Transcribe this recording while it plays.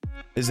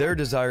Is there a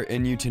desire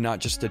in you to not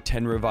just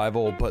attend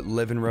revival, but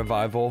live in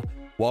revival?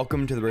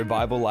 Welcome to the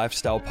Revival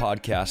Lifestyle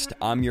Podcast.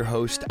 I'm your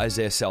host,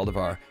 Isaiah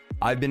Saldivar.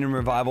 I've been in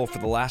revival for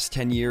the last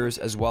 10 years,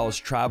 as well as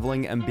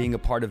traveling and being a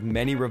part of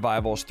many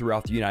revivals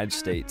throughout the United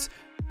States.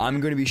 I'm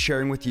going to be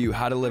sharing with you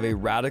how to live a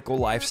radical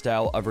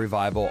lifestyle of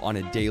revival on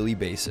a daily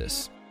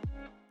basis.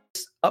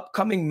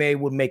 Upcoming May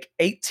will make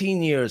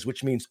 18 years,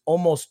 which means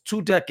almost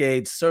 2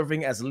 decades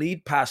serving as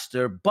lead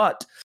pastor.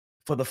 But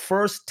for the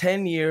first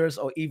 10 years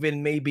or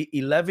even maybe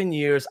 11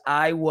 years,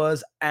 I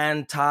was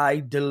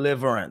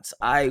anti-deliverance.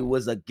 I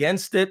was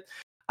against it.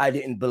 I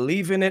didn't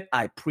believe in it.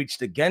 I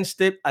preached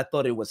against it. I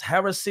thought it was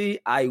heresy.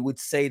 I would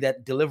say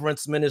that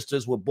deliverance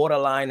ministers were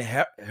borderline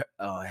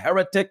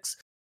heretics,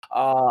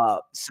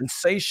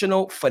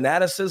 sensational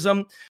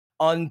fanaticism,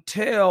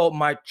 until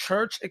my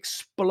church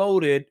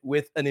exploded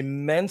with an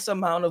immense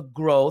amount of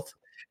growth.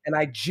 And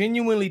I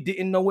genuinely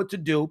didn't know what to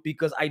do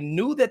because I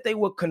knew that they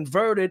were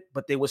converted,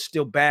 but they were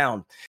still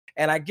bound.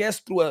 And I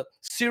guess through a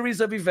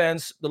series of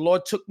events, the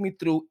Lord took me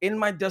through. In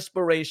my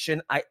desperation,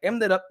 I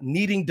ended up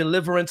needing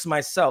deliverance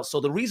myself.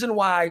 So the reason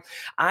why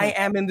I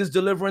am in this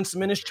deliverance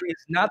ministry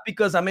is not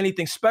because I'm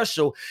anything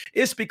special.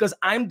 It's because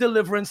I'm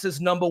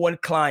Deliverance's number one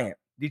client.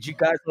 Did you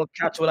guys not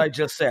catch what I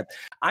just said?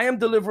 I am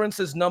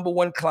Deliverance's number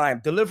one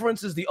client.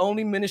 Deliverance is the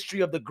only ministry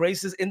of the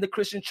graces in the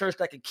Christian church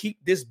that can keep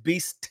this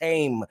beast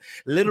tame.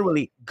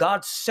 Literally,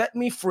 God set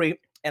me free,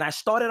 and I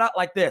started out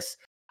like this.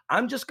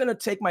 I'm just going to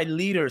take my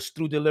leaders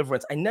through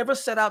deliverance. I never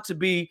set out to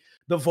be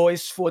the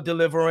voice for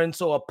deliverance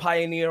or a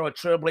pioneer or a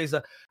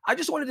trailblazer. I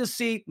just wanted to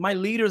see my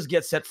leaders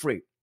get set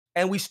free.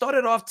 And we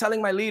started off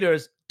telling my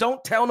leaders,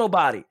 don't tell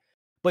nobody.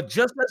 But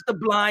just as the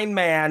blind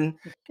man,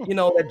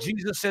 that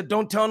Jesus said,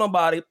 don't tell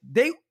nobody,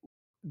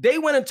 they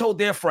went and told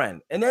their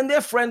friend, and then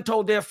their friend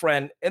told their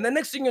friend. And the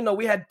next thing you know,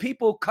 we had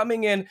people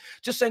coming in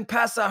just saying,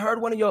 Pastor, I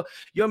heard one of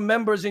your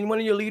members and one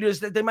of your leaders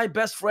that they're my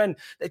best friend,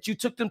 that you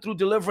took them through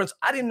deliverance.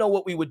 I didn't know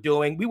what we were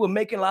doing. We were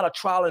making a lot of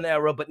trial and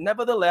error, but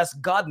nevertheless,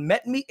 God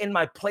met me in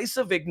my place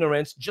of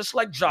ignorance, just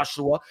like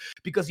Joshua,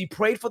 because he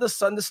prayed for the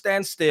sun to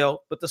stand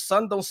still, but the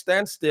sun don't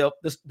stand still.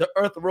 The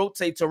earth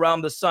rotates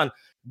around the sun.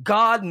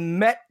 God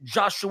met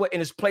Joshua in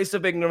his place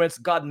of ignorance.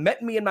 God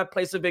met me in my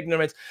place of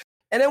ignorance.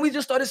 And then we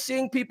just started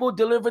seeing people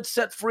delivered,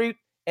 set free.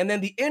 And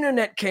then the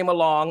internet came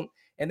along,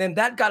 and then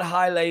that got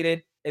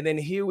highlighted. And then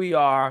here we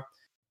are,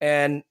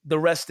 and the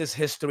rest is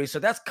history. So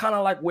that's kind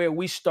of like where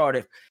we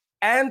started.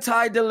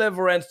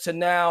 Anti-deliverance to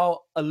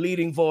now a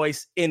leading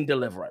voice in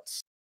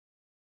deliverance.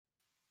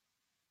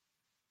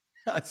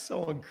 That's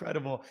so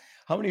incredible.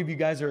 How many of you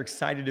guys are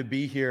excited to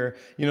be here?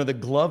 The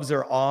gloves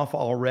are off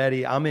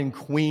already. I'm in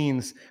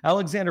Queens.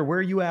 Alexander, where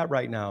are you at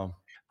right now?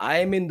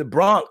 I'm in the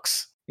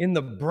Bronx. In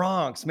the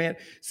Bronx, man.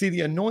 See,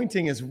 the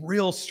anointing is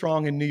real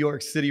strong in New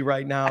York City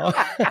right now.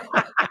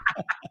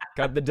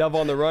 Got the devil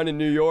on the run in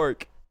New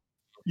York.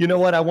 You know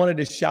what? I wanted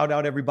to shout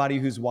out everybody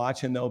who's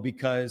watching, though,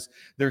 because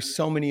there's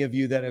so many of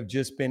you that have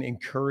just been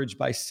encouraged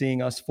by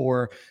seeing us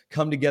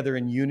come together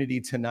in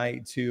unity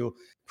tonight to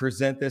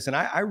present this. And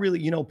I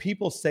really,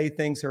 people say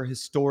things are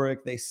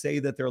historic. They say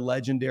that they're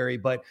legendary,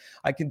 but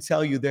I can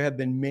tell you there have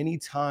been many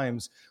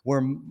times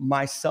where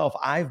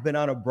I've been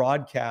on a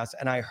broadcast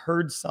and I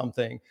heard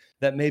something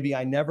that maybe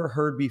I never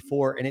heard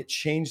before, and it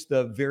changed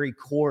the very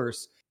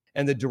course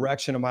and the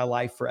direction of my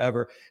life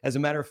forever. As a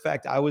matter of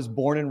fact, I was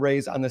born and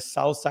raised on the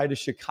south side of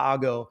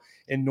Chicago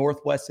in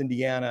Northwest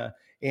Indiana.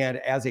 And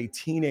as a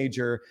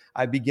teenager,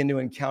 I began to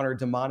encounter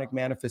demonic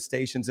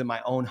manifestations in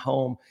my own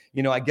home.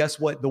 I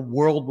guess what the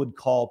world would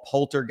call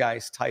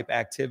poltergeist type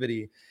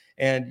activity.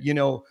 And,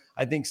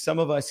 I think some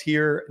of us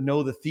here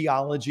know the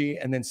theology,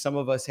 and then some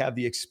of us have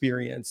the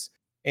experience.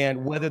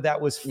 And whether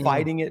that was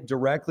fighting it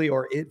directly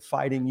or it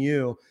fighting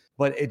you,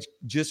 but it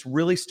just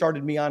really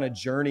started me on a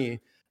journey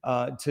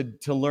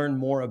to learn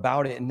more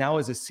about it. And now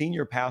as a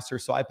senior pastor,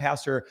 so I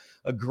pastor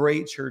a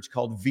great church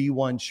called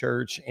V1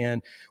 Church,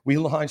 and we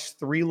launched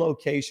 3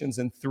 locations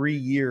in 3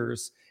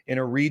 years in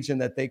a region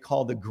that they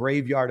call the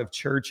graveyard of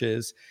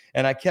churches.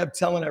 And I kept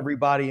telling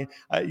everybody,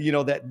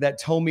 that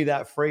told me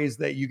that phrase,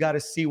 that you got to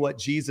see what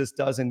Jesus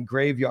does in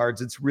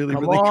graveyards. It's really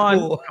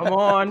cool. Come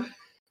on.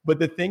 But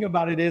the thing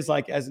about it is,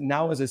 like, as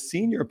a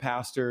senior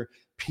pastor,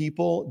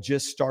 people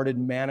just started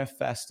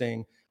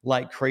manifesting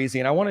like crazy.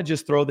 And I want to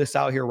just throw this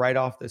out here right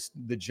off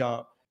the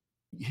jump.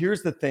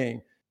 Here's the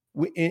thing.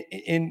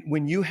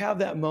 When you have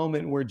that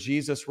moment where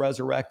Jesus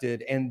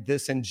resurrected and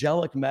this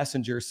angelic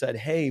messenger said,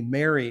 hey,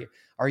 Mary,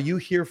 are you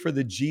here for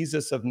the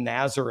Jesus of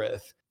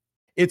Nazareth?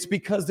 It's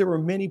because there were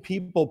many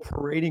people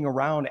parading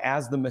around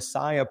as the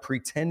Messiah,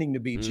 pretending to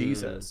be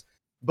Jesus.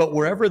 But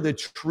wherever the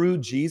true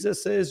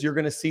Jesus is, you're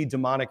going to see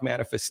demonic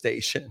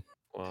manifestation.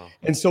 Wow.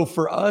 And so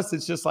for us,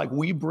 it's just like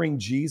we bring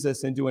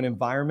Jesus into an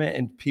environment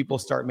and people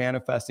start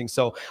manifesting.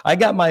 So I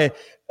got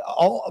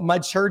all my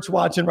church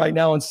watching right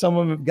now, and some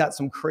of them have got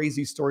some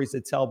crazy stories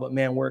to tell, but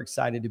man, we're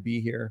excited to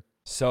be here.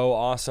 So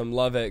awesome.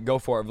 Love it. Go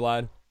for it,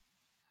 Vlad.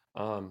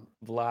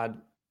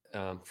 Vlad,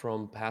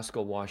 from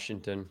Pasco,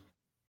 Washington.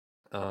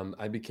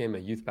 I became a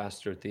youth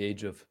pastor at the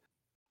age of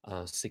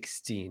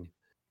 16.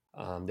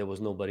 There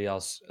was nobody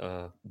else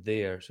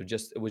there. So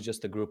it was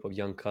just a group of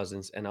young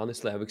cousins. And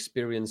honestly, I've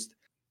experienced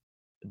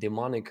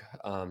demonic.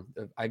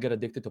 I got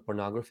addicted to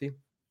pornography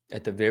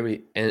at a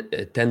very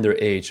tender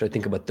age. I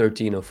think about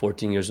 13 or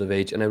 14 years of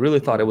age. And I really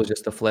thought it was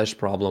just a flesh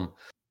problem.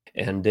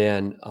 And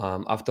then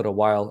after a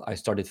while, I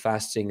started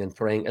fasting and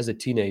praying as a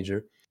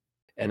teenager.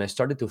 And I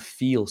started to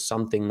feel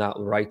something not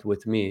right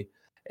with me.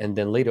 And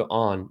then later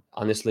on,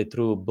 honestly,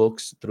 through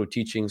books, through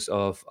teachings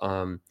of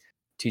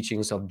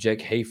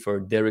Jack Hafer,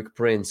 Derek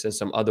Prince, and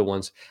some other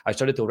ones, I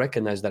started to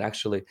recognize that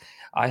actually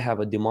I have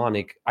a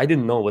demonic. I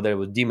didn't know whether it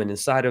was demon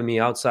inside of me,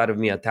 outside of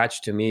me,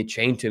 attached to me,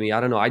 chained to me. I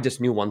don't know. I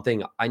just knew one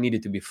thing. I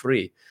needed to be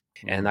free.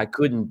 And I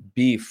couldn't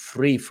be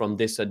free from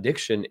this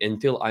addiction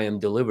until I am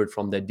delivered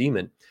from that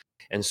demon.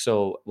 And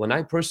so when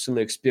I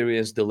personally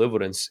experienced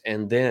deliverance,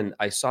 and then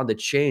I saw the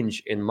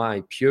change in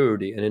my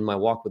purity and in my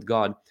walk with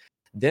God,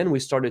 then we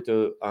started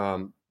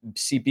to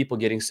see people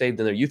getting saved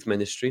in their youth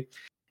ministry.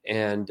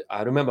 And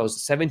I remember I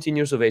was 17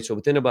 years of age. So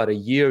within about a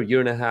year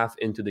and a half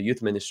into the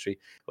youth ministry,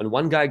 when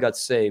one guy got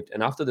saved,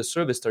 and after the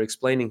service started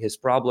explaining his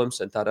problems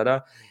and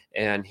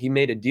and he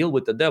made a deal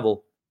with the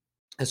devil.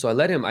 And so I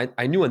let him,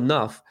 I knew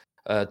enough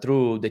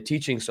through the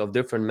teachings of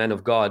different men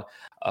of God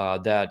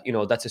that,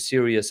 that's a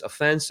serious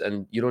offense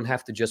and you don't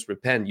have to just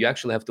repent. You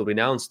actually have to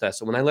renounce that.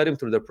 So when I led him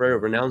through the prayer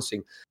of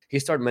renouncing, he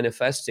started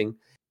manifesting.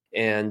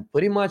 And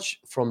pretty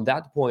much from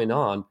that point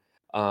on,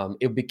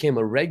 it became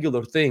a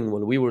regular thing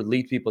when we would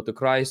lead people to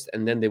Christ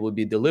and then they would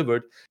be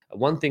delivered.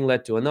 One thing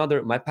led to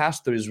another. My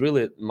pastor is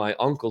really, my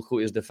uncle, who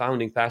is the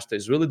founding pastor,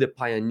 is really the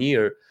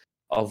pioneer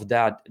of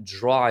that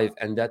drive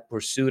and that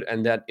pursuit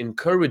and that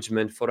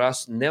encouragement for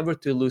us never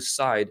to lose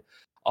sight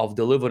of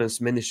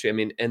deliverance ministry. I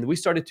mean, and we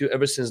started to,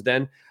 ever since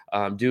then,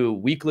 do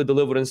weekly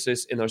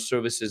deliverances in our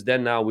services.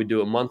 Then now we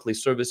do a monthly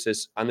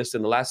services. Honestly,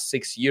 in the last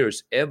 6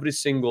 years, every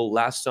single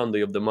last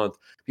Sunday of the month,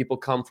 people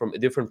come from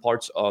different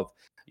parts of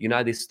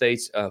United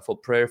States for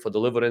prayer, for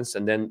deliverance.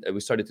 And then we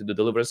started to do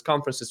deliverance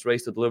conferences,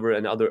 Race to Deliver,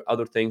 and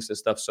other things and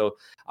stuff. So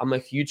I'm a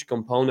huge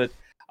component.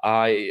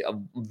 I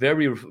am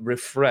very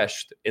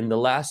refreshed in the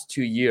last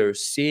 2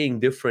 years, seeing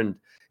different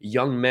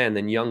young men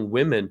and young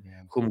women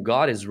whom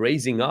God is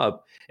raising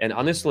up. And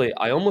honestly,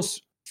 I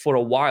almost for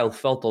a while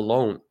felt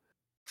alone,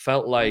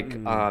 felt like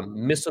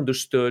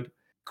misunderstood,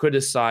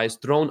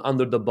 criticized, thrown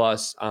under the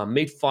bus,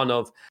 made fun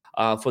of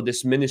for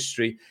this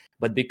ministry.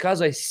 But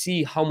because I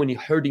see how many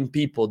hurting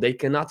people, they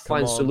cannot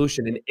find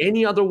solution in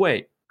any other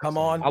way. Come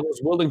on. I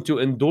was willing to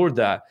endure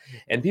that.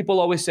 And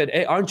people always said,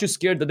 hey, aren't you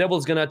scared the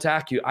devil's going to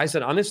attack you? I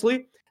said,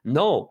 honestly,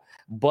 no.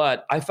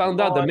 But I found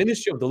out the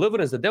ministry of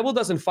deliverance, the devil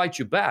doesn't fight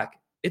you back.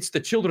 It's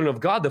the children of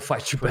God that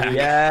fight you back.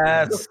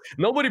 Yes.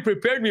 Nobody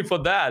prepared me for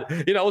that.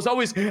 I was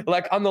always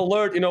like on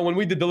alert, when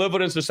we did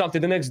deliverance or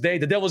something, the next day,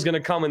 the devil's going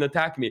to come and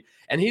attack me.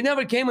 And he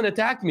never came and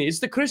attacked me. It's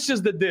the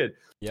Christians that did.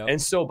 Yep.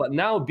 And so, but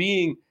now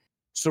being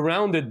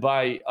surrounded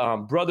by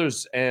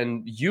brothers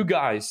and you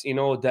guys,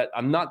 that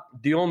I'm not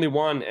the only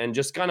one, and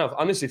just kind of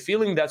honestly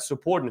feeling that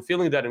support and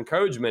feeling that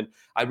encouragement.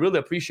 I really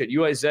appreciate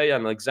you, Isaiah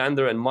and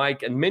Alexander and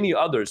Mike and many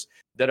others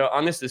that are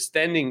honestly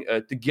standing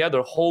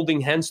together,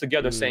 holding hands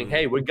together, saying,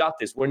 hey, we got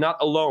this. We're not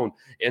alone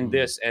in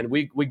this. And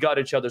we got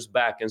each other's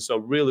back. And so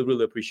really,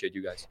 really appreciate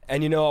you guys.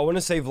 And, I want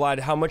to say, Vlad,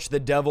 how much the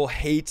devil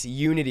hates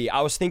unity.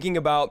 I was thinking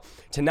about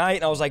tonight,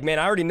 and I was like, man,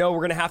 I already know we're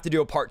going to have to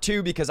do a part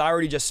 2 because I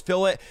already just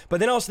feel it. But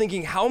then I was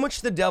thinking how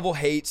much the devil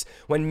hates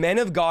when men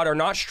of God are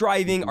not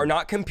striving, are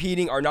not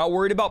competing, are not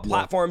worried about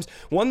platforms.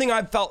 One thing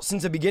I've felt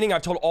since the beginning,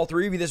 I've told all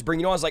 3 of you this,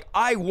 bringing it on, I was like,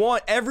 I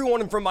want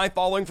everyone from my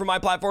following, from my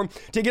platform,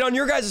 to get on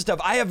your guys' stuff.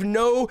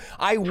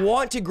 I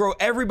want to grow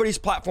everybody's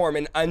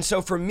platform. And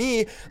so for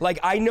me, like,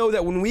 I know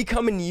that when we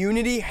come in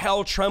unity,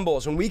 hell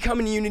trembles. When we come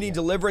in unity,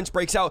 deliverance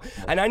breaks out.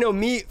 And I know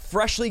me,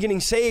 freshly getting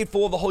saved,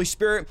 full of the Holy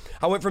Spirit,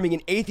 I went from being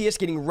an atheist,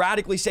 getting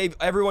radically saved.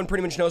 Everyone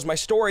pretty much knows my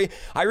story.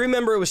 I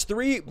remember it was 2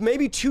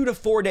 to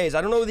 4 days.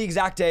 I don't know the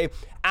exact day.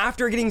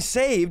 After getting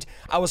saved,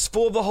 I was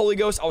full of the Holy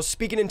Ghost. I was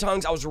speaking in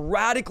tongues. I was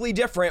radically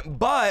different,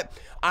 but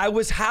I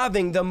was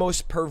having the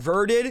most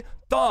perverted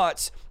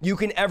thoughts you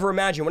can ever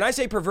imagine. When I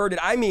say perverted,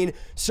 I mean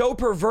so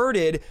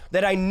perverted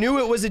that I knew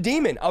it was a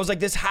demon. I was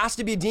like, this has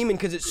to be a demon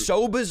because it's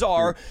so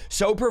bizarre,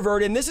 so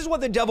perverted. And this is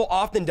what the devil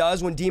often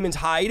does when demons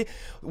hide.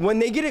 When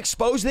they get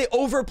exposed, they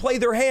overplay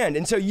their hand.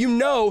 And so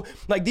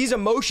like these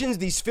emotions,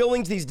 these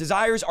feelings, these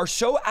desires are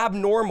so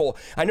abnormal.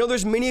 I know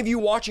there's many of you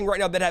watching right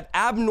now that have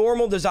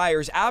abnormal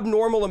desires,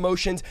 abnormal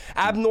emotions,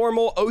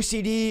 abnormal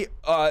OCD,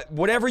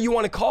 whatever you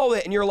want to call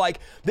it. And you're like,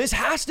 this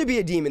has to be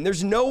a demon.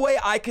 There's no way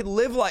I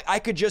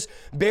could just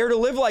bear to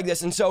live like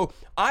this. And so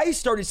I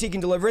started seeking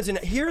deliverance. And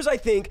here's, I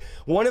think,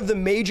 one of the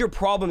major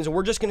problems, and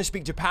we're just going to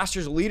speak to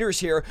pastors, leaders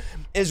here,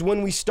 is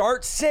when we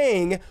start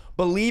saying,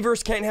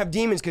 believers can't have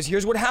demons because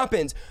here's what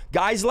happens.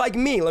 Guys like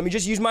me, let me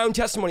just use my own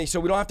testimony so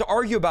we don't have to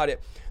argue about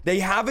it. They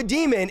have a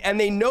demon and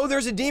they know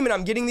there's a demon.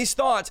 I'm getting these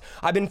thoughts.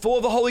 I've been full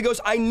of the Holy Ghost.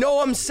 I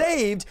know I'm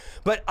saved,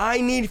 but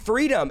I need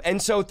freedom.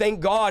 And so thank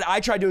God I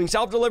tried doing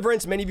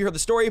self-deliverance. Many of you heard the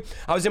story.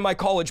 I was in my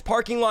college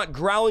parking lot,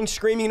 growling,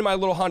 screaming in my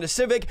little Honda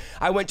Civic.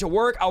 I went to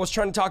work. I was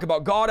trying to talk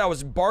about God. I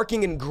was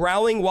barking and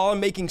growling while I'm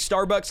making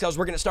Starbucks. I was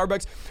working at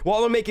Starbucks.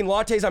 While I'm making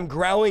lattes, I'm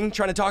growling,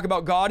 trying to talk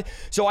about God.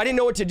 So I didn't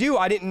know what to do.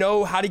 I didn't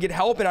know how to get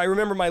help. And I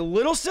remember my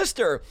little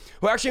sister,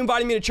 who actually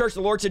invited me to church,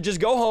 the Lord said, just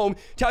go home,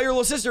 tell your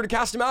little sister to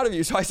cast him out of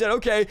you. So I said,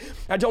 okay.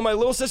 I told my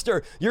little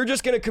sister, you're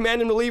just going to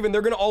command him to leave and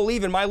they're going to all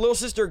leave. And my little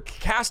sister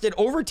casted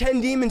over 10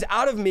 demons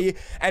out of me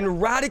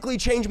and radically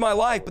changed my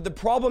life. But the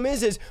problem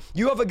is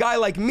you have a guy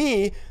like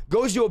me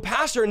goes to a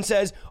pastor and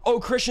says,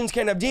 oh, Christians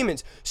can't have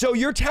demons. So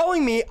you're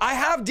telling me I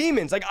have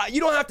demons. Like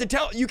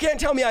you can't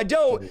tell me I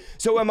don't.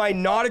 So am I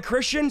not a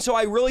Christian? So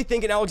I really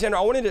think, and Alexander,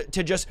 I wanted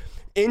to just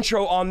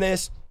intro on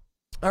this.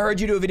 I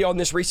heard you do a video on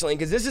this recently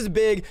because this is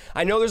big.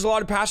 I know there's a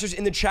lot of pastors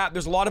in the chat.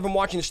 There's a lot of them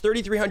watching. There's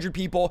 3,300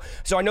 people.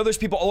 So I know there's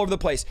people all over the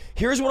place.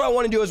 Here's what I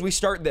want to do as we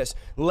start this.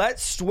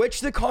 Let's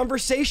switch the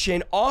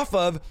conversation off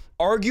of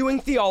arguing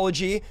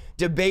theology,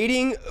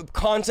 debating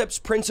concepts,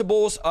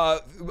 principles,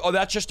 oh,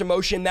 that's just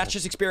emotion, that's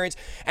just experience,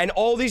 and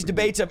all these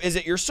debates of, is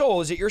it your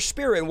soul, is it your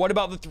spirit, and what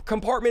about the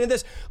compartment of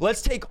this?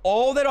 Let's take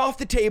all that off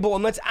the table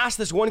and let's ask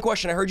this one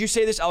question. I heard you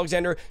say this,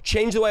 Alexander,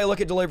 change the way I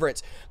look at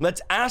deliverance.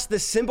 Let's ask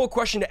this simple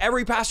question to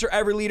every pastor,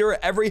 every leader,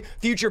 every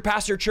future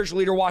pastor, church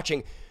leader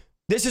watching.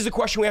 This is the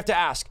question we have to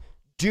ask.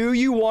 Do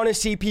you want to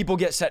see people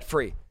get set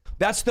free?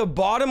 That's the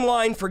bottom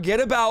line.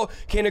 Forget about,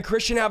 can a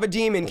Christian have a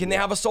demon? Can they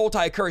have a soul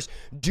tie, a curse?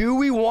 Do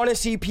we want to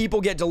see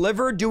people get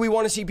delivered? Do we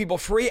want to see people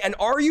free? And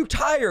are you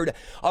tired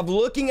of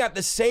looking at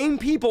the same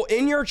people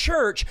in your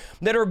church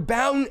that are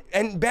bound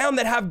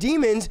that have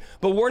demons,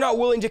 but we're not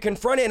willing to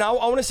confront it? And I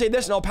want to say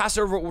this, and I'll pass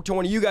it over to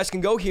one of you guys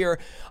can go here.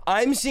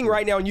 I'm seeing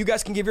right now, and you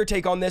guys can give your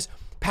take on this,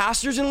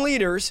 pastors and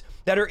leaders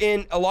that are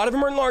in, a lot of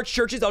them are in large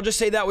churches. I'll just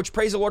say that, which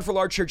praise the Lord for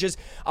large churches.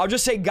 I'll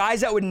just say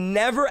guys that would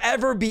never,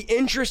 ever be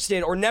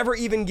interested or never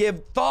even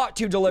give thought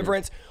to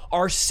deliverance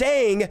are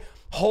saying,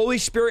 Holy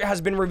Spirit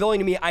has been revealing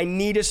to me, I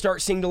need to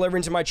start seeing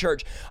deliverance in my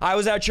church. I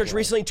was at a church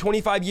recently,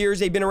 25 years.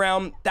 They've been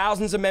around,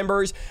 thousands of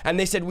members, and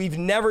they said, we've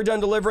never done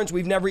deliverance.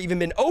 We've never even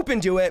been open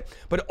to it.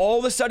 But all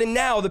of a sudden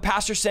now, the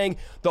pastor's saying,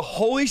 the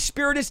Holy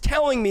Spirit is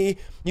telling me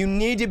you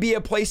need to be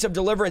a place of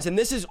deliverance. And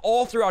this is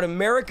all throughout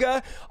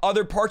America,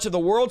 other parts of the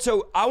world.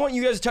 So I want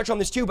you guys to touch on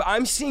this too, but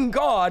I'm seeing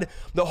God,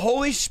 the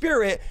Holy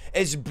Spirit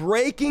is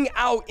breaking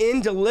out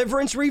in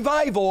deliverance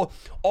revival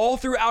all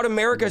throughout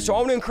America. So I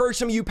want to encourage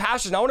some of you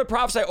pastors, and I want to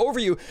prophesy over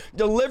you.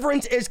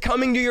 Deliverance is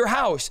coming to your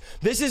house.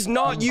 This is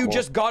not you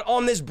just got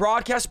on this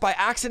broadcast by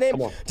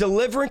accident.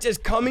 Deliverance is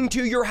coming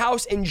to your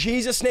house in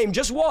Jesus' name.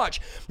 Just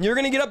watch. You're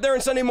going to get up there on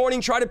Sunday morning,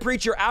 try to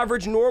preach your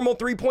average, normal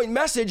 3-point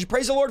message.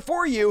 Praise the Lord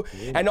for you.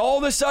 And all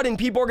of a sudden,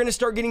 people are going to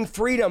start getting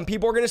freedom.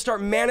 People are going to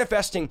start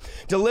manifesting.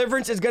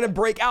 Deliverance is going to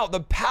break out.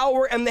 The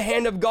power and the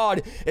hand of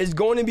God is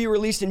going to be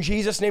released in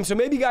Jesus' name. So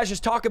maybe you guys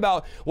just talk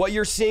about what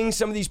you're seeing,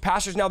 some of these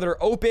pastors now that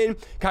are open,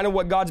 kind of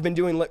what God's been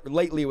doing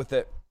lately with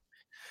it.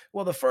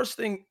 Well, the first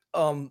thing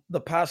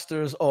the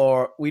pastors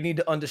we need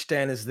to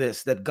understand is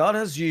this, that God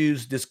has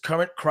used this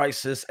current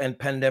crisis and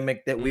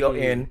pandemic that we are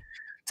in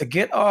to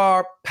get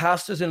our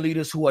pastors and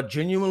leaders who are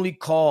genuinely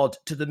called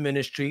to the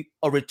ministry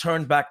or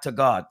return back to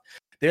God.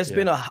 There's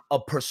been a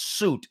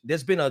pursuit.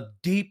 There's been a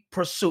deep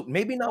pursuit.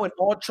 Maybe not in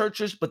all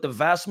churches, but the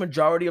vast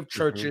majority of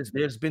churches,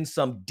 there's been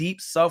some deep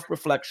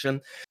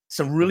self-reflection,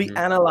 some really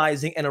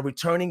analyzing and a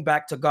returning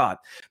back to God.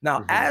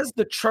 Now, as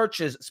the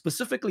churches,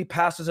 specifically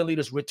pastors and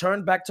leaders,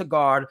 return back to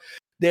God,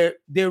 they're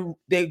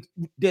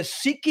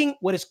seeking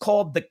what is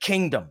called the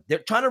kingdom.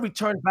 They're trying to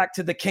return back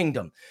to the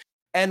kingdom.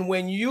 And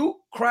when you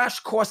crash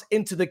course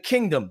into the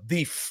kingdom,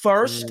 the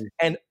first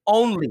and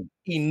only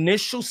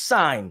initial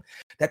sign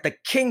that the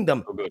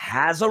kingdom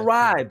has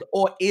arrived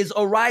or is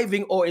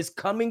arriving or is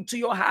coming to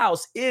your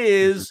house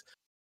is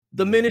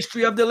the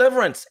ministry of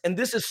deliverance. And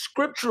this is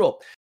scriptural.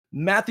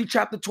 Matthew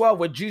chapter 12,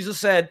 where Jesus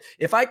said,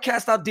 if I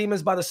cast out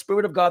demons by the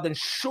Spirit of God, then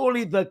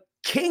surely the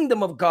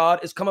kingdom of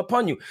God is come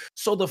upon you.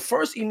 So the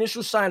first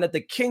initial sign that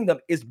the kingdom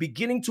is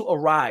beginning to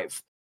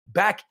arrive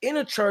back in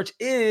a church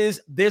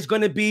is there's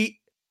going to be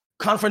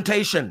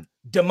confrontation,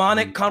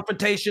 demonic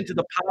confrontation to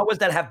the powers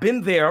that have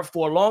been there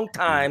for a long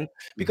time,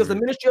 because the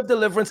ministry of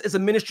deliverance is a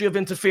ministry of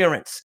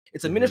interference.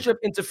 It's a ministry of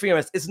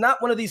interference. It's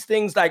not one of these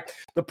things like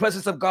the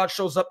presence of God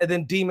shows up and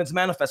then demons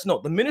manifest. No,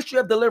 the ministry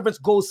of deliverance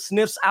goes,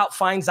 sniffs out,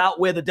 finds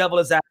out where the devil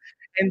is at,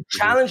 and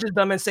challenges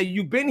them and say,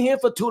 you've been here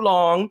for too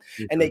long,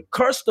 and they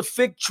curse the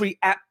fig tree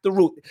at the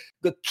root.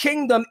 The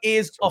kingdom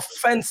is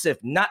offensive,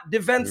 not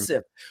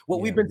defensive. What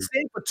we've been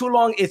saying for too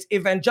long is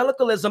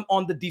evangelicalism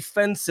on the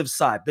defensive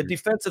side,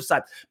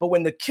 But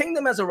when the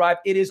kingdom has arrived,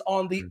 it is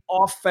on the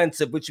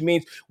offensive, which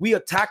means we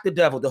attack the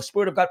devil. The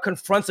Spirit of God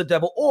confronts the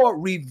devil or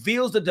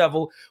reveals the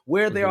devil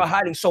where they are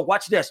hiding. So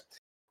watch this.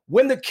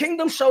 When the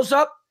kingdom shows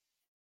up,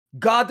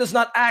 God does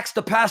not ask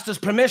the pastor's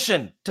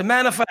permission to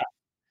manifest.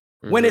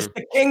 When it's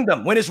the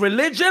kingdom, when it's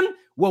religion,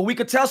 well, we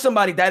could tell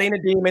somebody that ain't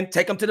a demon,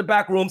 take them to the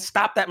back room,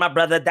 stop that, my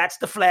brother, that's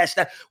the flesh.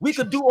 That we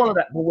could do all of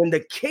that. But when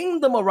the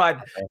kingdom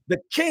arrives, the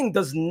king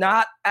does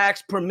not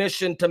ask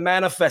permission to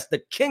manifest.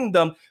 The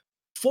kingdom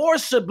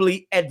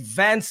forcibly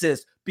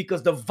advances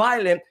because the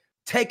violent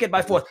take it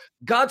by force.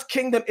 God's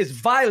kingdom is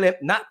violent,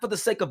 not for the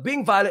sake of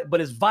being violent,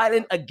 but is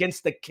violent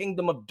against the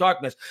kingdom of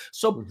darkness.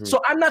 So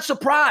I'm not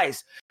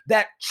surprised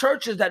that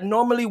churches that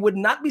normally would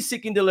not be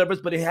seeking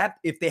deliverance, but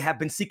if they have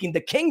been seeking the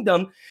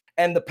kingdom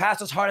and the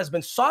pastor's heart has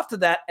been soft to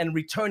that and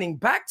returning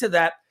back to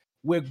that,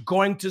 we're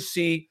going to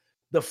see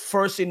the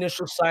first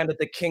initial sign that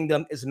the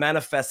kingdom is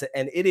manifested,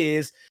 and it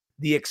is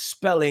the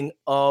expelling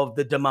of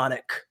the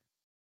demonic.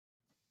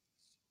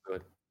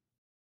 Good.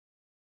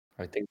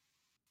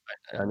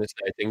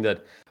 Honestly, I think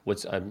that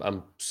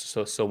I'm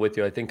so with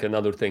you. I think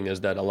another thing is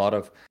that a lot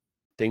of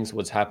things,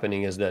 what's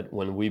happening is that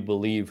when we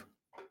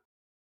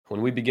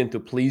begin to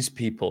please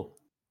people,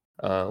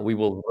 we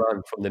will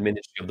run from the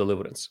ministry of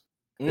deliverance.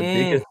 The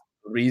biggest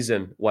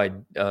reason why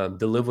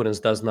deliverance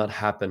does not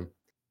happen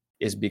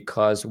is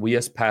because we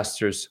as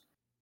pastors,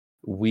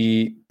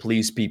 we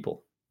please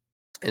people.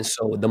 And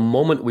so the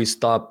moment we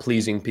stop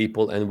pleasing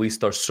people and we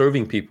start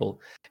serving people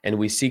and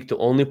we seek to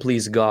only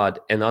please God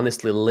and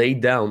honestly lay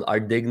down our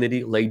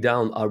dignity, lay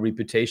down our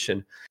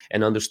reputation,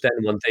 and understand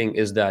one thing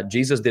is that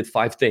Jesus did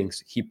 5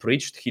 things. He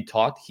preached, he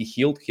taught, he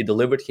healed, he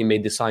delivered, he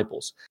made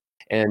disciples.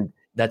 And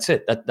that's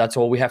it. That's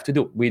all we have to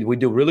do. We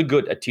do really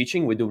good at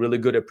teaching. We do really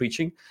good at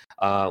preaching.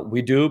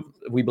 We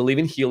believe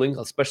in healing,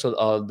 especially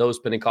those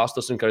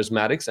Pentecostals and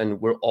charismatics, and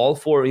we're all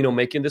for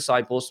making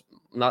disciples.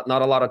 Not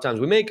a lot of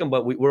times we make them,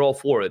 but we're all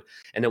for it.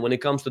 And then when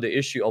it comes to the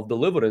issue of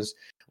deliverance,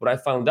 what I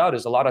found out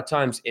is a lot of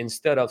times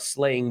instead of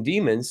slaying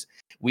demons,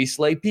 we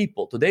slay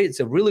people. Today, it's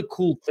a really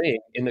cool thing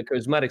in the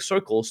charismatic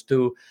circles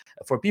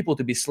for people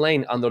to be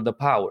slain under the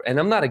power. And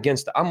I'm not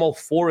against it. I'm all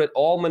for it,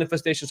 all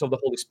manifestations of the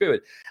Holy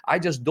Spirit. I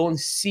just don't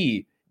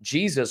see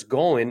Jesus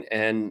going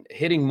and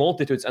hitting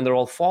multitudes and they're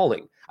all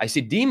falling. I see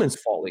demons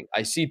falling.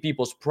 I see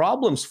people's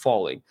problems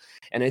falling.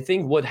 And I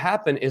think what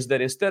happened is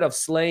that instead of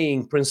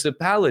slaying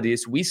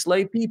principalities, we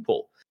slay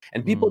people.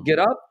 And people get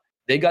up,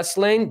 they got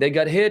slain, they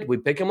got hit, we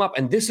pick them up.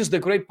 And this is the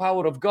great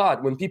power of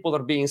God when people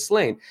are being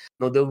slain.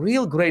 Now, the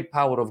real great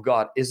power of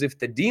God is if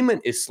the demon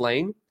is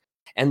slain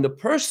and the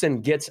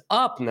person gets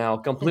up now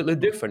completely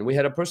different. We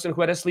had a person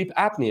who had a sleep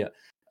apnea,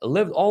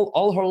 lived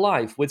all her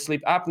life with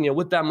sleep apnea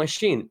with that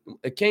machine.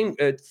 It came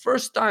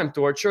first time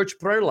to our church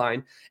prayer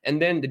line, and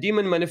then the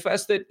demon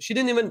manifested.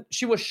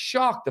 She was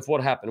shocked of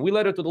what happened. We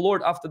led her to the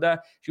Lord after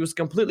that. She was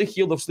completely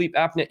healed of sleep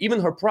apnea.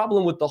 Even her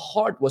problem with the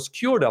heart was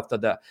cured after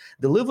that.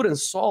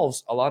 Deliverance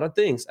solves a lot of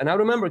things. And I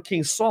remember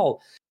King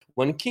Saul,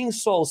 when King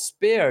Saul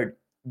spared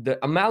the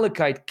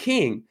Amalekite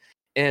king,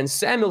 and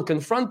Samuel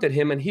confronted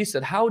him and he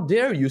said, "How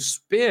dare you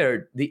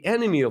spare the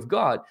enemy of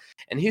God?"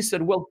 And he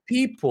said, "Well,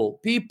 people."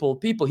 He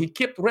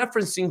kept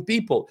referencing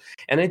people.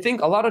 And I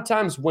think a lot of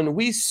times when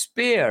we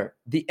spare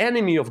the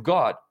enemy of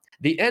God,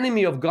 the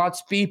enemy of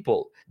God's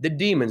people, the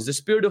demons, the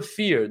spirit of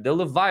fear, the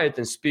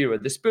Leviathan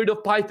spirit, the spirit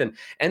of Python,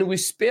 and we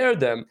spare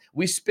them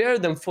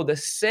for the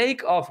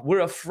sake of, we're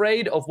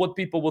afraid of what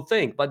people will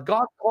think. But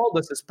God called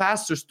us as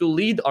pastors to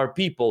lead our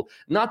people,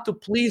 not to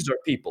please our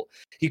people.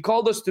 He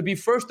called us to be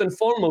first and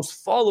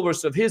foremost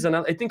followers of His. And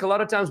I think a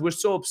lot of times we're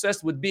so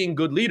obsessed with being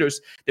good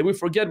leaders that we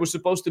forget we're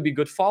supposed to be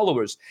good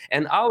followers.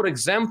 And our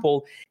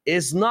example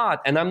is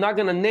not, and I'm not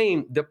going to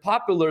name the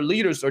popular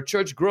leaders or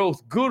church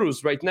growth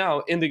gurus right now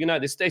in the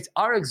United States.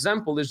 Our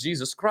example is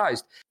Jesus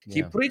Christ.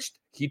 He preached,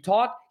 he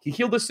taught, he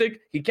healed the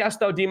sick, he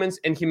cast out demons,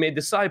 and he made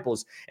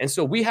disciples. And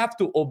so we have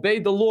to obey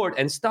the Lord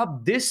and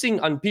stop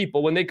dissing on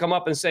people when they come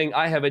up and saying,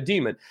 "I have a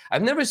demon."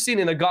 I've never seen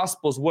in the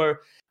Gospels where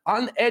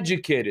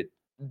uneducated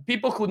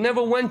people who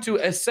never went to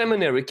a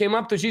seminary came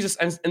up to Jesus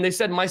and they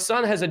said, "My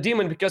son has a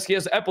demon because he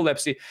has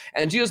epilepsy."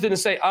 And Jesus didn't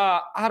say,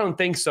 "I don't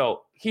think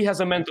so. He has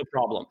a mental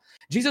problem."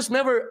 Jesus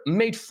never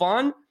made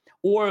fun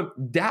or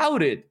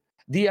doubted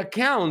the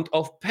account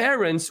of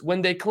parents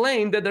when they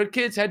claimed that their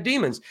kids had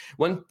demons.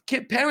 When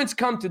parents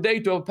come today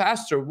to a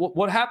pastor,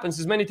 what happens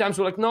is many times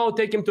we're like, "No,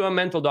 take him to a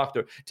mental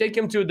doctor, take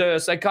him to the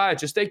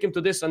psychiatrist, take him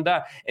to this and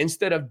that,"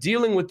 instead of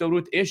dealing with the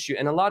root issue.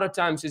 And a lot of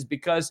times it's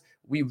because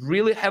we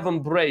really have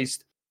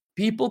embraced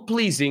people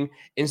pleasing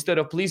instead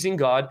of pleasing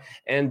God.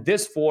 And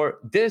this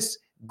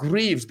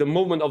grieves the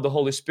movement of the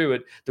Holy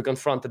Spirit to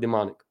confront the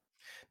demonic.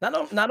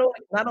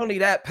 Not only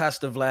that,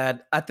 Pastor Vlad,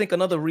 I think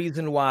another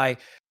reason why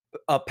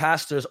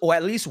pastors, or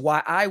at least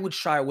why I would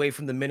shy away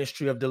from the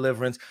ministry of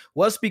deliverance,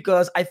 was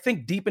because I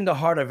think deep in the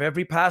heart of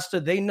every pastor,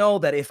 they know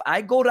that if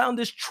I go down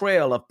this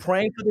trail of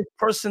praying for this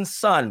person's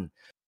son,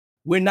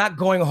 we're not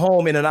going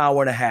home in an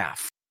hour and a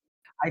half.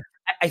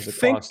 I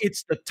think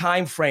it's the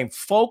time frame.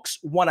 Folks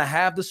want to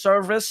have the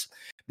service.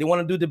 They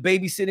want to do the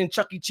babysitting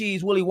Chuck E.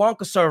 Cheese, Willy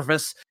Wonka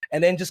service,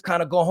 and then just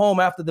kind of go home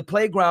after the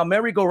playground,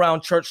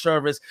 merry-go-round church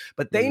service.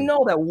 But they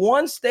know that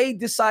once they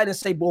decide and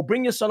say, "Well,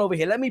 bring your son over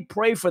here, let me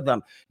pray for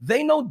them,"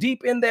 they know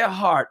deep in their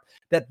heart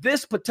that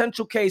this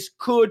potential case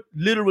could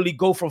literally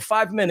go from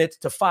 5 minutes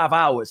to 5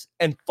 hours.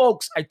 And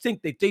folks, I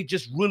think that they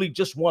just really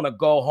just want to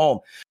go home.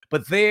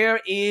 But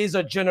there is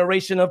a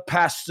generation of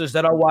pastors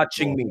that are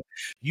watching me.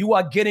 You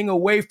are getting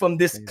away from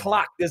this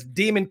clock, this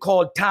demon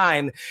called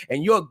time,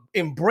 and you're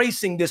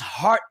embracing this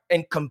heart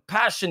and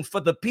compassion for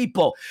the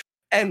people,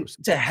 and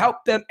to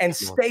help them and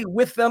stay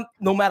with them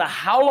no matter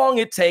how long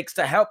it takes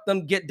to help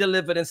them get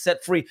delivered and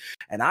set free.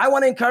 And I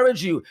want to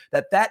encourage you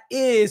that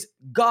is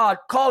God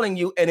calling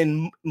you and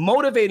in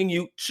motivating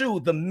you to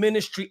the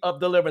ministry of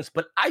deliverance.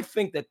 But I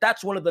think that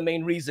that's one of the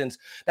main reasons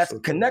that's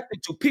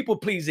connected to people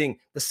pleasing.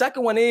 The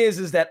second one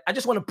is that I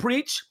just want to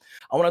preach.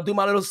 I want to do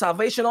my little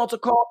salvation altar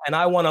call, and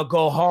I want to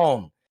go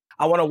home.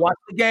 I want to watch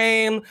the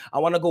game. I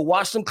want to go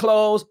wash some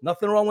clothes.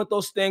 Nothing wrong with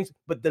those things.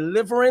 But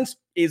deliverance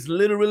is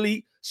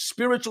literally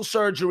spiritual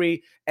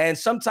surgery. And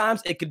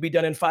sometimes it could be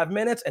done in 5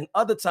 minutes, and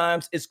other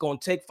times it's going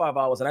to take 5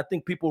 hours. And I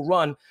think people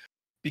run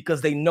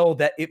because they know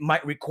that it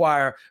might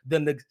require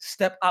them to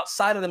step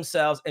outside of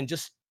themselves and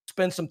just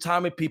spend some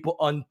time with people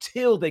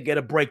until they get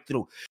a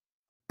breakthrough.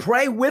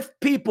 Pray with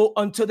people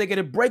until they get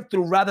a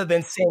breakthrough rather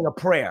than saying a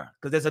prayer.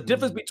 Because there's a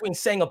difference between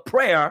saying a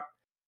prayer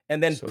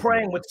and then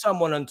praying with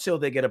someone until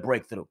they get a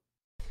breakthrough.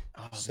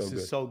 Oh, this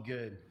is so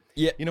good.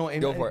 Yeah,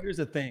 and here's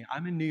the thing.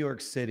 I'm in New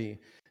York City.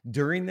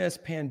 During this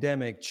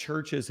pandemic,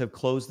 churches have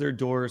closed their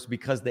doors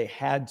because they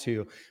had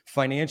to.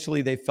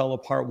 Financially, they fell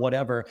apart,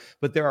 whatever.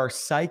 But there are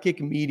psychic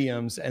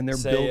mediums and their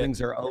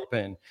buildings are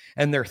open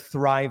and they're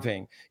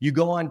thriving. You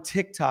go on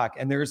TikTok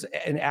and there's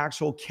an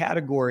actual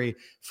category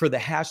for the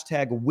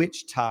hashtag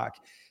witch talk.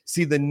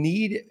 See, the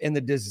need and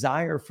the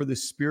desire for the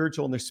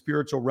spiritual and the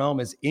spiritual realm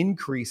is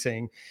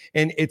increasing.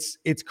 And it's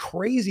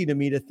crazy to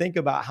me to think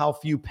about how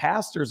few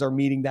pastors are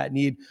meeting that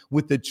need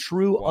with the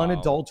true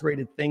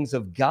unadulterated things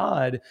of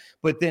God.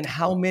 But then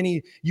how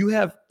many, you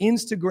have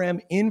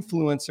Instagram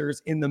influencers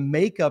in the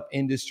makeup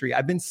industry.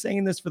 I've been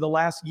saying this for the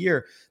last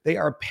year.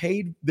 They're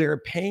paying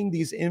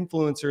these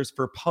influencers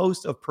for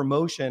posts of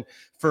promotion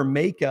for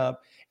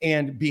makeup.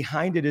 And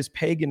behind it is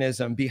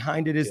paganism.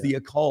 Behind it is the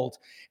occult.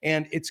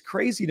 And it's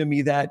crazy to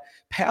me that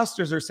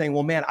pastors are saying,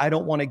 well, man, I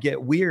don't want to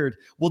get weird.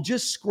 Well,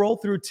 just scroll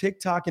through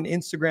TikTok and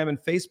Instagram and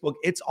Facebook.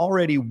 It's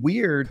already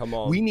weird. Come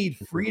on. We need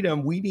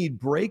freedom. We need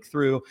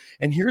breakthrough.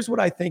 And here's what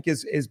I think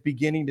is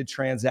beginning to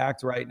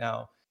transact right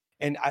now.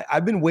 And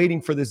I've been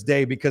waiting for this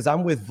day because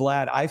I'm with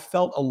Vlad. I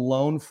felt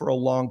alone for a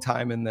long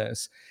time in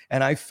this.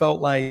 And I felt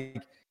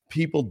like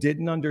people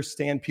didn't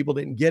understand, people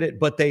didn't get it,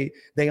 but they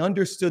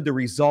understood the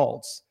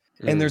results.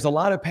 And there's a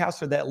lot of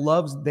pastors that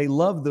love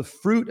the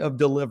fruit of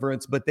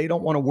deliverance, but they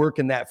don't want to work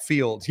in that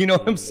field. You know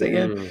what I'm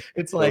saying?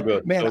 It's like,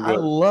 man, I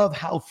love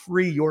how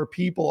free your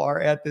people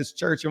are at this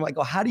church. I'm like,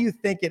 well, how do you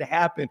think it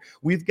happened?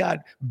 We've got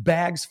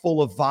bags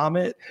full of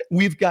vomit.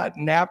 We've got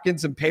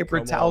napkins and paper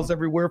towels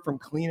everywhere from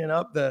cleaning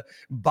up the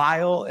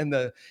bile and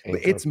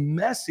it's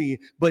messy,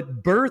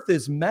 but birth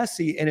is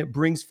messy and it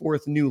brings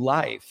forth new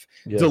life.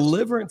 Yes.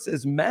 Deliverance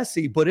is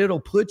messy, but it'll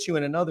put you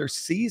in another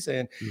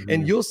season.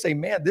 And you'll say,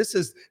 man, this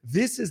is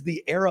the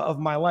era of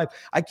my life.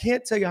 I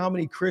can't tell you how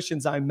many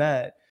Christians I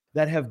met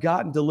that have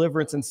gotten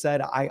deliverance and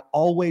said, I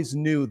always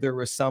knew there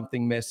was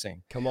something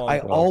missing. Come on. I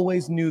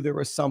always knew there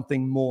was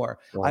something more.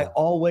 I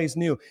always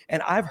knew.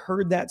 And I've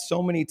heard that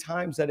so many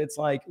times that it's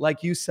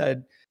like you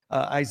said,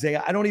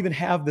 Isaiah, I don't even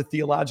have the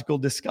theological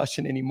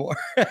discussion anymore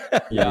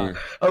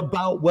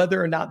about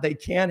whether or not they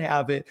can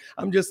have it.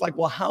 I'm just like,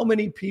 well, how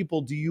many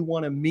people do you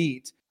want to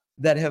meet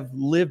that have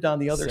lived on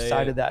the other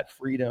side of that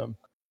freedom?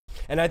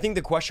 And I think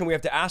the question we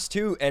have to ask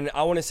too, and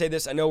I want to say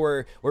this, I know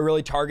we're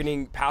really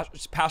targeting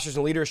pastors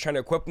and leaders, trying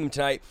to equip them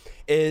tonight,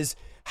 is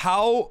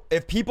how,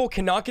 if people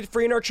cannot get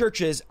free in our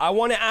churches, I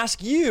want to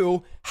ask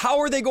you, how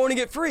are they going to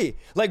get free?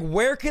 Like,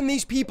 where can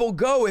these people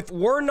go if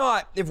we're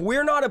not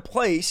a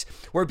place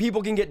where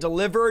people can get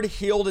delivered,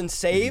 healed, and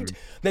saved?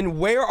 Then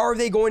where are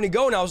they going to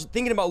go? And I was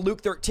thinking about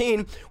Luke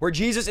 13, where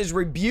Jesus is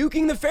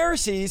rebuking the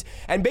Pharisees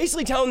and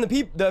basically telling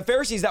the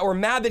Pharisees that were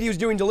mad that he was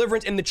doing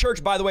deliverance in the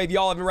church. By the way, if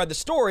y'all haven't read the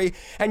story,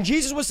 and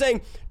Jesus was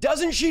saying,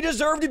 doesn't she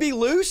deserve to be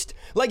loosed?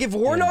 Like, if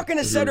we're not going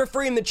to set her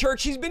free in the church,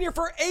 she's been here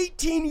for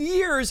 18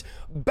 years,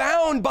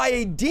 bound by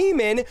a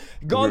demon,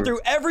 gone through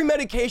every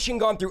medication,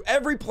 gone through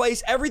every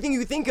place, everything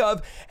you think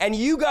of, and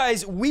you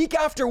guys, week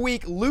after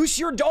week, loose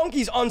your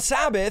donkeys on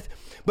Sabbath,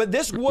 but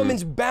this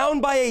woman's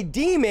bound by a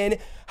demon.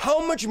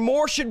 How much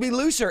more should we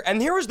loose her?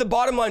 And here is the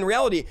bottom line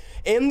reality.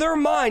 In their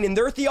mind, in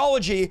their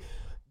theology,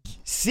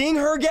 seeing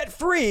her get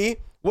free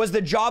was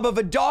the job of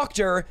a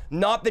doctor,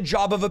 not the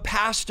job of a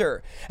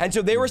pastor. And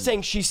so they were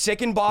saying, she's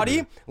sick in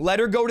body, let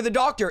her go to the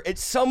doctor.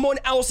 It's someone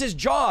else's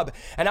job.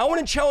 And I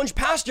want to challenge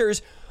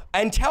pastors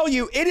and tell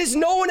you, it is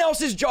no one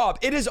else's job.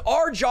 It is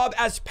our job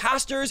as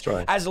pastors,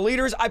 as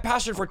leaders. I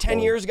pastored for 10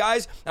 years,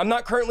 guys. I'm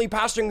not currently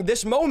pastoring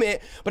this moment,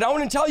 but I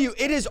want to tell you,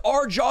 it is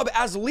our job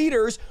as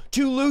leaders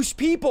to loose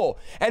people.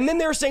 And then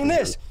they're saying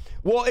this,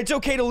 well, it's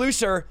okay to lose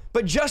her,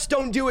 but just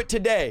don't do it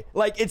today.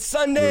 Like, it's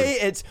Sunday,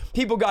 it's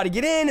people got to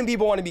get in and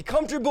people want to be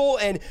comfortable.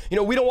 And,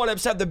 we don't want to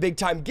upset the big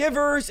time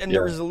givers and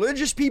there's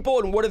religious people.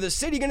 And what are the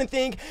city going to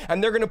think?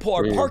 And they're going to pull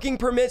our parking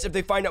permits if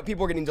they find out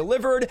people are getting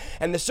delivered,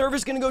 and the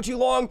service is going to go too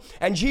long.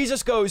 And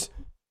Jesus goes,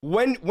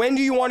 when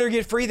do you want her to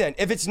get free then?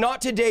 If it's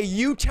not today,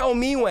 you tell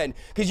me when,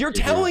 because you're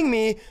telling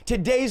me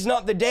today's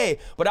not the day.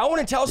 But I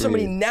want to tell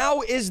somebody now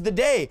is the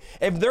day.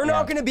 If they're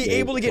not going to be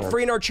able to get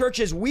free in our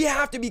churches, we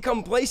have to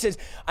become places.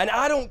 And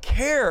I don't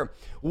care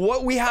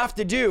what we have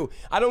to do.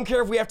 I don't care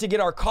if we have to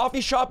get our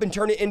coffee shop and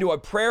turn it into a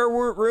prayer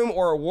room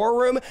or a war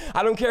room.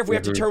 I don't care if we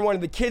have to turn one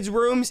of the kids'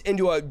 rooms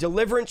into a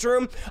deliverance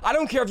room. I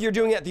don't care if you're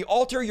doing it at the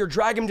altar, you're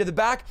dragging them to the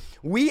back.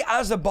 We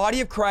as the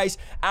body of Christ,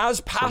 as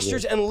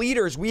pastors and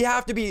leaders, we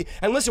have to be,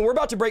 and listen, we're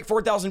about to break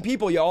 4,000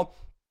 people, y'all.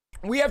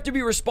 We have to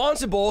be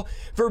responsible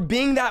for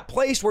being that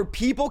place where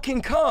people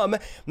can come,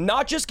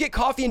 not just get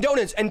coffee and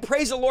donuts, and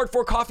praise the Lord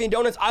for coffee and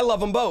donuts. I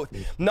love them both.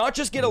 Not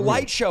just get a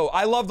light show.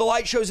 I love the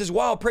light shows as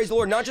well. Praise the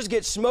Lord. Not just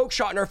get smoke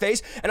shot in our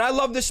face. And I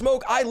love the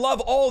smoke. I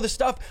love all the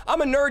stuff.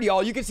 I'm a nerd,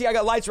 y'all. You can see I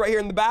got lights right here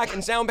in the back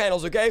and sound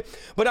panels, okay?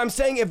 But I'm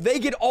saying if they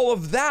get all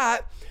of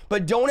that,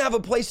 but don't have a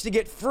place to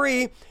get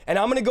free, and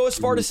I'm going to go as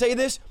far to say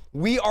this,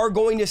 we are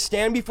going to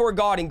stand before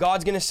God, and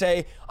God's going to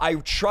say, I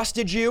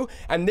trusted you.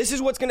 And this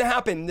is what's going to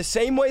happen. The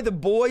same way the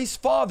boy's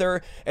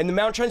father in the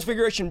Mount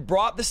Transfiguration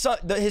brought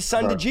his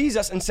son to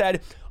Jesus and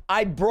said,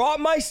 I brought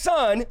my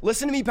son,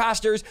 listen to me,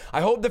 pastors,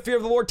 I hope the fear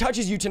of the Lord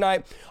touches you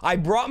tonight. I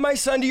brought my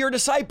son to your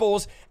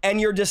disciples,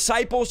 and your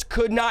disciples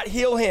could not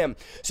heal him.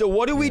 So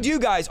what do we do,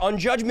 guys, on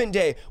Judgment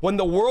Day when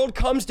the world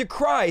comes to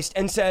Christ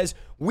and says,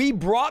 we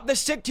brought the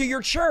sick to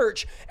your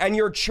church, and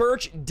your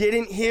church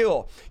didn't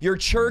heal. Your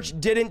church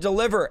didn't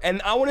deliver.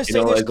 And I want to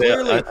say this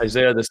clearly.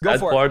 Isaiah, the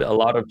sad part, a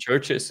lot of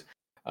churches,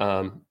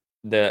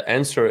 the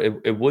answer,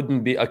 it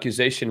wouldn't be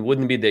accusation,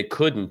 wouldn't be they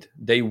couldn't.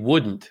 They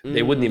wouldn't.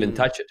 They wouldn't even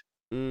touch it.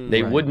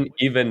 They wouldn't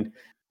even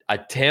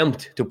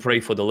attempt to pray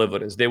for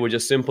deliverance. They would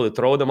just simply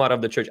throw them out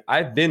of the church.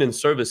 I've been in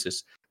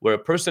services where a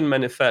person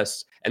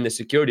manifests and the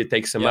security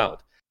takes him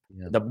out.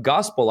 The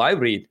gospel I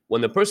read,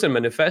 when the person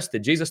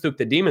manifested, Jesus took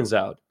the demons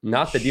out,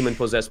 not the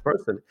demon-possessed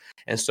person.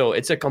 And so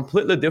it's a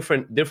completely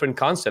different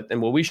concept.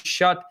 And when we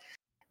shut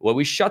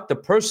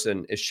the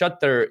person, is shut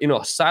their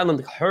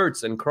silent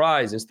hurts and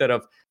cries instead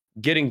of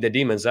getting the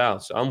demons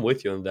out. So I'm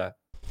with you on that.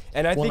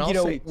 And I think,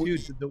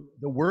 the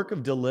work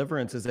of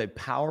deliverance is a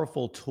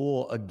powerful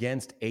tool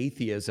against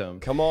atheism.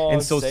 Come on.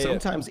 And so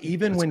sometimes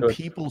even when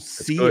people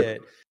see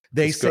it,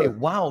 they say,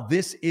 wow,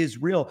 this is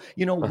real.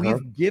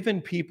 We've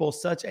given people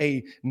such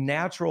a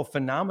natural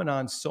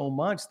phenomenon so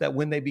much that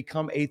when they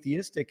become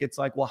atheistic, it's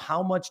like, well,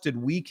 how much did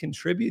we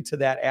contribute to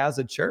that as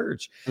a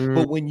church?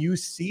 But when you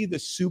see the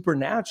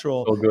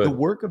supernatural, the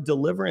work of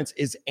deliverance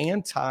is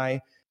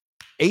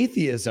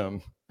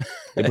anti-atheism.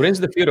 It brings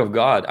the fear of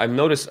God. I've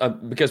noticed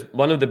because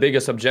one of the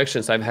biggest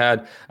objections I've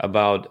had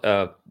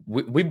about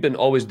we've been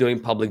always doing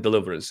public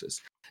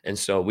deliverances, and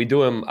so we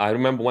do them. I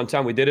remember one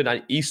time we did it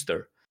on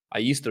Easter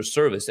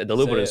service, a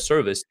deliverance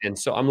service, and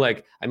so I'm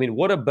like,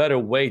 what a better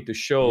way to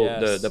show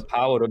the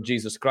power of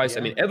Jesus Christ.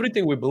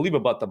 Everything we believe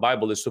about the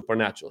Bible is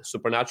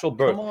supernatural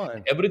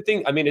birth.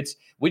 Everything.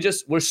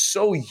 We're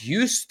so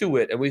used to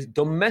it, and we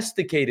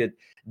domesticated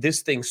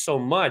this thing so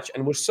much,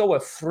 and we're so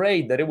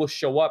afraid that it will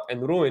show up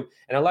and ruin.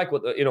 And I like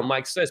what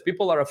Mike says.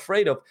 People are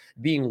afraid of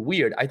being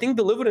weird. I think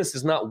deliverance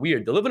is not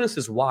weird. Deliverance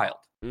is wild.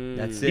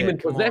 That's it. Demon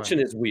possession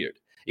is weird.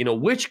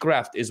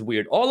 Witchcraft is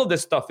weird. All of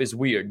this stuff is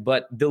weird,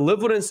 but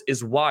deliverance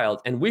is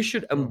wild, and we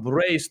should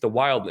embrace the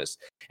wildness.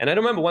 And I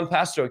remember one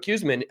pastor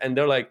accused me, and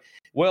they're like,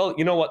 well,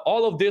 you know what?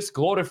 All of this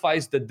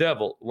glorifies the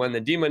devil when the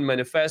demon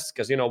manifests,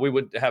 because, we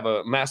would have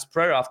a mass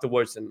prayer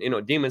afterwards, and,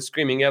 demons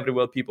screaming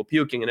everywhere, people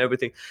puking and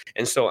everything.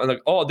 And so I'm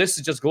like, oh, this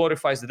just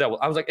glorifies the devil.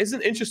 I was like,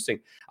 isn't it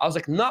interesting? I was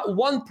like, not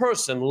one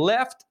person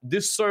left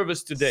this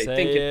service today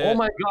thinking, oh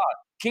my God,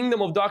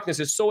 Kingdom of Darkness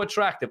is so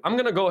attractive. I'm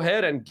going to go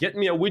ahead and get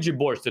me a Ouija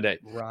board today.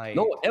 Right.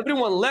 No,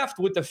 everyone left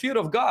with the fear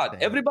of God.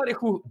 Everybody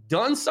who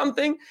done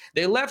something,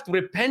 they left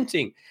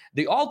repenting.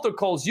 The altar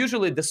calls,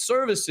 usually the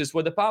services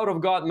where the power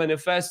of God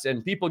manifests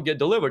and people get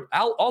delivered.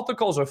 Altar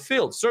calls are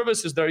filled.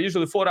 Services that are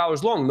usually 4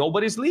 hours long.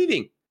 Nobody's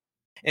leaving.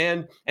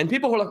 And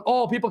people were like,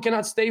 oh, people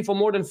cannot stay for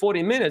more than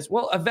 40 minutes.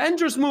 Well,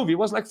 Avengers movie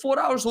was like 4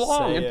 hours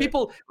long, and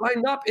people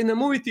lined up in the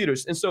movie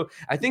theaters. And so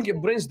I think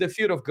it brings the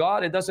fear of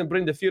God. It doesn't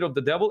bring the fear of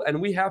the devil.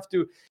 And we have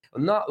to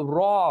not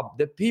rob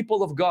the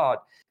people of God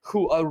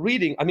who are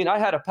reading. I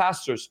had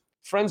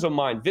friends of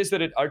mine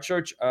visited our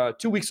church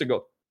 2 weeks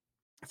ago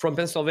from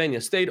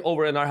Pennsylvania, stayed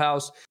over in our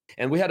house,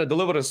 and we had a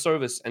deliverance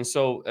service. And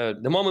so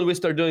the moment we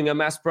start doing a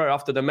mass prayer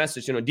after the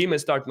message,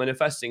 demons start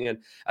manifesting. And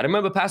I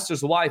remember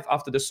pastor's wife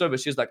after the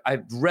service, she's like,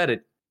 I've read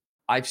it.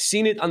 I've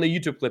seen it on the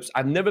YouTube clips.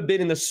 I've never been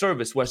in a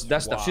service where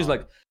that stuff. She's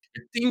like, a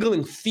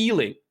tingling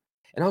feeling.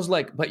 And I was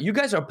like, but you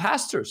guys are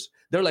pastors.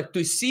 They're like,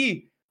 to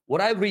see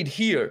what I read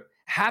here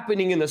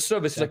happening in the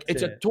service,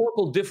 it's a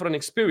total different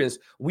experience.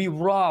 We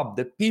rob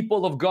the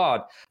people of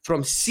God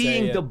from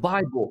seeing the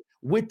Bible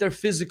with their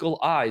physical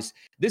eyes.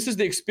 This is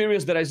the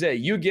experience that Isaiah,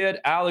 you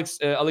get, Alex,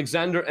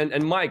 Alexander,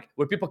 and Mike,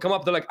 where people come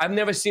up, they're like, I've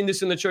never seen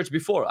this in the church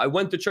before. I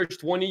went to church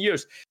 20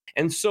 years.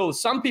 And so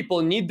some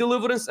people need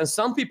deliverance, and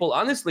some people,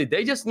 honestly,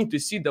 they just need to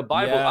see the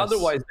Bible. Yes.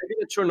 Otherwise, they're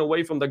going to turn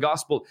away from the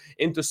gospel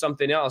into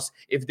something else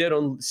if they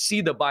don't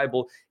see the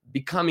Bible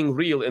becoming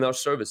real in our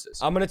services.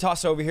 I'm going to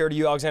toss over here to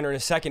you, Alexander, in a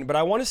second, but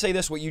I want to say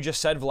this, what you just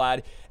said,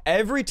 Vlad.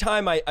 Every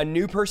time a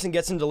new person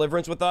gets in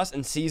deliverance with us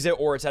and sees it,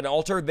 or it's at an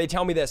altar, they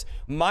tell me this: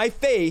 my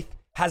faith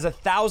has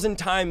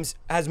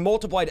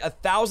multiplied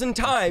 1,000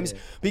 times,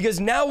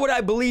 because now what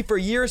I believe for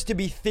years to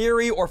be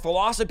theory or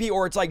philosophy,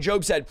 or it's like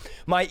Job said,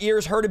 my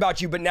ears heard about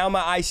you, but now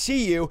my eyes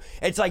see you.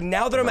 It's like,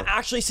 now that I'm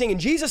actually seeing, and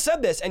Jesus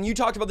said this, and you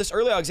talked about this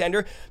earlier,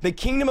 Alexander, the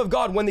kingdom of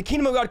God, when the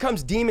kingdom of God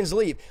comes, demons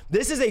leave.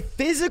 This is a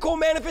physical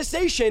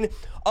manifestation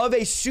of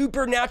a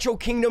supernatural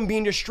kingdom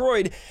being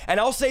destroyed.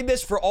 And I'll say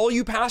this for all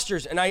you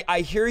pastors, and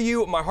I hear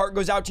you, my heart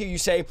goes out to you. You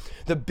say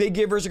the big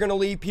givers are going to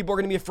leave, people are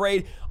going to be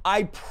afraid.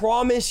 I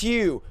promise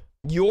you,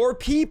 your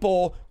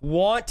people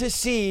want to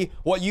see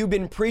what you've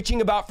been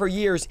preaching about for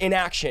years in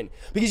action,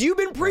 because you've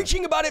been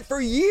preaching about it for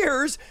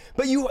years,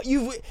 but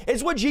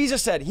it's what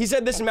Jesus said. He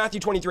said this in Matthew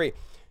 23.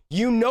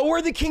 You know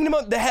where the kingdom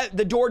of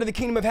the door to the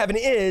kingdom of heaven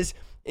is,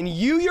 and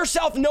you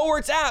yourself know where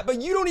it's at,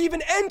 but you don't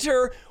even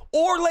enter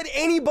or let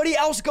anybody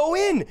else go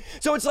in.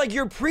 So it's like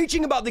you're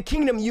preaching about the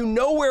kingdom, you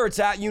know where it's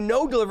at, you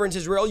know deliverance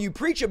is real, you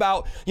preach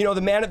about,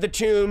 the man at the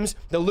tombs,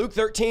 the Luke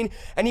 13,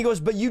 and he goes,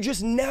 but you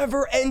just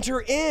never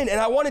enter in. And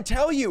I want to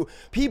tell you,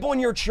 people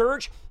in your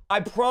church, I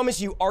promise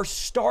you, are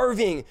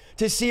starving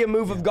to see a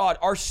move of God,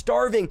 are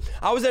starving.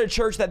 I was at a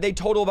church that they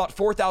total about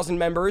 4,000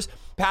 members,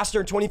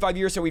 pastor 25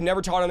 years, so we've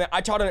never taught on it.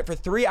 I taught on it for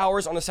 3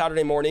 hours on a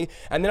Saturday morning,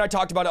 and then I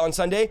talked about it on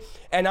Sunday.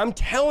 And I'm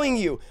telling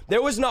you,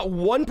 there was not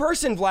one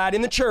person, Vlad,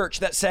 in the church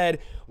that said,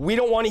 we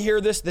don't want to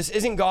hear this. This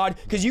isn't God.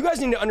 Because you guys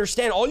need to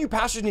understand, all you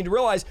pastors need to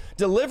realize,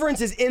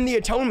 deliverance is in the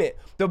atonement.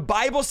 The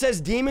Bible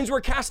says demons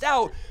were cast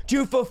out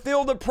to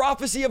fulfill the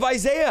prophecy of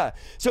Isaiah.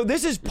 So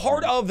this is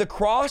part of the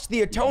cross,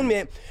 the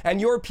atonement,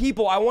 and your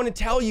people, I want to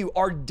tell you,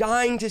 are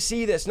dying to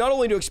see this, not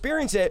only to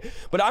experience it,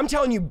 but I'm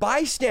telling you,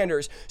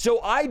 bystanders. So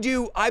I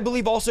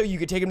believe also you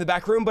could take them to the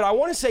back room, but I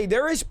want to say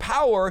there is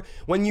power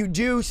when you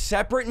do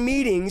separate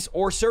meetings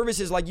or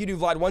services like you do,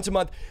 Vlad, once a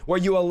month, where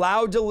you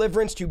allow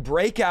deliverance to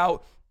break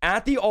out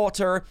at the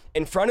altar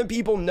in front of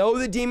people. No,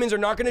 the demons are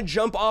not going to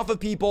jump off of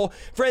people.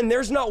 Friend,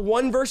 there's not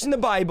one verse in the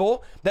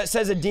Bible that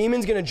says a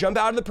demon's going to jump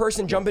out of the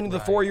person, jump into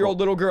the 4-year-old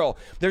little girl.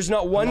 There's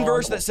not one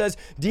verse that says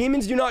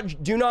demons do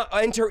not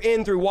enter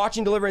in through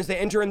watching deliverance. They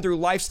enter in through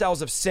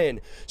lifestyles of sin.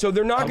 So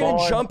they're not going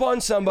to jump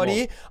on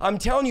somebody. I'm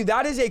telling you,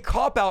 that is a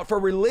cop-out for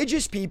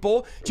religious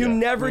people to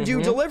never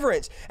do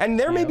deliverance. And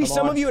there may be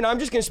some of you, and I'm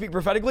just going to speak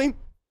prophetically,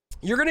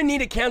 you're going to need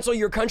to cancel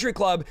your country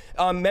club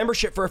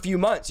membership for a few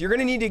months. You're going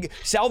to need to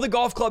sell the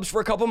golf clubs for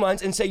a couple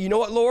months and say, you know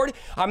what, Lord,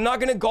 I'm not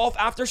going to golf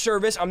after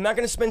service. I'm not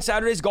going to spend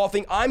Saturdays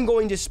golfing. I'm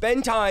going to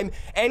spend time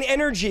and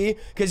energy,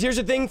 because here's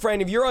the thing, friend,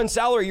 if you're on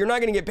salary, you're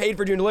not going to get paid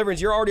for doing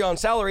deliverance. You're already on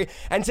salary.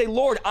 And say,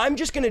 Lord, I'm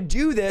just going to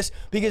do this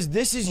because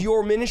this is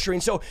your ministry.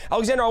 And so,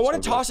 Alexander, I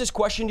want to toss this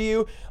question to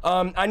you.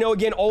 I know,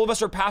 again, all of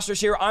us are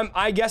pastors here.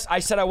 I guess I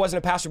said I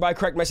wasn't a pastor, but I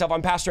correct myself.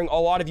 I'm pastoring a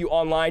lot of you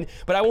online.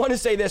 But I want to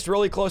say this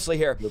really closely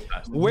here.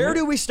 Where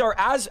do we start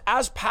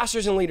as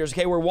pastors and leaders?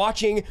 Okay, we're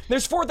watching.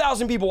 There's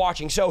 4,000 people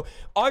watching. So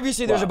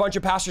obviously there's a bunch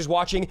of pastors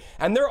watching,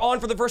 and they're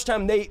on for the first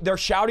time. They're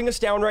shouting us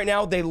down right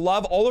now. They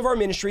love all of our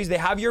ministries. They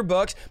have your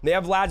books. They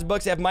have Vlad's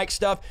books. They have Mike's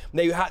stuff.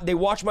 They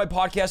watch my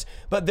podcast,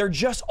 but they're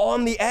just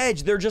on the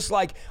edge. They're just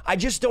like, I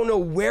just don't know,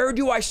 where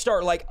do I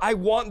start? Like, I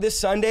want this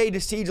Sunday to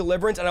see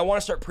deliverance, and I want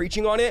to start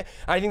preaching on it.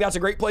 I think that's a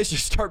great place to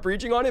start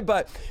preaching on it.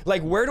 But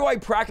like, where do I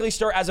practically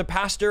start as a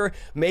pastor?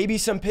 Maybe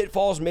some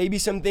pitfalls, maybe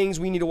some things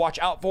we need to watch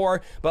out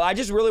for. But I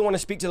just really want to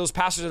speak to those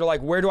pastors that are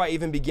like, where do I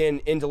even begin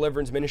in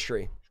deliverance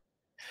ministry?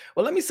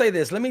 Well, let me say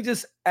this. Let me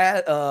just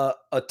add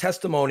a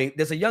testimony.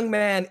 There's a young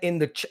man in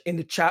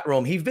the chat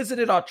room. He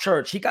visited our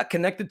church. He got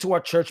connected to our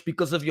church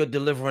because of your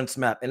deliverance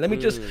map. And let me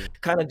just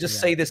kind of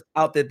say this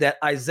out there, that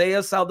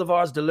Isaiah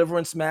Saldivar's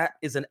deliverance map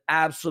is an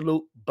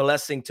absolute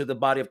blessing to the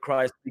body of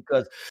Christ,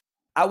 because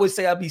I would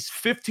say at least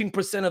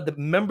 15% of the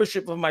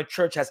membership of my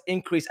church has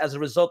increased as a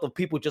result of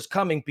people just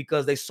coming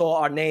because they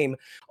saw our name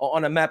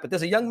on a map. But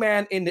there's a young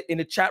man in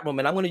the chat room,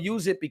 and I'm going to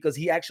use it because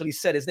he actually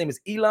said, his name is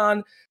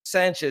Elon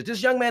Sanchez.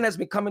 This young man has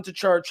been coming to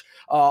church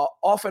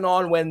off and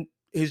on when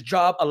his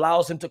job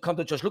allows him to come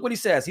to church. Look what he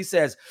says. He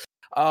says,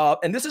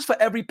 and this is for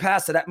every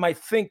pastor that might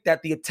think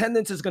that the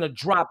attendance is going to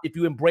drop if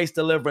you embrace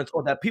deliverance,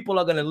 or that people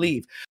are going to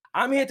leave.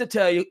 I'm here to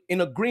tell you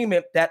in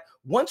agreement that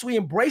once we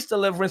embrace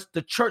deliverance,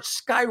 the church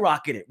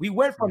skyrocketed. We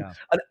went from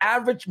an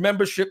average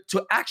membership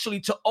to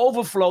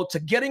overflow, to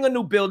getting a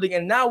new building.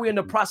 And now we're in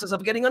the process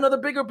of getting another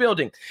bigger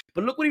building.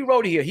 But look what he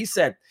wrote here. He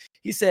said,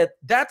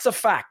 that's a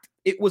fact.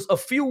 It was a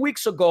few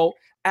weeks ago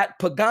at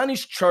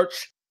Pagani's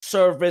church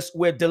service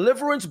where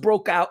deliverance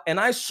broke out, and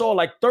I saw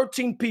like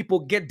 13 people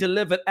get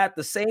delivered at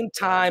the same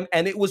time,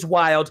 and it was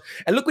wild.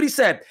 And look what he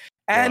said.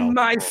 And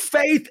my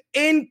faith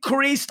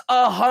increased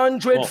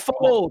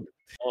 100-fold.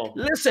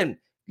 Listen,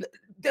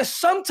 there's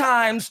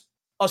sometimes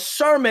a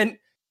sermon,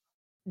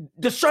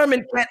 the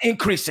sermon can't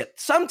increase it.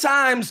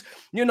 Sometimes,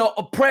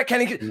 a prayer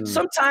can increase.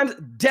 Sometimes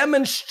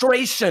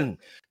demonstration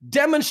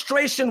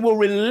will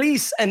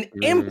release an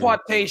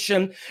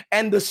impartation,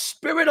 and the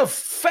spirit of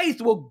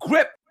faith will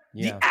grip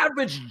the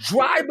average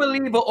dry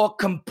believer or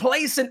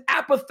complacent,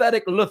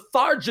 apathetic,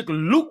 lethargic,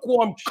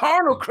 lukewarm,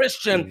 carnal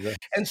Christian,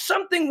 and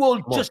something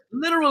will just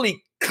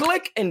literally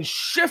click and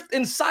shift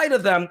inside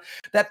of them,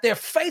 that their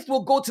faith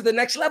will go to the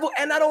next level.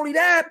 And not only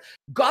that,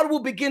 God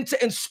will begin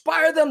to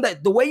inspire them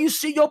that the way you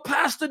see your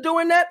pastor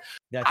doing that,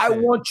 I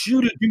want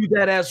you to do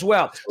that as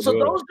well. So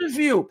those of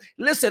you,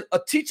 listen, a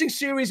teaching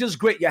series is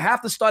great. You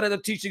have to start at a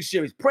teaching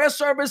series. Prayer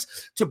service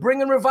to bring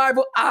in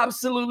revival,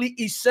 absolutely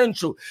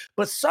essential.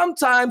 But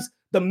sometimes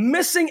the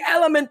missing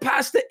element,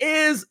 Pastor,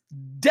 is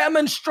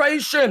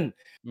demonstration.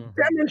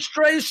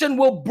 Demonstration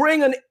will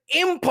bring an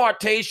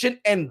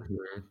impartation and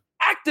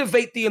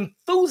activate the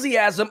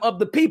enthusiasm of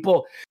the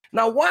people.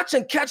 Now watch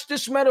and catch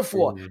this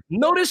metaphor.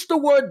 Notice the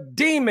word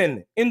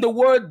demon in the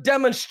word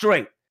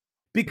demonstrate,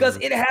 because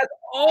it has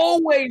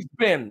always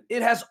been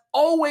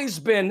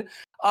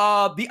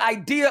the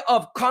idea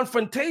of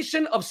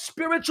confrontation of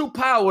spiritual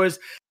powers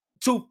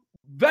to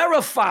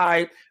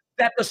verify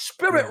that the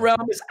spirit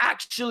realm is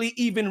actually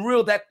even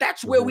real,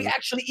 that's where we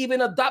actually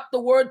even adopt the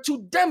word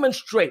to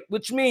demonstrate,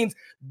 which means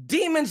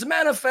demons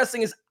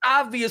manifesting is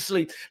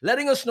obviously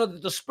letting us know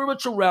that the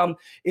spiritual realm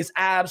is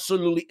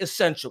absolutely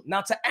essential.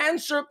 Now, to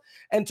answer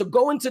and to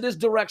go into this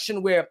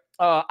direction where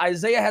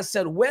Isaiah has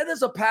said, where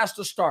does a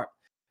pastor start?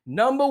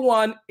 Number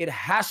one, it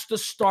has to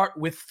start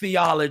with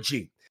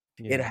theology.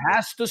 It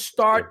has to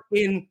start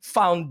in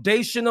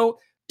foundational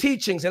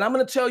teachings. And I'm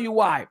going to tell you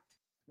why.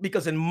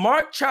 Because in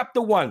Mark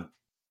chapter 1,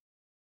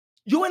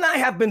 you and I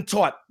have been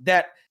taught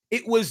that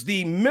it was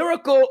the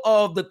miracle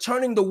of the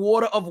turning the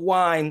water of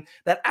wine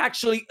that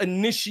actually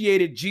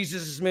initiated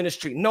Jesus'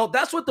 ministry. No,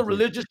 that's what the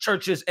religious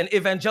churches and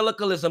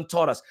evangelicalism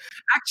taught us.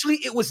 Actually,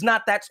 it was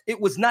not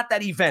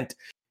that event.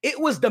 It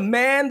was the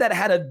man that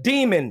had a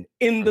demon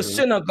in the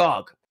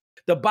synagogue.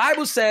 The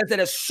Bible says that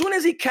as soon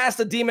as he cast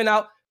the demon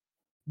out,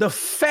 the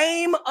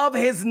fame of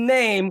his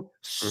name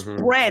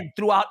spread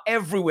throughout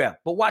everywhere.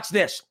 But watch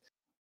this.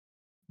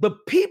 The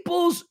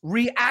people's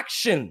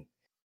reaction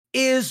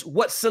is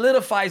what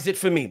solidifies it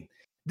for me.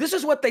 This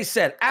is what they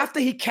said after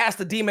he cast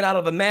the demon out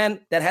of a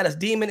man that had a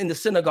demon in the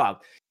synagogue.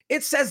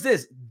 It says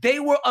this: they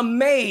were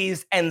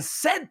amazed and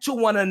said to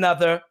one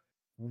another,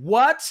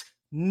 what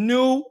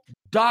new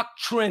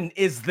doctrine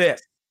is this?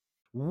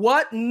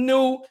 What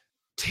new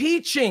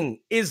teaching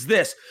is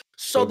this?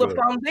 So the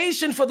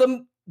foundation for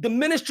the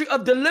ministry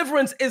of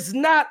deliverance is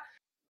not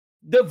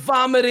the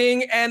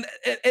vomiting and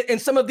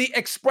some of the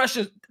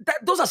expressions.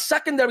 Those are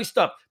secondary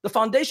stuff. The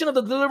foundation of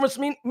the deliverance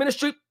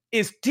ministry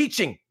is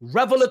teaching,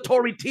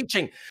 revelatory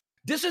teaching.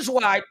 This is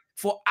why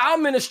for our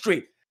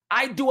ministry,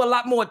 I do a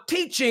lot more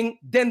teaching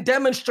than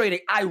demonstrating.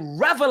 I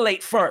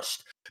revelate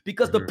first,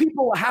 because the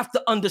people will have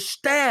to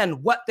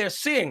understand what they're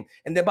seeing.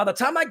 And then by the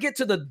time I get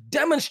to the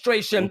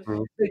demonstration,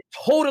 they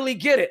totally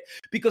get it.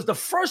 Because the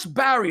first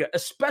barrier,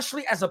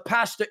 especially as a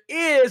pastor,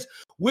 is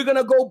we're going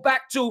to go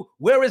back to,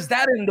 where is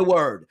that in the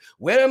word?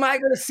 Where am I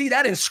going to see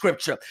that in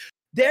scripture?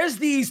 There's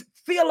these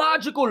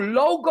theological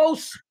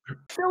logos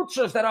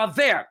filters that are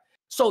there.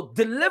 So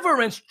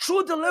deliverance,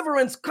 true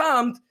deliverance,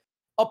 comes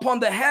upon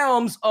the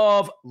helms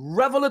of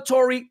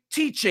revelatory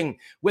teaching,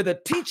 where the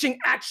teaching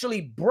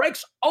actually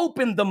breaks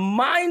open the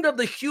mind of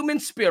the human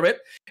spirit,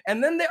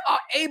 and then they are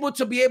able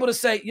to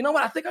say, you know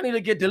what, I think I need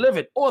to get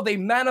delivered, or they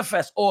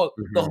manifest, or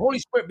the Holy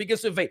Spirit begins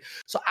to invade.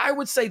 So I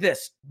would say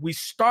this: we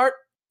start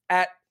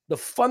at the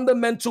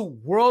fundamental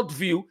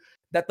worldview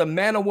that the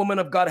man or woman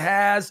of God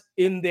has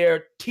in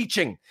their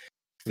teaching.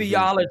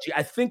 Theology.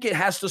 I think it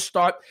has to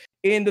start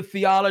in the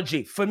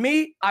theology. For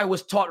me, I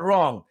was taught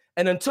wrong.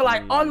 And until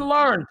I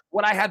unlearned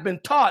what I had been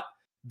taught,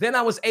 then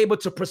I was able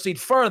to proceed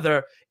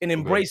further in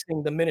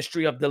embracing the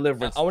ministry of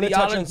deliverance. I want to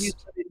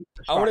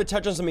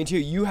touch on something too.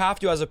 You have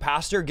to, as a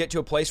pastor, get to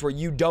a place where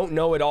you don't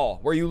know it all,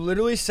 where you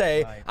literally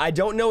say, I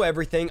don't know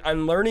everything.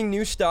 I'm learning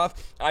new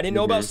stuff. I didn't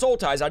know about soul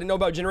ties. I didn't know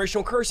about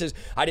generational curses.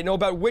 I didn't know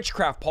about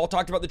witchcraft. Paul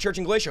talked about the church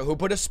in Galatia, who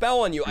put a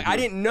spell on you. I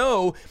didn't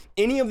know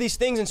any of these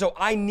things. And so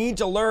I need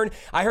to learn.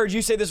 I heard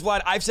you say this,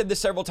 Vlad. I've said this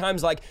several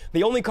times. Like,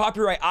 the only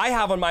copyright I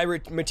have on my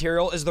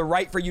material is the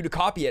right for you to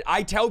copy it.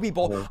 I tell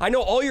people, I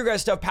know all your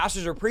guys' stuff.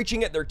 Pastors are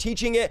preaching it. They're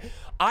teaching it.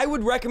 I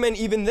would recommend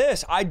even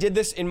this. I did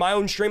this in my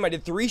own stream. I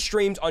did 3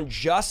 streams on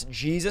just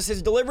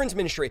Jesus' deliverance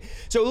ministry.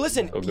 So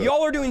listen,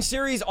 y'all are doing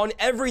series on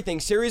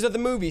everything. Series of the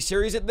movie,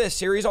 series of this,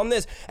 series on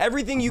this.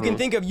 Everything you can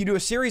think of, you do a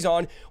series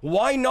on.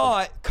 Why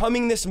not,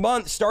 coming this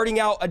month, starting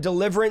out a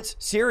deliverance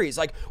series?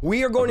 Like,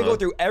 we are going to go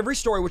through every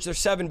story, which there's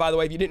 7, by the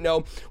way, if you didn't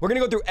know. We're going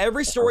to go through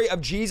every story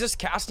of Jesus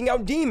casting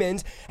out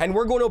demons, and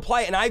we're going to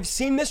apply it. And I've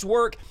seen this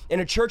work in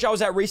a church I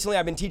was at recently.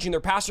 I've been teaching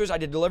their pastors. I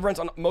did deliverance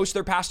on most of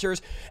their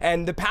pastors.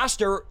 And the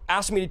pastor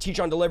asked me to teach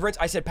on deliverance.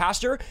 I said,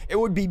 Pastor, it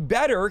would be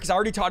better, because I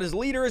already taught his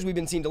leaders. We've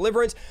been seeing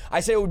deliverance. I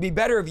said it would be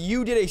better if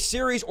you did a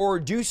series or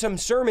do some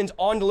sermons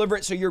on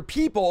deliverance, so your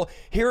people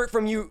hear it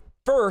from you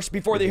first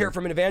before they hear it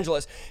from an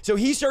evangelist. So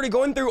he started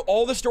going through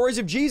all the stories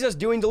of Jesus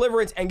doing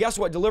deliverance, and guess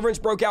what? Deliverance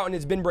broke out and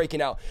it's been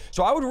breaking out.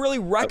 So I would really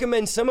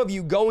recommend some of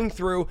you going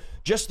through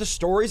just the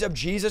stories of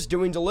Jesus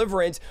doing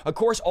deliverance. Of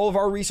course, all of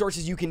our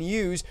resources you can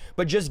use,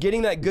 but just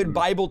getting that good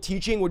Bible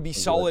teaching would be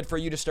solid for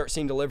you to start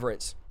seeing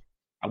deliverance.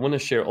 I want to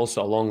share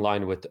also a long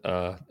line with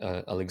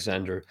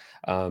Alexander.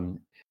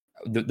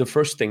 The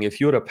first thing,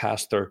 if you're a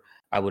pastor,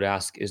 I would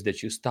ask is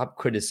that you stop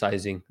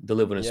criticizing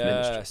deliverance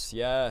ministries.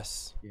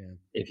 Yes. Yeah.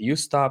 If you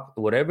stop,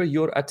 whatever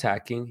you're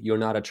attacking, you're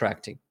not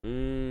attracting.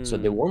 So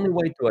the only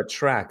way to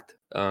attract,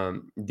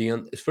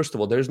 first of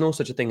all, there's no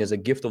such a thing as a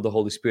gift of the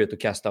Holy Spirit to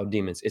cast out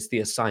demons. It's the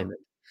assignment.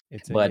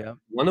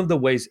 One of the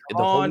ways the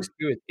Holy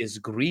Spirit is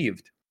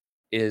grieved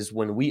is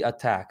when we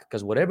attack,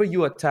 because whatever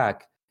you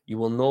attack, you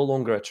will no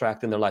longer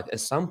attract in their life. And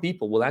some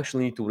people will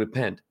actually need to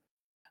repent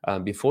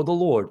before the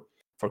Lord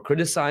for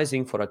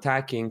criticizing, for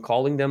attacking,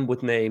 calling them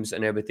with names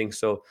and everything.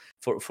 So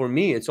for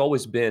me, it's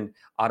always been,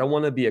 I don't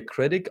want to be a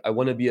critic. I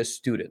want to be a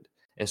student.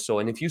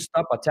 And if you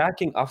stop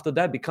attacking, after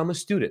that, become a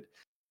student.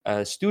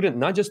 A student,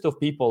 not just of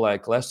people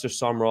like Lester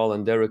Sumrall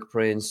and Derek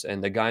Prince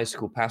and the guys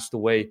who passed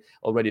away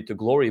already to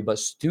glory, but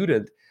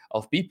student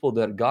of people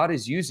that God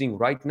is using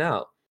right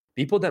now.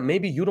 People that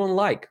maybe you don't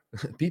like,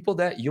 people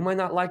that you might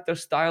not like their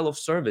style of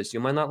service. You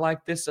might not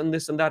like this and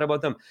that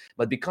about them,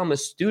 but become a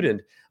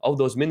student of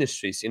those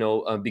ministries.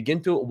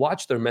 Begin to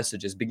watch their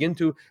messages, begin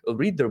to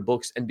read their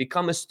books and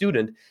become a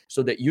student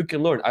so that you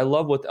can learn. I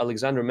love what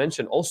Alexander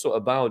mentioned also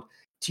about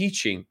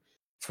teaching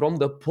from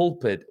the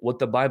pulpit, what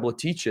the Bible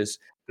teaches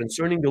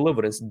concerning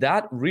deliverance.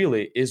 That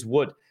really is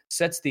what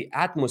sets the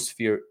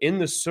atmosphere in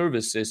the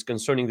services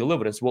concerning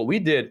deliverance. What we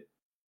did,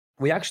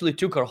 we actually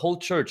took our whole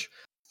church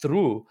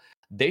through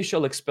They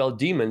Shall Expel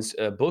Demons,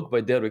 a book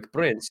by Derek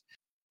Prince.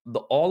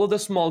 All of the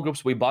small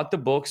groups, we bought the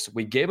books.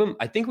 We gave them,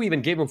 I think we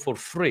even gave them for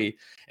free.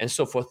 And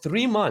so for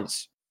 3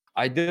 months,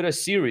 I did a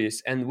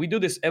series, and we do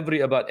this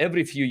about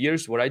every few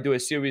years where I do a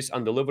series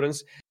on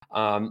deliverance.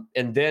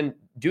 And then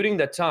during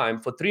that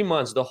time, for 3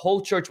 months, the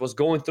whole church was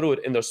going through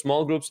it in their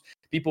small groups.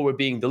 People were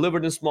being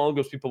delivered in small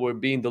groups. People were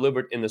being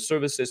delivered in the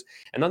services.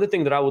 Another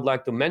thing that I would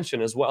like to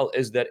mention as well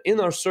is that in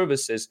our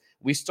services,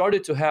 we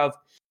started to have,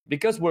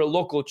 because we're a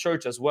local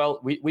church as well,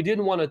 we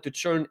didn't want to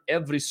turn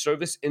every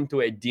service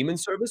into a demon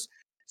service.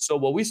 So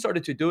what we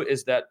started to do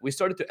is that we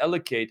started to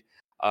allocate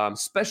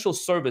special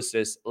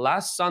services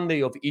last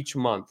Sunday of each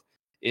month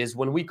is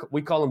when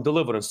we call them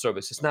deliverance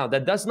services. Now,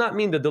 that does not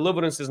mean that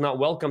deliverance is not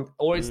welcomed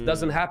or it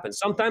doesn't happen.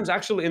 Sometimes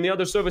actually in the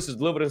other services,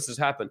 deliverances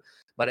happen.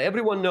 But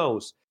everyone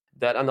knows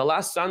that on the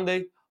last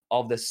Sunday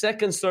of the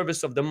second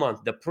service of the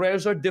month, the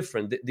prayers are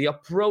different. The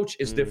approach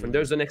is different.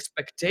 There's an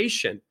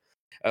expectation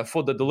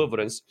for the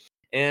deliverance.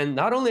 And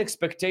not only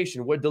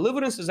expectation, where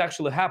deliverances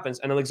actually happens,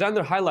 and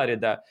Alexander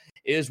highlighted that,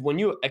 is when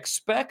you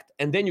expect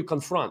and then you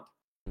confront.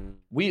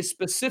 We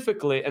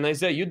specifically, and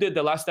Isaiah, you did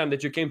the last time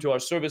that you came to our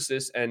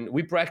services, and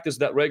we practice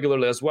that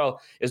regularly as well,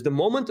 is the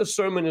moment a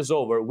sermon is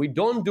over, we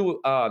don't do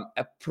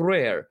a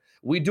prayer,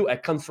 we do a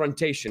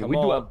confrontation, we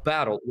do a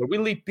battle, where we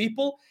lead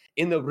people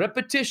in the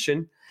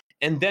repetition,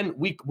 and then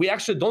we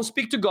actually don't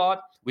speak to God,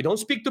 we don't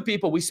speak to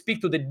people, we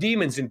speak to the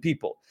demons in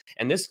people.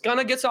 And this kind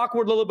of gets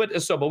awkward a little bit,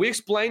 but we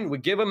explain, we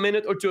give a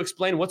minute or two to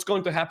explain what's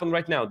going to happen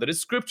right now. That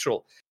is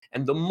scriptural.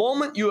 And the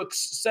moment you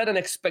set an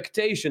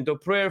expectation to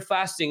prayer,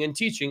 fasting, and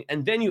teaching,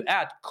 and then you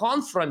add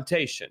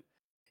confrontation,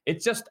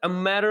 it's just a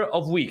matter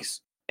of weeks.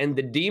 And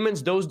the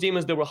demons, those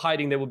demons that were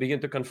hiding, they will begin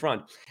to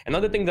confront.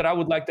 Another thing that I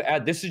would like to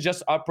add, this is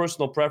just our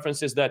personal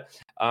preference, is that,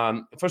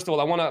 first of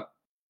all, I want to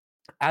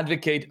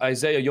advocate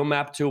Isaiah, your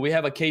map too. We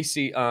have a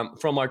Casey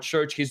from our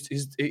church.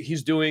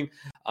 He's doing,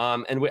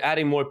 and we're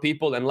adding more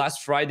people. And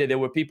last Friday there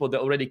were people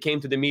that already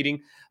came to the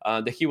meeting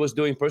that he was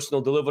doing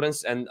personal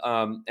deliverance, and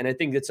I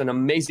think it's an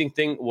amazing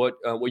thing what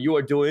you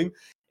are doing.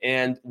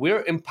 And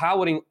we're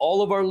empowering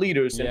all of our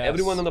leaders and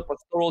everyone on the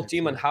pastoral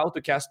team on how to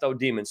cast out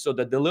demons. So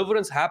the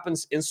deliverance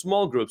happens in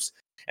small groups.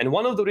 And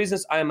one of the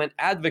reasons I am an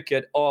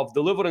advocate of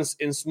deliverance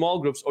in small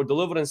groups or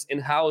deliverance in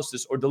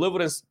houses or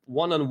deliverance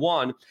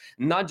one-on-one,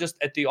 not just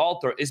at the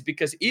altar, is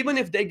because even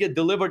if they get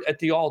delivered at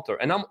the altar,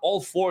 and I'm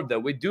all for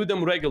that, we do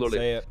them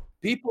regularly,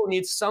 people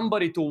need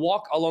somebody to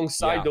walk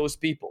alongside those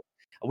people.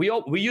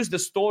 We use the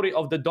story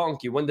of the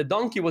donkey. When the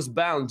donkey was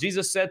bound,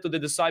 Jesus said to the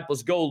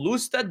disciples, go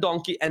loose that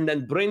donkey and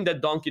then bring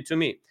that donkey to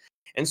me.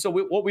 And so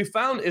what we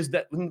found is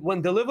that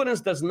when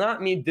deliverance does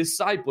not mean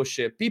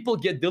discipleship, people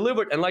get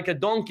delivered and like a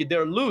donkey,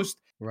 they're loosed,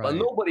 but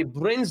nobody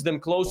brings them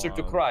closer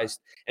to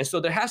Christ. And so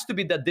there has to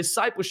be that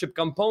discipleship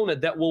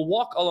component that will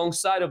walk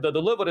alongside of the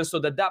deliverance so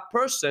that that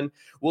person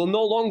will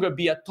no longer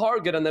be a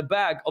target and a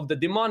bag of the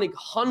demonic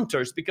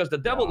hunters, because the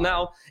devil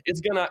now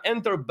is going to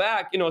enter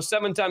back,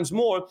 7 times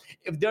more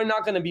if they're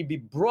not going to be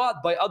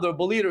brought by other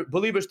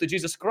believers to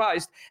Jesus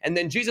Christ. And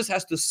then Jesus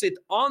has to sit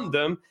on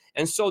them,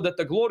 and so that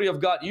the glory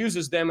of God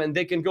uses them and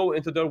they can go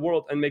into their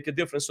world and make a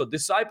difference. So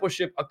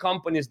discipleship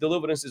accompanies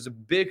deliverance is a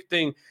big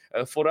thing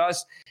for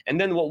us. And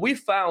then what we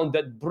found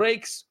that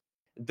breaks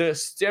the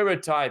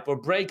stereotype or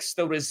breaks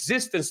the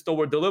resistance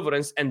toward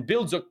deliverance and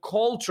builds a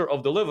culture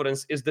of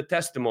deliverance is the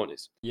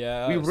testimonies.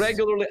 Yes. We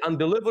regularly on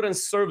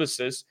deliverance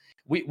services,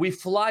 we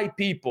fly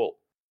people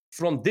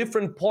from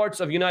different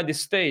parts of United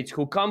States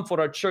who come for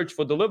our church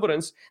for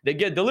deliverance. They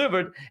get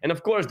delivered, and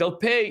of course they'll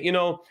pay,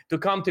 to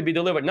come to be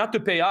delivered, not to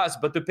pay us,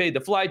 but to pay the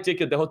flight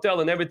ticket, the hotel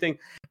and everything,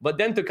 but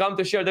then to come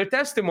to share their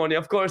testimony.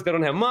 Of course, they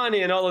don't have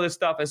money and all of this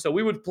stuff, and so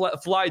we would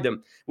fly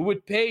them. We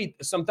would pay,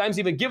 sometimes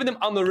even give them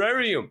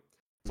honorarium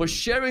for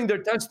sharing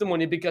their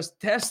testimony, because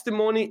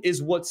testimony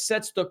is what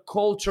sets the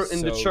culture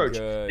in the church.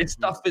 Good. This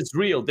stuff is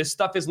real. This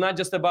stuff is not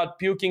just about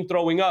puking,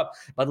 throwing up,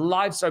 but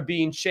lives are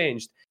being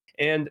changed.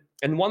 And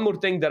one more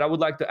thing that I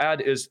would like to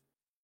add is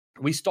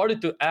we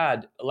started to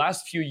add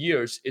last few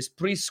years is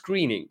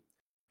pre-screening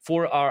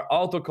for our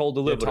altar call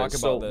deliverance.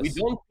 So we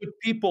don't put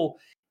people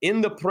in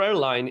the prayer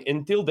line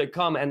until they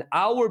come an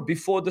hour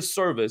before the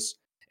service,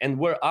 and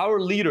where our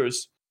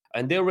leaders,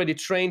 and they already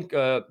trained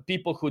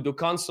people who do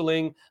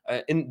counseling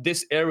in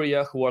this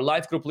area, who are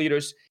life group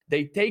leaders.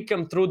 They take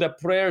them through the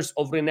prayers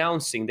of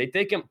renouncing. They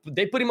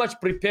pretty much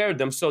prepare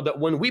them so that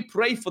when we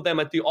pray for them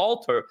at the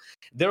altar,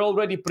 they're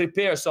already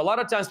prepared. So a lot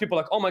of times people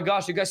are like, oh my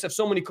gosh, you guys have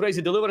so many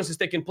crazy deliverances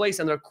taking place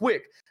and they're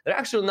quick. They're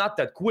actually not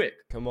that quick.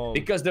 Come on.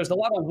 Because there's a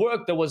lot of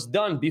work that was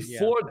done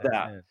before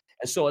that.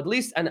 And so at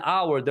least an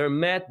hour, they're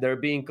met, they're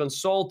being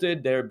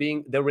consulted, they're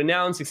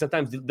renouncing.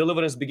 Sometimes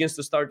deliverance begins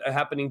to start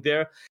happening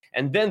there.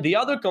 And then the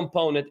other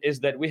component is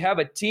that we have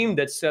a team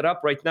that's set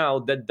up right now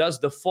that does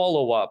the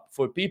follow-up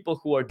for people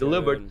who are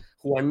delivered,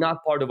 who are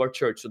not part of our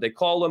church. So they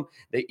call them,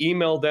 they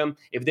email them.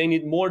 If they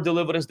need more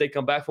deliverance, they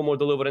come back for more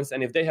deliverance.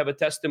 And if they have a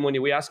testimony,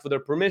 we ask for their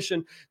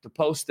permission to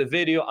post the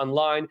video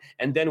online.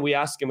 And then we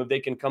ask them if they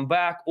can come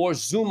back or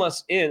Zoom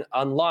us in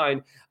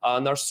online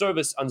on our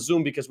service on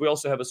Zoom, because we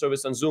also have a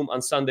service on Zoom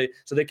on Sunday,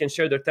 so they can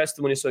share their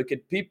testimony, so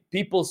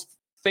people's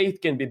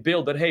faith can be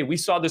built that, hey, we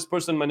saw this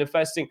person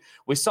manifesting.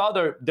 We saw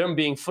them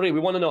being free.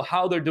 We want to know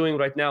how they're doing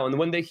right now. And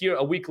when they hear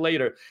a week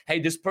later, hey,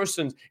 this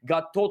person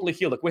got totally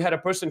healed. Like we had a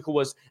person who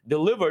was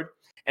delivered,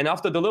 and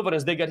after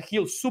deliverance, they got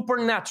healed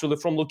supernaturally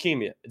from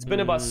leukemia. It's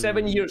been about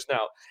 7 years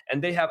now,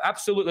 and they have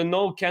absolutely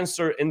no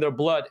cancer in their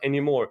blood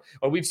anymore.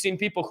 Or we've seen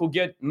people who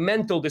get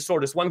mental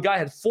disorders. One guy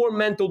had 4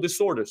 mental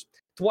disorders.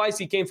 Twice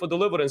he came for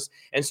deliverance.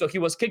 And so he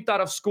was kicked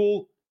out of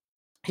school.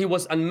 He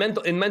was in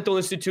mental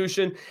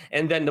institution.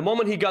 And then the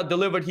moment he got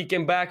delivered, he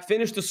came back,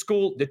 finished the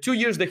school. The 2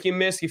 years that he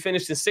missed, he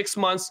finished in 6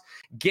 months,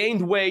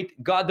 gained weight.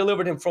 God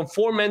delivered him from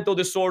 4 mental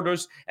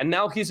disorders. And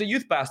now he's a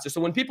youth pastor. So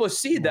when people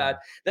see that,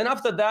 then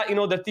after that,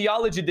 the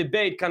theology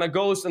debate kind of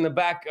goes on the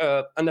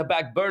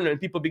back burner, and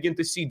people begin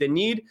to see the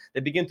need. They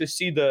begin to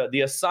see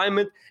the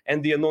assignment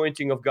and the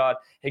anointing of God.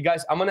 Hey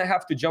guys, I'm going to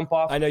have to jump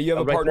off. I know you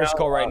have a partner's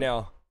call right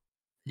now.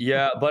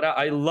 Yeah, but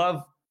I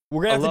love...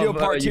 We're going to have to do a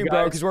part 2,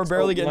 bro, because we're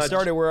barely getting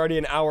started. We're already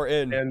an hour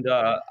in. And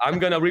I'm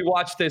going to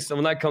rewatch this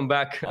when I come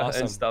back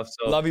and stuff.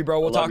 So love you,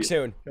 bro. We'll talk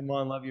soon. Come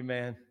on. Love you,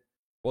 man.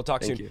 We'll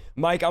talk soon.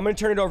 Mike, I'm going to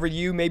turn it over to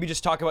you. Maybe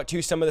just talk about,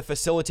 too, some of the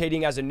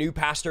facilitating as a new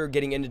pastor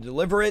getting into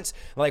deliverance.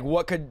 Like,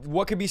 what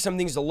could be some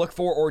things to look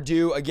for or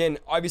do? Again,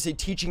 obviously,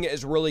 teaching it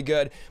is really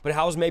good, but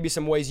how's maybe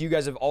some ways you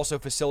guys have also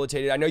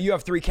facilitated? I know you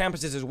have 3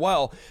 campuses as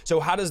well. So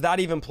how does that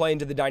even play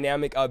into the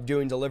dynamic of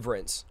doing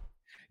deliverance?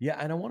 Yeah,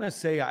 and I want to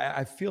say,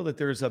 I feel that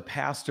there's a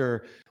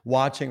pastor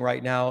watching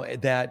right now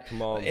that,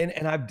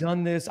 and I've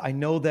done this. I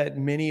know that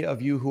many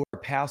of you who are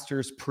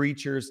pastors,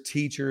 preachers,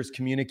 teachers,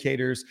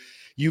 communicators,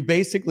 you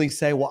basically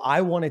say, well,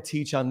 I want to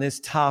teach on this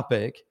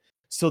topic.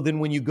 So then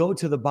when you go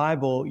to the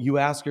Bible, you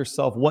ask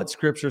yourself, what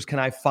scriptures can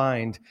I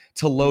find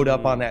to load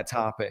up on that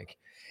topic?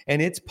 And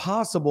it's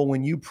possible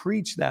when you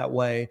preach that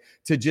way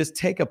to just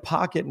take a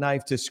pocket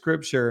knife to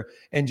scripture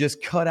and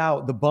just cut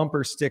out the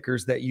bumper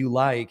stickers that you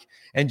like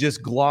and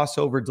just gloss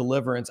over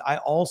deliverance. I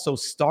also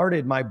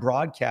started my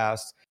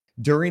broadcast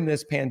during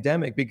this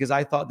pandemic because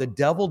I thought the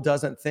devil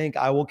doesn't think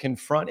I will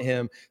confront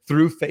him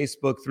through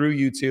Facebook, through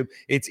YouTube.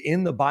 It's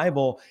in the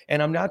Bible.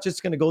 And I'm not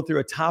just going to go through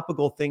a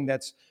topical thing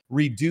that's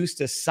reduced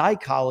to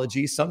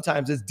psychology.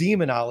 Sometimes it's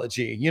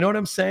demonology. You know what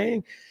I'm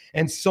saying?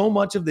 And so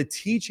much of the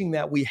teaching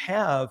that we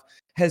have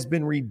has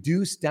been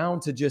reduced down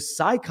to just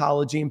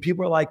psychology. And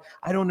people are like,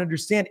 I don't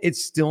understand.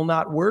 It's still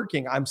not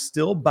working. I'm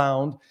still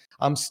bound.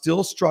 I'm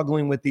still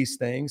struggling with these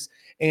things.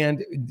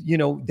 And,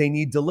 they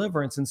need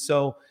deliverance. And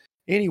so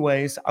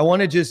anyways, I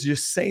want to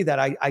just say that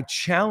I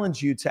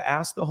challenge you to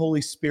ask the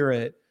Holy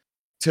Spirit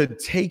to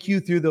take you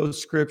through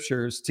those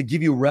scriptures, to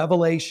give you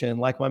revelation,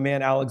 like my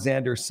man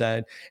Alexander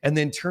said, and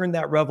then turn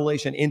that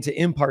revelation into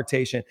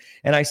impartation.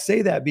 And I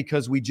say that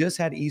because we just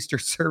had Easter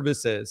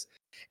services,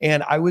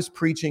 and I was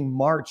preaching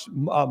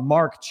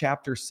Mark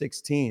chapter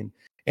 16,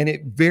 and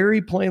it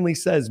very plainly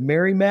says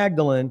Mary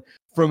Magdalene,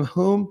 from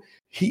whom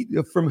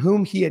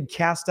he had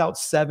cast out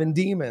 7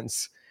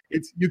 demons.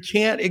 You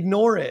can't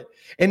ignore it.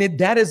 And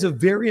that is a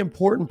very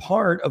important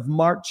part of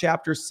Mark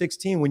chapter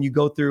 16 when you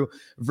go through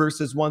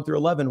verses 1 through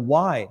 11.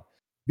 Why?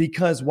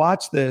 Because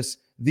watch this.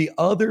 The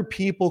other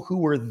people who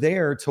were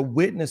there to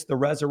witness the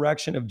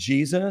resurrection of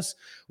Jesus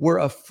were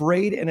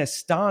afraid and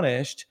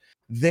astonished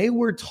They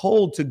were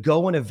told to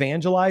go and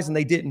evangelize and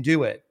they didn't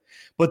do it.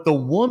 But the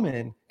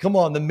woman, come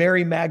on, the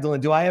Mary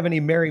Magdalene. Do I have any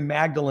Mary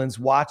Magdalenes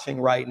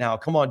watching right now?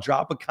 Come on,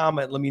 drop a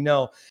comment. Let me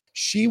know.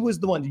 She was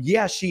the one.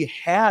 Yeah, she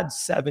had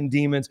 7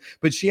 demons,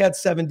 but she had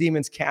 7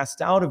 demons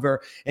cast out of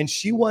her. And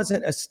she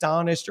wasn't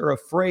astonished or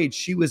afraid.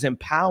 She was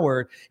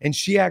empowered and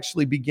she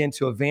actually began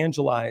to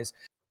evangelize.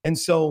 And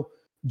so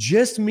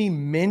just me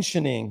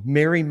mentioning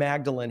Mary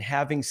Magdalene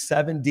having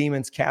 7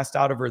 demons cast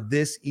out of her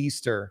this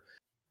Easter,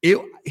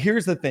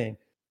 here's the thing.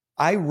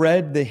 I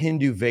read the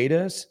Hindu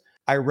Vedas.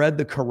 I read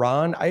the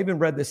Quran. I even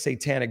read the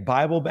Satanic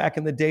Bible back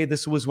in the day.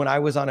 This was when I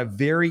was on a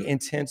very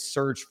intense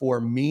search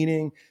for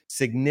meaning,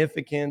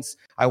 significance.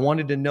 I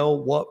wanted to know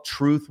what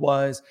truth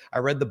was. I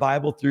read the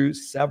Bible through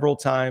several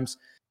times.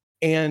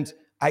 And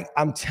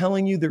I'm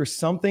telling you, there's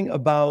something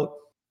about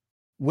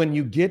when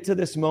you get to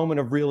this moment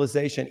of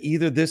realization,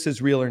 either this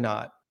is real or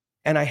not.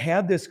 And I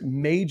had this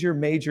major,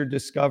 major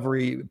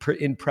discovery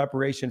in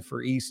preparation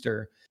for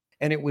Easter.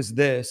 And it was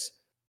this.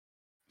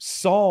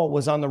 Saul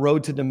was on the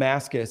road to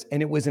Damascus,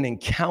 and it was an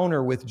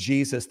encounter with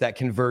Jesus that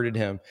converted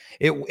him.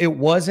 It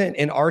wasn't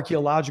an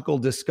archaeological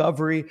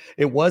discovery.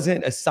 It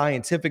wasn't a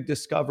scientific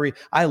discovery.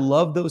 I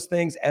love those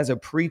things as a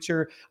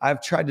preacher.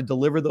 I've tried to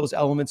deliver those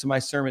elements in my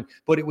sermon,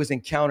 but it was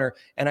encounter.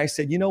 And I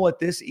said, you know what,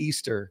 this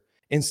Easter,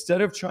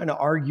 instead of trying to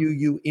argue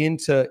you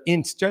into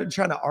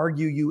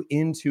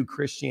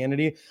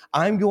Christianity,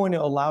 I'm going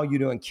to allow you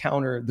to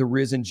encounter the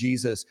risen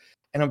Jesus.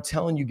 And I'm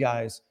telling you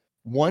guys,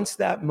 once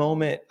that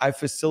moment, I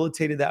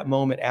facilitated that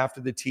moment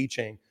after the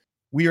teaching.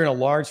 We were in a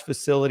large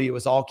facility. It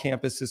was all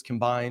campuses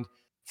combined.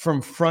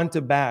 From front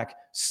to back,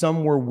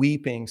 some were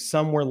weeping,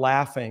 some were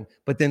laughing,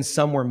 but then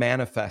some were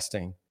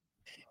manifesting.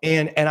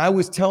 And I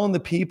was telling the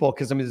people,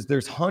 because I mean,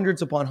 there's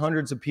hundreds upon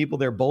hundreds of people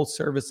there, both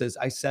services.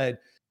 I said,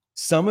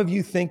 some of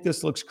you think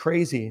this looks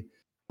crazy,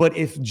 but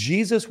if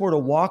Jesus were to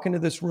walk into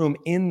this room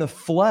in the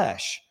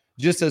flesh,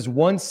 just as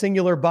one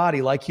singular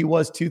body, like he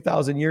was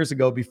 2,000 years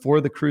ago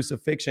before the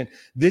crucifixion,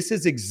 this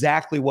is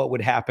exactly what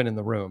would happen in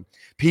the room.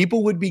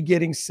 People would be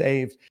getting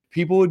saved.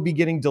 People would be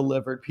getting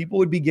delivered. People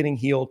would be getting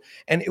healed.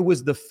 And it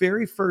was the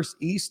very first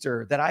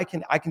Easter that I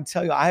can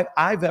tell you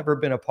I've ever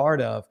been a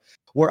part of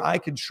where I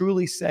could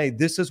truly say,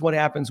 this is what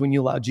happens when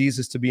you allow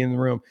Jesus to be in the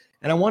room.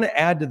 And I want to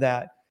add to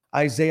that,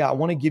 Isaiah, I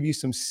want to give you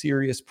some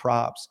serious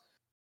props.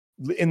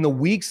 In the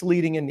weeks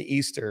leading into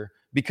Easter,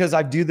 because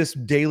I do this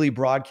daily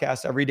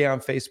broadcast every day on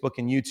Facebook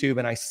and YouTube,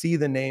 and I see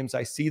the names,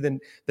 I see the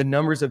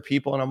numbers of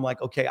people, and I'm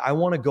like, okay, I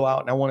want to go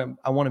out and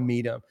I want to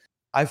meet them.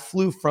 I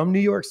flew from New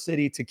York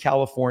City to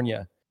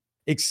California,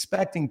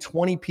 expecting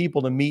 20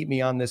 people to meet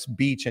me on this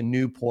beach in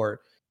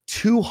Newport.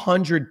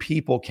 200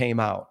 people came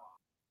out,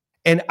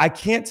 and I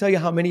can't tell you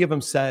how many of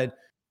them said,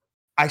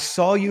 I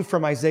saw you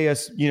from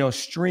Isaiah's,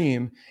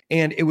 stream,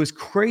 and it was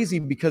crazy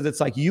because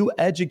it's like you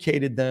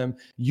educated them,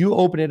 you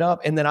open it up,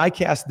 and then I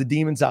cast the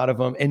demons out of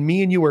them, and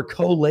me and you were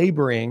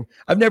co-laboring.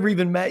 I've never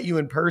even met you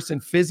in person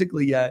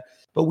physically yet,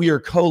 but we are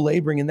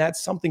co-laboring, and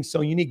that's something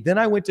so unique. Then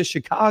I went to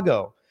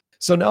Chicago.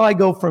 So now I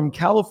go from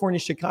California,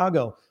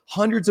 Chicago.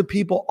 Hundreds of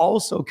people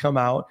also come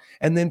out,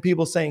 and then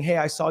people saying, hey,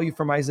 I saw you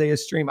from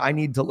Isaiah's stream. I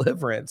need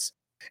deliverance.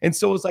 And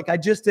so it's like I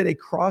just did a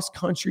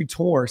cross-country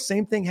tour.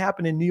 Same thing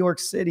happened in New York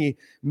City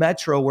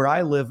Metro, where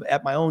I live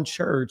at my own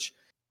church.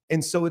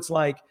 And so it's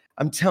like,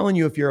 I'm telling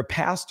you, if you're a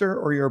pastor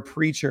or you're a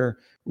preacher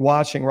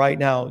watching right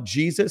now,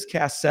 Jesus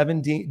cast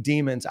 7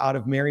 demons out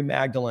of Mary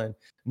Magdalene,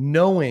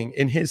 knowing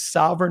in his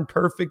sovereign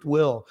perfect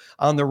will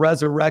on the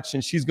resurrection,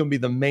 she's going to be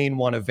the main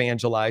one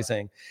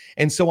evangelizing.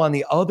 And so on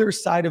the other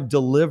side of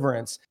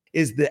deliverance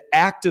is the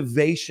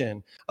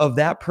activation of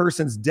that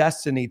person's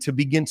destiny to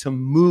begin to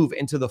move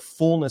into the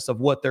fullness of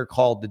what they're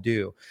called to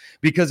do.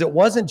 Because it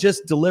wasn't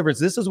just deliverance.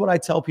 This is what I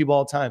tell people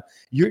all the time.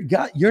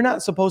 You're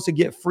not supposed to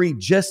get free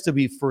just to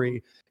be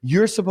free.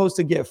 You're supposed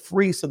to get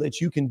free so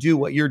that you can do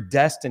what you're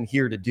destined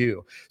here to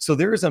do. So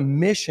there's a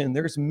mission,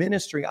 there's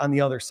ministry on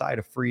the other side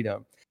of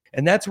freedom.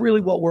 And that's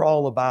really what we're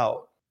all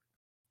about.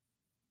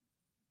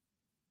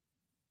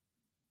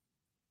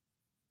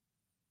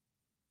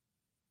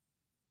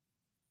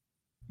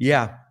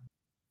 Yeah.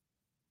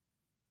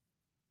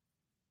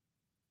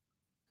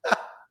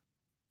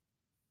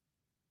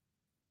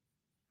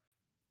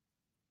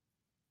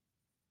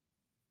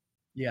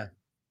 Yeah.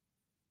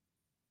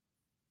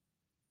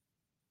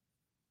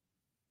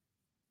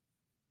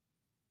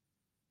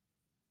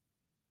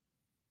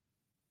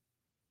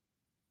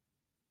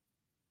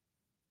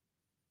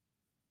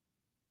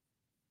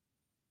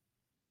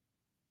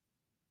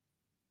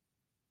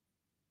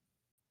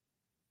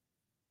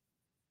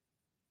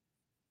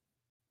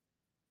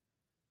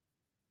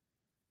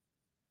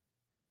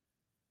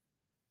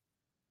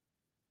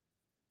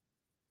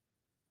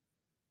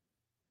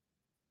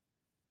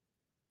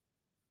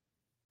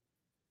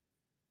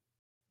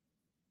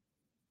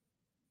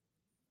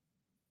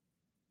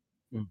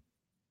 Mm.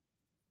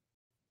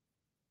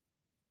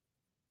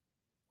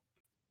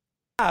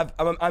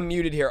 I'm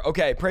muted here.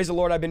 Okay, praise the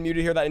Lord. I've been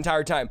muted here that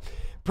entire time.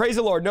 Praise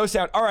the Lord. No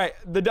sound. All right.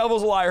 The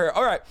devil's a liar here.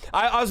 All right.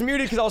 I was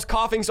muted because I was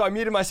coughing, so I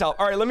muted myself.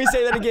 All right. Let me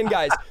say that again,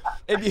 guys.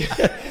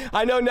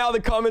 I know now the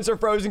comments are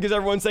frozen because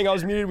everyone's saying I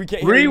was muted. We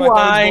can't hear you.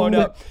 My phone's blown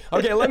up.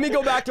 Okay. Let me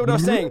go back to what I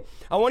was saying.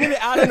 I wanted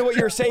to add on to what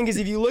you were saying, because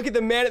if you look at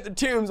the man at the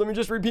tombs, let me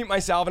just repeat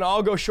myself and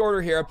I'll go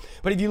shorter here.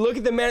 But if you look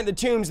at the man at the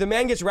tombs, the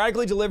man gets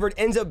radically delivered,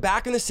 ends up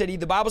back in the city.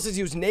 The Bible says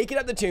he was naked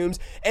at the tombs,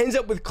 ends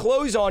up with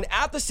clothes on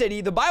at the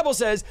city. The Bible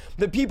says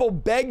the people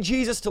begged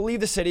Jesus to leave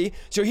the city.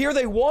 So here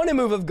they want a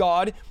move of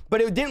God, but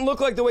it didn't look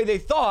like the way they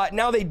thought.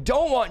 Now they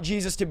don't want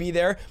Jesus to be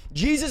there.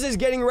 Jesus is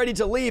getting ready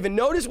to leave. And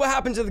notice what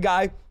happens to the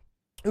guy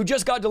who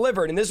just got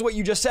delivered. And this is what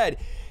you just said.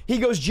 He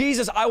goes,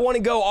 Jesus, I want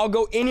to go. I'll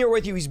go in here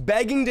with you. He's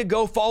begging to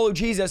go follow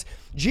Jesus.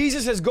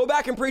 Jesus says, go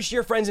back and preach to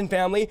your friends and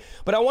family.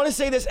 But I want to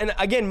say this, and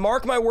again,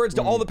 mark my words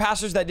to all the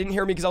pastors that didn't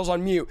hear me because I was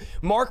on mute.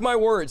 Mark my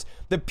words.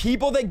 The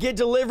people that get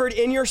delivered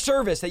in your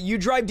service, that you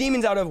drive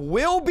demons out of,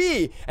 will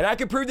be, and I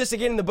can prove this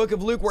again in the book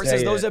of Luke where it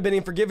says, those that have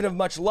been forgiven of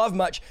much love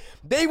much.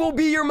 They will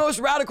be your most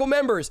radical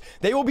members.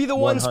 They will be the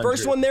ones, 100.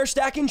 first one there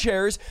stacking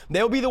chairs.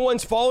 They'll be the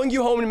ones following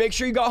you home to make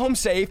sure you got home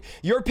safe.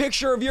 Your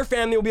picture of your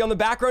family will be on the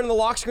background of the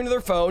lock screen of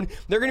their phone.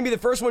 They're going to be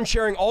the first one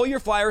sharing all your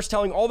flyers,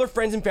 telling all their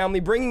friends and family,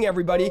 bringing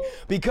everybody,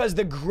 because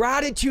the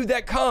gratitude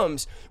that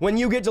comes when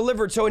you get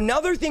delivered. So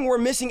another thing we're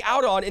missing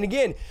out on, and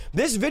again,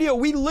 this video,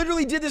 we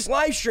literally did this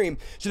live stream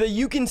so that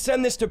you can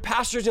send this to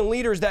pastors and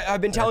leaders that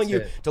have been telling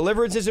you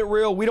deliverance isn't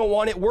real, we don't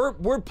want it.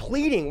 We're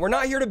pleading. We're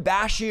not here to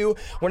bash you.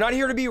 We're not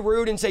here to be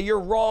rude and say you're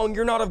wrong,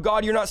 you're not of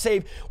God, you're not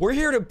saved. We're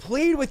here to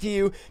plead with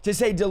you to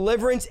say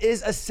deliverance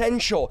is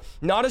essential,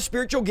 not a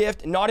spiritual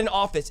gift, not an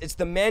office. It's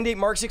the mandate,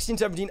 Mark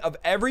 16:17, of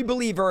every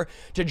believer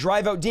to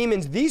drive out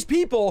demons. These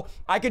people,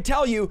 I could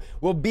tell you,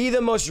 will be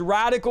the most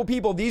radical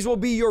people. These will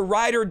be your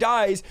ride or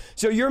dies.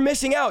 So you're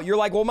missing out. You're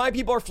like, well, my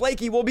people are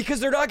flaky. Well, because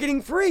they're not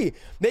getting free.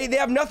 They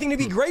have nothing to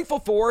be grateful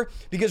for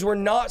because we're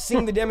not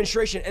seeing the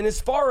demonstration. And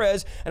as far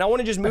as, and I want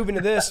to just move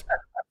into this,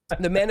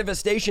 the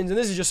manifestations, and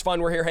this is just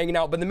fun, we're here hanging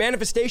out, but the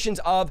manifestations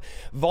of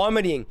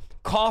vomiting,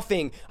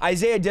 coughing.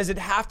 Isaiah, does it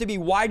have to be?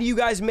 Why do you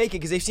guys make it?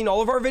 Because they've seen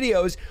all of our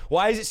videos.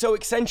 Why is it so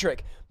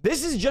eccentric?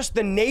 This is just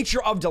the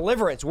nature of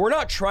deliverance. We're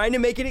not trying to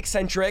make it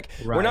eccentric.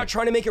 Right. We're not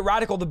trying to make it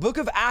radical. The book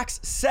of Acts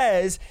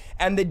says,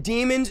 and the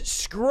demons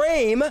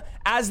scream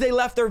as they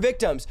left their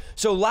victims.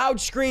 So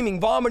loud screaming,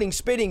 vomiting,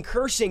 spitting,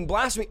 cursing,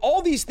 blasphemy,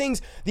 all these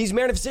things, these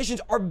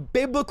manifestations are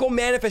biblical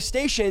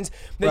manifestations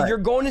that you're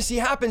going to see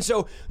happen.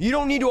 So you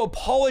don't need to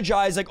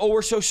apologize like, oh,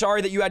 we're so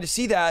sorry that you had to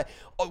see that.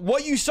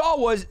 What you saw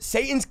was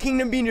Satan's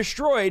kingdom being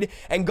destroyed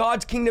and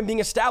God's kingdom being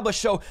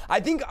established. So I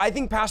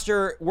think,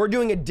 Pastor, we're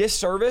doing a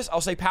disservice, I'll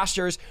say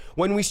pastors,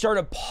 when we start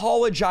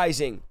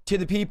apologizing to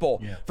the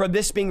people for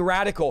this being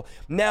radical.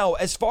 Now,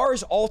 as far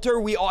as altar,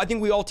 I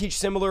think we all teach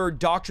similar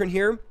doctrine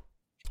here.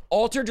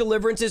 Altar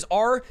deliverances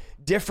are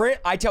different.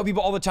 I tell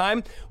people all the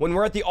time, when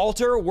we're at the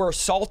altar, we're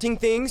assaulting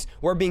things,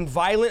 we're being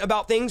violent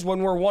about things.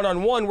 When we're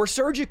one-on-one, we're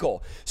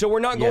surgical. So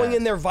we're not going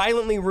in there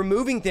violently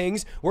removing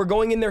things. We're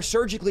going in there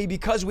surgically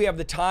because we have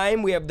the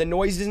time, we have the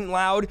noise isn't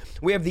loud,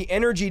 we have the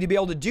energy to be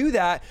able to do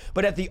that.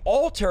 But at the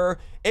altar,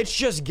 it's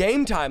just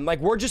game time. Like,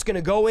 we're just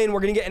gonna go in,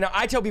 we're gonna get, and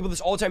I tell people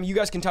this all the time, you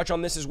guys can touch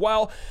on this as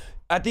well.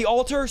 At the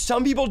altar,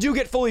 some people do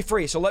get fully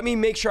free. So let me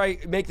make sure I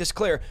make this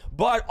clear.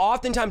 But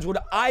oftentimes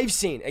what I've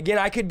seen, again,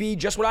 I could be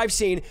just what I've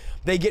seen,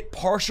 they get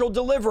partial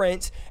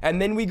deliverance, and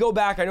then we go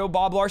back. I know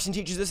Bob Larson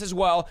teaches this as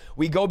well.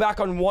 We go back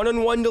on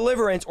one-on-one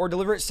deliverance or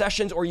deliverance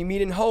sessions, or you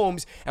meet in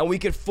homes, and we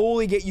could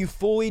fully get you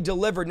fully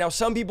delivered. Now,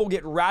 some people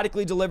get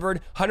radically delivered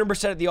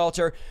 100% at the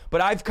altar, but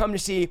I've come to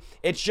see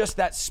it's just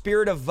that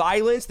spirit of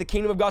violence. The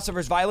kingdom of God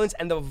suffers violence,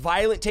 and the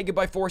violent take it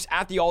by force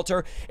at the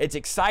altar. It's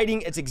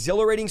exciting, it's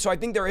exhilarating. So I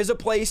think there is a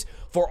place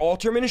for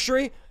altar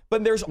ministry,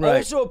 but there's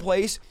also a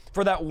place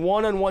for that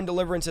one-on-one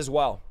deliverance as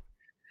well.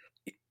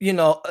 You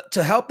know,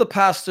 to help the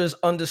pastors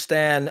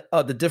understand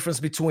the difference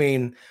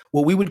between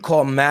what we would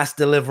call mass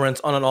deliverance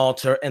on an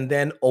altar and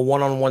then a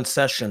one-on-one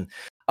session.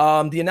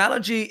 The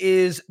analogy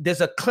is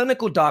there's a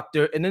clinical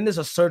doctor and then there's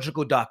a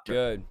surgical doctor.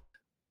 Good.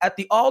 At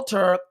the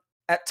altar,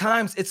 at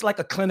times it's like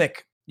a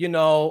clinic, you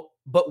know,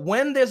 but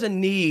when there's a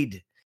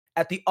need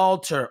at the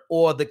altar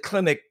or the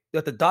clinic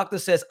that the doctor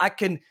says, I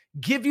can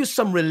give you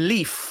some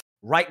relief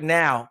right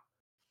now,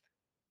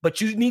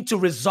 but you need to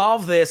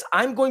resolve this,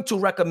 I'm going to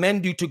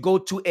recommend you to go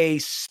to a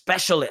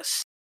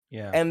specialist.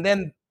 Yeah. And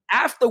then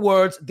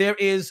afterwards, there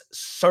is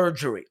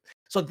surgery.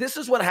 So this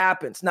is what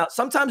happens. Now,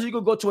 sometimes you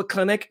could go to a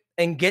clinic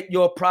and get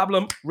your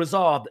problem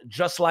resolved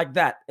just like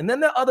that. And then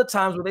there are other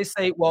times where they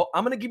say, well,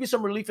 I'm going to give you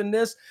some relief in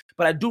this,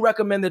 but I do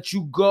recommend that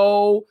you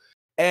go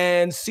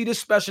and see the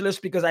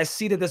specialist because I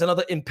see that there's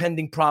another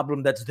impending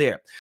problem that's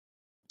there.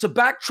 To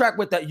backtrack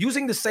with that,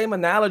 using the same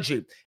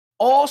analogy,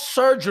 all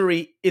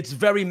surgery, it's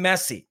very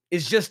messy.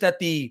 It's just that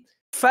the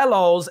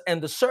fellows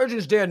and the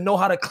surgeons there know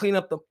how to clean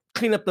up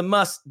the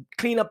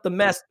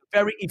mess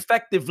very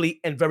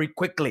effectively and very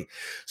quickly.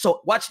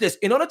 So watch this.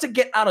 In order to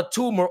get out a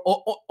tumor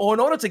or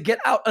in order to get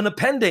out an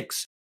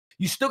appendix,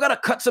 you still got to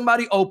cut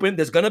somebody open.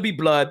 There's going to be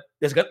blood.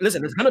 There's going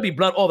to be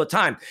blood all the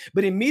time.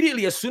 But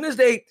immediately, as soon as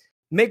they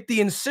make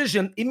the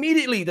incision,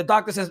 immediately the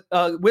doctor says,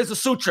 where's the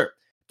suture?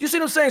 Do you see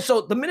what I'm saying?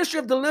 So the ministry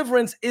of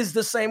deliverance is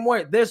the same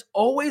way. There's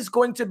always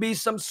going to be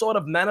some sort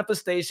of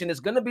manifestation. There's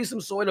going to be some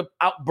sort of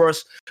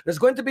outburst. There's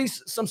going to be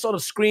some sort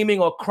of screaming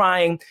or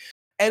crying.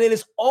 And it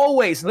is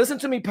always, listen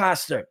to me,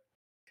 Pastor,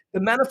 the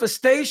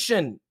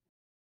manifestation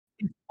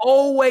is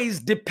always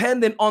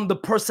dependent on the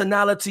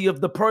personality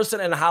of the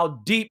person and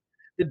how deep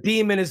the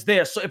demon is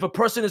there. So if a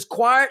person is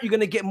quiet, you're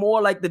going to get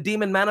more like the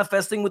demon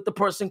manifesting with the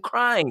person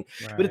crying.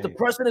 Right. But if the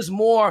person is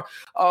more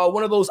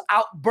one of those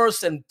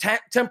outbursts and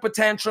temper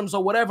tantrums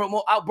or whatever,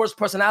 more outburst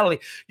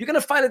personality, you're going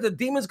to find that the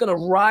demon's going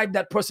to ride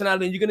that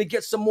personality, and you're going to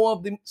get some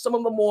of the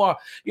more,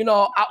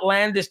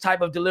 outlandish type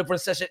of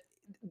deliverance session.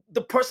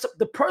 The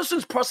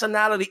person's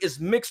personality is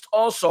mixed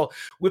also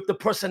with the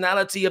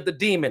personality of the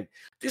demon.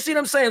 Do you see what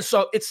I'm saying?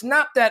 So it's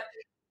not that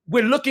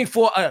we're looking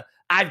for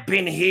I've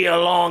been here a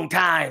long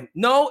time.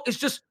 No, it's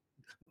just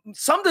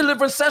some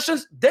deliverance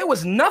sessions, there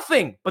was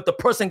nothing, but the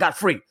person got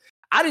free.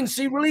 I didn't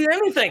see really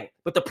anything,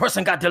 but the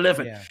person got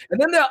delivered. Yeah.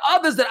 And then there are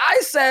others that I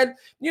said,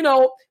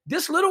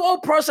 this little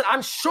old person,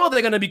 I'm sure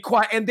they're going to be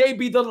quiet, and they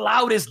be the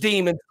loudest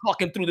demon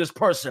talking through this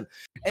person.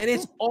 And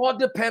it's all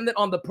dependent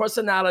on the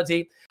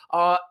personality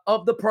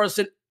of the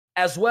person,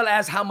 as well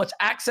as how much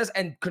access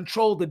and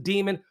control the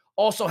demon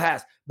also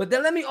has. But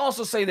then let me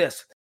also say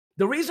this.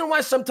 The reason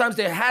why sometimes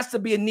there has to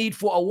be a need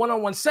for a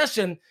one-on-one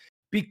session,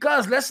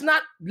 because let's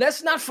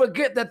not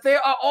forget that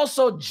there are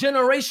also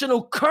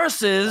generational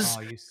curses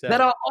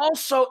that are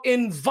also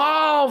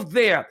involved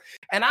there.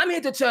 And I'm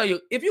here to tell you,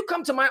 if you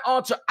come to my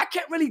altar, I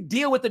can't really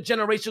deal with the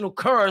generational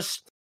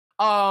curse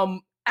at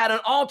an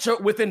altar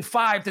within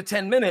 5 to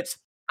 10 minutes.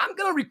 I'm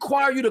going to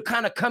require you to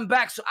kind of come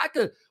back so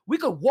we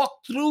could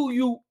walk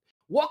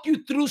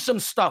you through some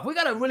stuff. We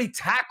got to really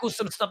tackle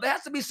some stuff. There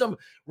has to be some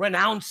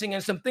renouncing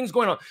and some things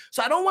going on.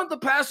 So I don't want the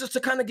pastors to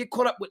kind of get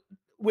caught up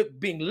with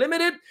being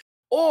limited,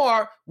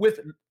 or with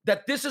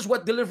that this is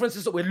what deliverance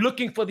is. We're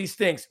looking for these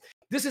things.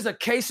 This is a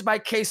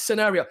case-by-case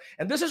scenario.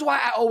 And this is why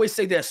I always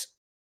say this.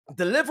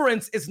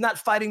 Deliverance is not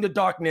fighting the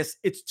darkness.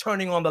 It's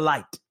turning on the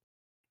light.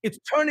 It's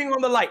turning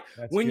on the light.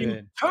 That's when good.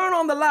 You turn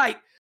on the light,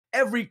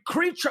 every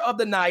creature of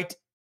the night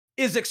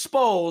is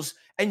exposed,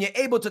 and you're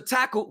able to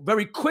tackle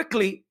very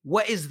quickly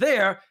what is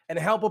there and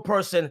help a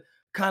person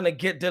kind of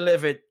get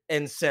delivered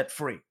and set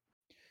free.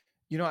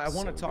 I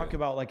want to talk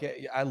about,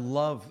 I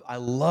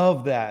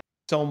love that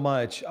so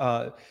much.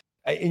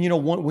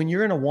 When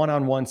you're in a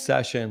one-on-one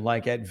session,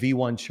 like at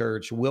V1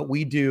 Church, what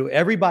we do,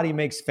 everybody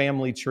makes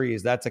family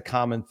trees. That's a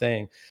common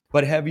thing.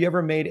 But have you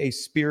ever made a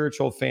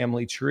spiritual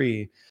family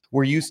tree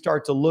where you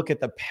start to look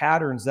at the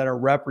patterns that are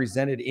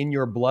represented in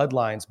your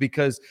bloodlines?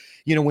 Because,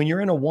 when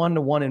you're in a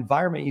one-to-one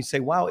environment, you say,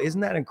 wow,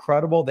 isn't that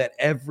incredible that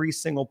every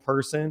single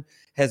person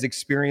has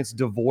experienced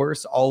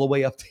divorce all the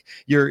way up to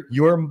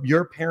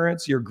your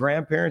parents, your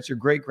grandparents, your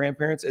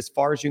great-grandparents, as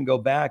far as you can go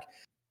back.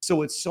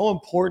 So it's so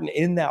important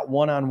in that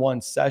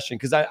one-on-one session,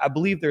 because I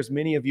believe there's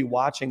many of you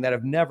watching that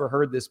have never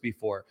heard this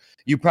before.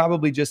 You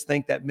probably just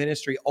think that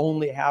ministry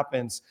only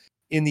happens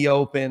in the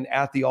open,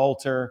 at the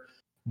altar.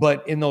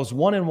 But in those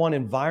one-on-one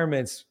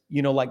environments,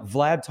 like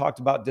Vlad talked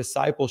about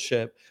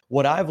discipleship,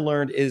 what I've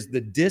learned is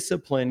the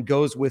discipline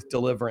goes with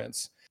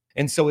deliverance.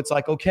 And so it's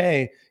like,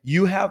 okay,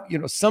 you have,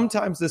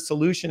 sometimes the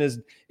solution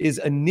is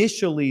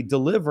initially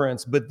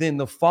deliverance, but then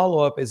the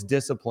follow-up is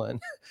discipline.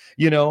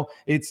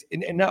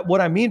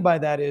 What I mean by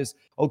that is,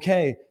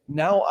 okay,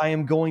 now I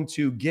am going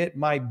to get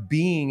my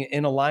being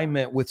in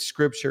alignment with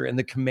Scripture and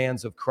the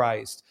commands of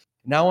Christ.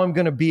 Now I'm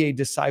going to be a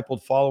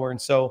discipled follower.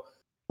 And so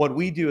what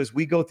we do is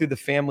we go through the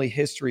family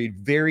history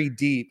very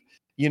deep,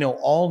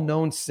 all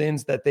known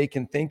sins that they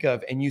can think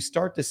of. And you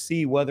start to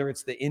see whether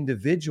it's the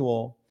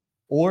individual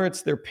or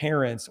it's their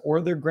parents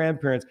or their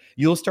grandparents,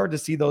 you'll start to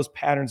see those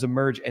patterns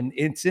emerge. And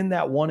it's in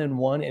that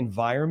one-on-one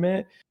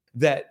environment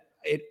that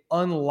it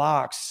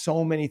unlocks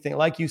so many things.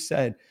 Like you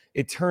said,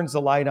 it turns the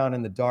light on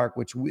in the dark,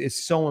 which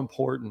is so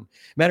important.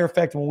 Matter of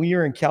fact, when we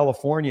were in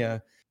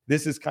California,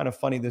 this is kind of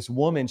funny. This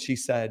woman, she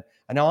said,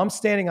 and now I'm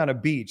standing on a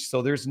beach,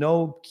 so there's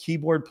no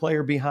keyboard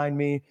player behind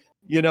me.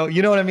 You know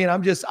what I mean?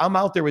 I'm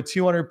out there with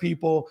 200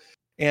 people.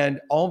 And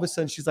all of a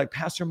sudden she's like,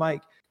 Pastor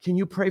Mike, can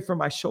you pray for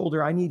my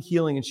shoulder? I need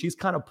healing. And she's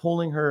kind of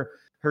pulling her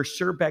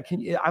shirt back.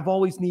 I've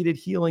always needed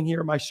healing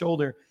here in my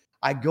shoulder.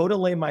 I go to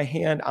lay my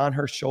hand on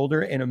her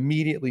shoulder, and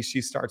immediately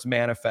she starts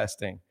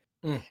manifesting.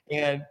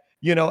 And,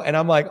 and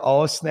I'm like,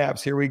 oh,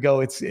 snaps, here we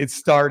go. It's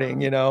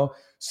starting,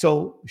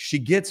 So she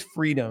gets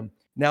freedom.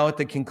 Now, at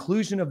the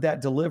conclusion of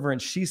that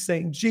deliverance, she's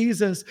saying,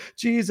 Jesus,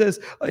 Jesus,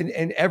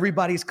 and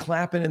everybody's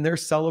clapping and they're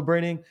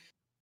celebrating.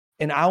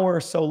 An hour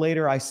or so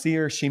later, I see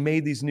her. She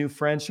made these new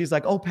friends. She's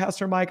like, oh,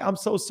 Pastor Mike, I'm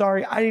so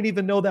sorry. I didn't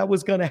even know that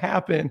was going to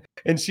happen.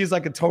 And she's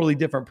like a totally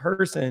different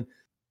person.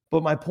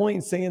 But my point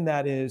in saying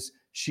that is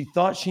she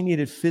thought she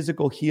needed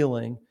physical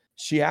healing.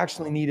 She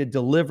actually needed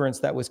deliverance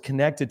that was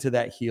connected to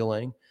that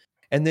healing.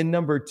 And then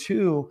number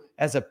two,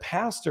 as a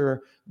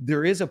pastor,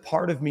 there is a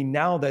part of me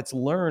now that's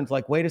learned,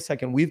 like, wait a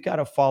second, we've got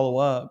to follow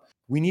up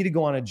we need to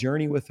go on a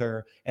journey with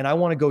her. And I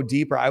want to go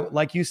deeper.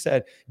 Like you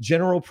said,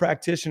 general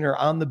practitioner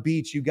on the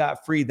beach, you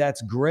got free.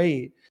 That's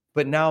great.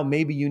 But now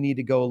maybe you need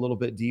to go a little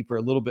bit deeper,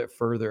 a little bit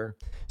further.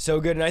 So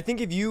good. And I think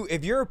if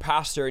you're a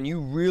pastor and you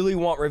really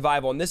want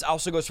revival, and this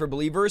also goes for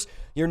believers,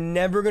 you're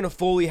never going to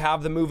fully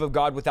have the move of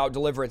God without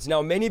deliverance.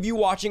 Now, many of you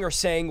watching are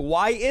saying,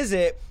 why is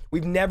it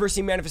we've never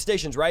seen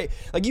manifestations, right?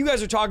 Like you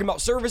guys are talking about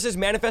services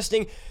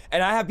manifesting,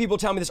 and I have people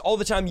tell me this all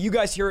the time. You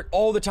guys hear it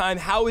all the time.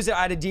 How is it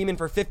I had a demon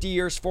for 50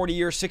 years, 40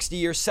 years, 60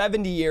 years,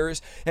 70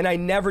 years, and I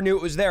never knew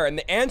it was there? And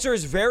the answer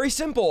is very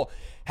simple.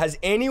 Has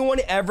anyone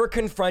ever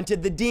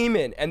confronted the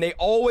demon? And they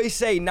always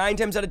say 9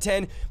 times out of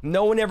 10,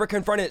 no one ever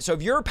confronted it. So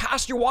if you're a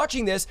pastor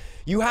watching this,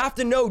 you have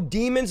to know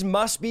demons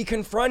must be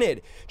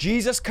confronted.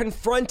 Jesus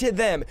confronted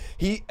them.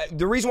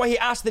 The reason why he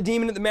asked the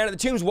demon at the man at the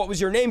tombs, what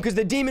was your name? Because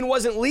the demon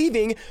wasn't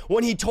leaving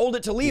when he told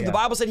it to leave. Yeah. The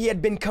Bible said he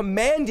had been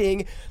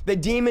commanding the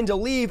demon to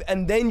leave,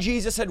 and then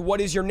Jesus said, what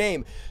is your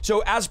name?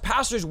 So as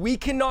pastors, we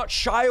cannot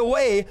shy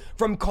away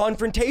from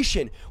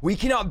confrontation. We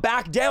cannot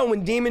back down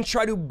when demons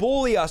try to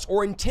bully us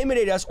or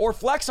intimidate us or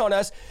flex on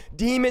us.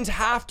 Demons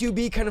have to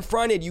be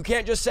confronted. You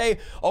can't just say,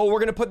 oh, we're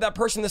going to put that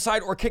person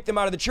aside or kick them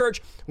out of the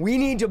church. We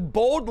need to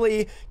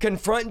boldly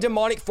confront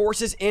demonic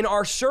forces in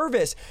our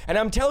service. And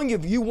I'm telling you,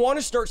 if you want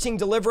to start seeing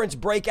deliverance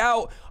break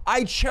out,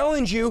 I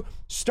challenge you,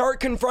 start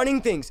confronting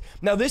things.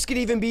 Now, this could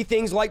even be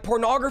things like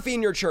pornography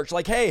in your church.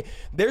 Like, hey,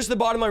 there's the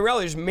bottom line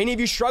reality. There's many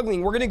of you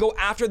struggling. We're going to go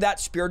after that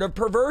spirit of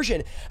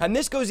perversion. And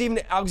this goes even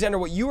to, Alexander,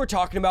 what you were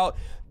talking about,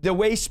 the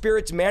way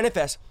spirits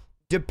manifest.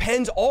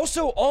 Depends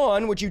also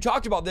on, which you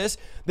talked about this,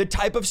 the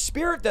type of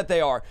spirit that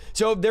they are.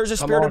 So if there's a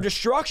spirit of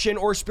destruction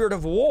or a spirit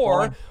of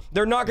war,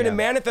 they're not going to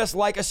manifest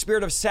like a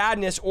spirit of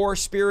sadness or a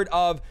spirit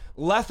of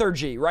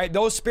lethargy, right?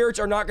 Those spirits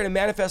are not going to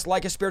manifest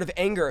like a spirit of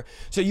anger.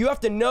 So you have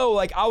to know,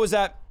 like I was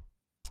at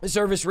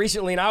service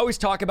recently, and I always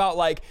talk about,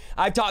 like,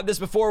 I've taught this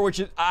before, which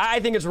is, I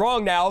think it's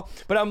wrong now,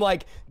 but I'm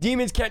like,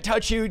 demons can't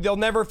touch you. They'll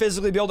never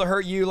physically be able to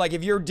hurt you. Like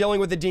if you're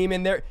dealing with a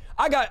demon there,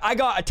 I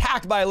got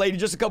attacked by a lady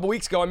just a couple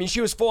weeks ago. I mean, she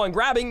was full on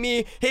grabbing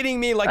me, hitting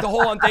me, like the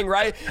whole on thing,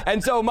 right?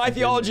 And so my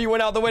theology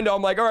went out the window.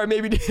 I'm like, all right,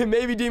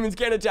 maybe demons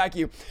can't attack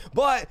you.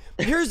 But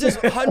here's this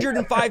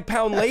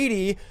 105-pound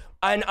lady,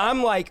 and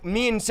I'm like,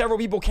 me and several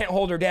people can't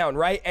hold her down,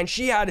 right? And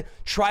she had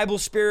tribal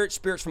spirits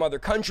from other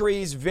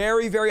countries,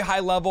 very, very high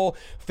level,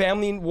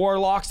 family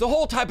warlocks, the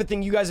whole type of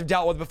thing you guys have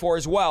dealt with before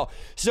as well.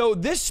 So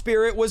this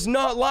spirit was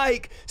not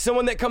like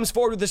someone that comes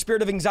forward with the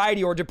spirit of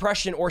anxiety or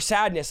depression or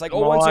sadness. Like,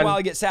 once in a while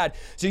I get sad.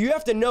 So you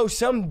have to know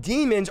some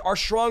demons are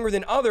stronger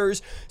than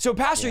others. So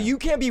pastor, you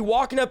can't be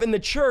walking up in the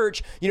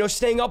church,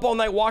 staying up all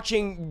night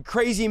watching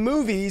crazy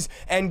movies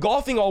and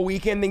golfing all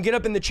weekend, then get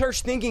up in the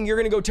church thinking you're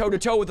going to go toe to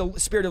toe with the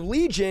spirit of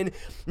legion,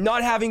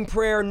 not having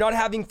prayer, not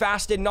having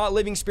fasted, not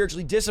living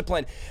spiritually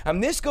disciplined.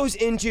 And this goes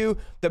into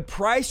the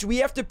price we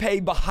have to pay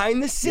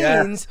behind the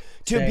scenes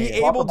to be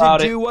able to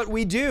do what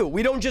we do.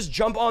 We don't just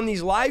jump on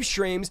these live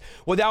streams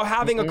without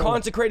having a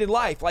consecrated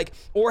life,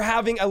 or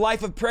having a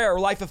life of prayer or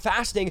life of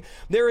fasting.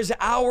 There is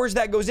hours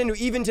that goes into,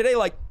 even today,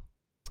 like,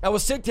 I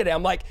was sick today.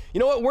 I'm like, you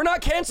know what? We're not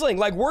canceling.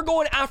 Like, we're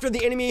going after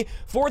the enemy,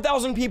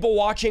 4,000 people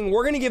watching.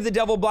 We're going to give the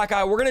devil a black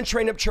eye. We're going to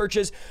train up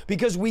churches,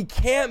 because we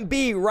can't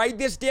be, write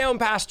this down,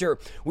 pastor,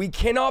 we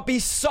cannot be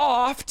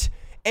soft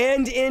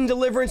and in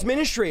deliverance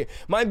ministry.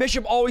 My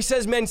bishop always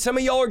says, man, some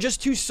of y'all are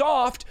just too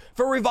soft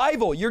for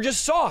revival. You're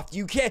just soft.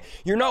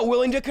 You're not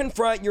willing to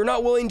confront. You're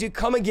not willing to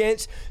come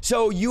against.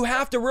 So you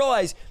have to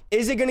realize,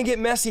 is it going to get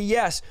messy?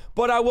 Yes.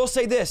 But I will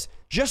say this,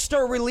 just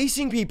start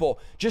releasing people.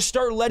 Just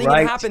start letting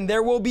it happen.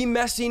 There will be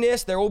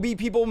messiness. There will be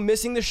people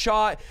missing the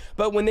shot.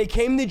 But when they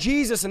came to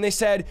Jesus and they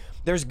said,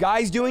 there's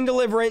guys doing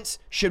deliverance,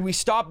 should we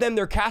stop them?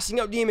 They're casting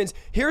out demons.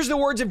 Here's the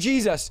words of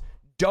Jesus.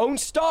 Don't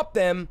stop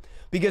them,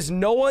 because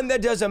no one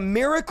that does a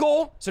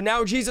miracle, so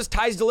now Jesus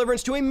ties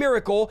deliverance to a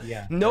miracle.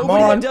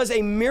 Nobody that does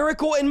a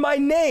miracle in my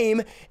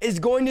name is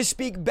going to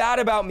speak bad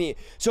about me.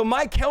 So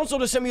my counsel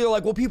to some of you are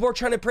like, well, people are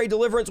trying to pray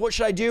deliverance. What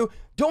should I do?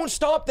 Don't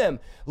stop them.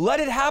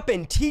 Let it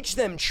happen. Teach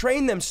them,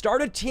 train them,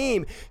 start a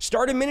team,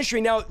 start a ministry.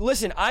 Now,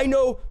 listen, I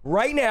know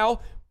right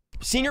now,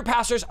 senior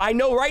pastors, I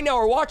know right now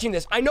are watching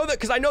this. I know that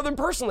because I know them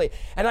personally,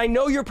 and I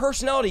know your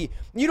personality.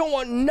 You don't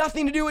want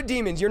nothing to do with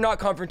demons. You're not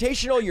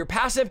confrontational. You're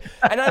passive,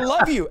 and I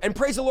love you and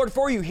praise the Lord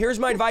for you. Here's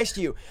my advice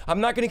to you.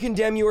 I'm not going to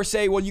condemn you or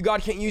say, well,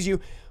 God can't use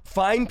you.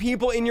 Find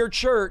people in your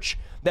church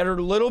that are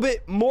a little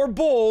bit more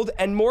bold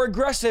and more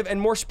aggressive and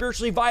more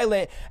spiritually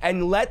violent,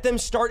 and let them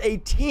start a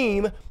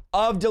team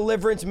of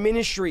deliverance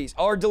ministries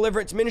or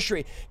deliverance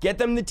ministry. Get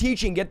them the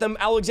teaching, get them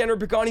Alexander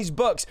Pagani's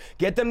books,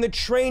 get them the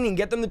training,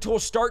 get them the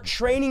tools, start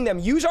training them.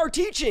 Use our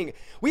teaching.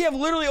 We have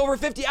literally over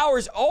 50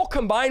 hours, all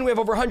combined, we have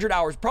over 100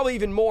 hours, probably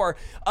even more,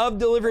 of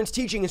deliverance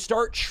teaching, and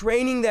start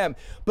training them.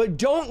 But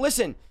don't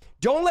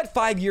let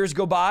 5 years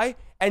go by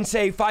and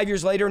say 5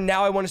 years later,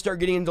 now I want to start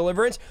getting in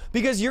deliverance?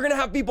 Because you're going to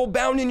have people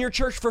bound in your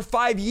church for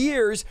 5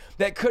 years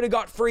that could have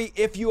got free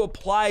if you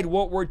applied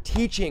what we're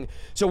teaching.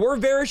 So we're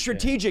very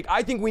strategic.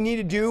 I think we need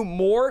to do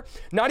more,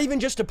 not even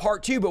just a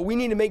part 2, but we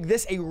need to make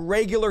this a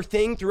regular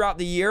thing throughout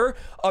the year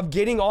of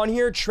getting on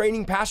here,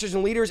 training pastors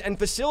and leaders and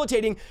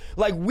facilitating.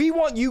 Like, we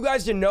want you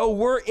guys to know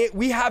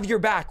we have your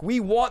back.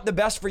 We want the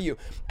best for you.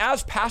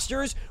 As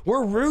pastors,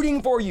 we're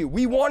rooting for you.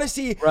 We want to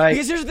see,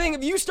 because here's the thing,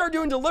 if you start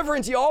doing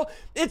deliverance, y'all,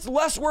 it's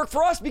less work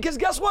for us, because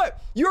guess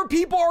what? Your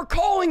people are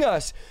calling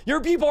us.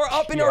 Your people are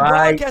up in our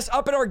broadcasts,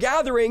 up in our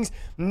gatherings,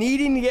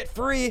 needing to get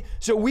free.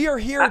 So we are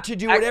here to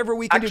do whatever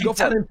we can do.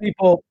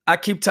 I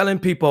keep telling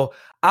people,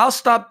 I'll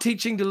stop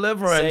teaching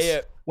deliverance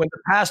when the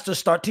pastors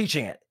start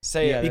teaching it.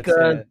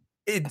 Because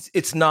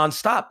it's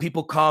nonstop.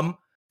 People come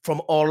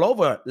from all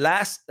over.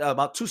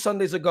 About 2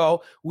 Sundays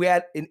ago, we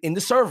had in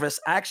the service,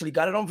 I actually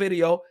got it on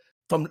video.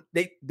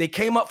 They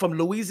came up from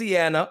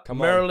Louisiana,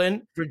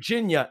 Maryland,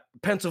 Virginia,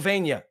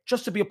 Pennsylvania,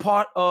 just to be a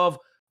part of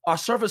our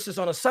services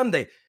on a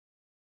Sunday.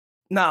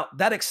 Now,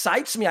 that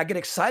excites me. I get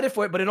excited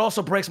for it, but it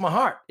also breaks my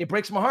heart. It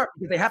breaks my heart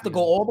because they have to go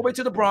all the way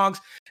to the Bronx,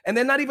 and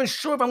they're not even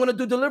sure if I'm going to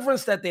do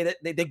deliverance that day.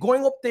 They're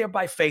going up there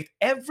by faith.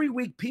 Every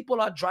week,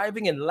 people are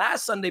driving in.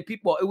 Last Sunday,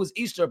 it was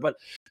Easter, but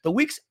the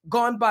weeks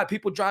gone by,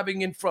 people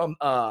driving in from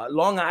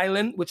Long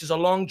Island, which is a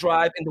long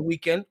drive in the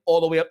weekend,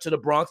 all the way up to the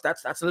Bronx.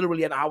 That's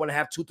literally an hour and a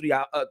half,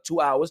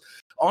 2 hours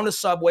on the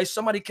subway.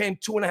 Somebody came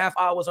 2.5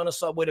 hours on the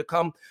subway to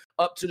come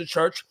up to the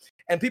church.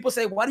 And people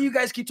say, why do you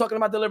guys keep talking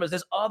about deliverance?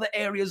 There's other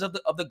areas of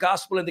the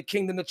gospel and the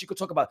kingdom that you could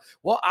talk about.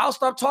 Well, I'll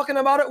stop talking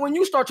about it when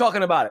you start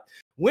talking about it.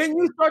 When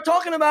you start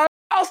talking about it,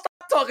 I'll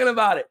stop talking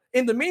about it.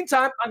 In the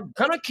meantime, I'm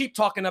going to keep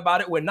talking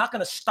about it. We're not going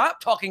to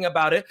stop talking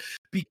about it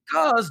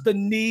because the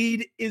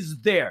need is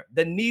there.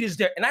 The need is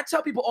there. And I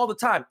tell people all the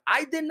time,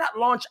 I did not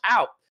launch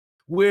out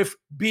with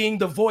being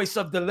the voice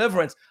of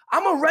deliverance.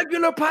 I'm a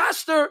regular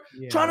pastor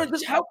trying to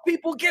just help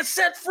people get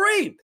set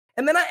free.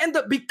 And then I end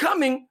up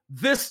becoming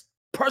this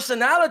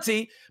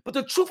personality, but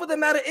the truth of the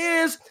matter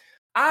is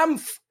I'm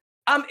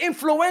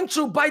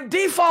influential by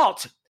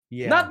default,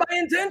 not by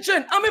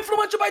intention. I'm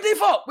influential by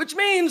default, which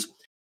means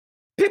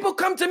people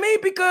come to me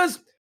because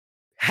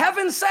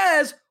heaven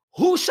says,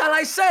 who shall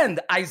I send?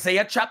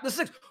 Isaiah chapter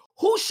 6.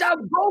 Who shall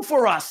go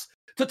for us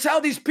to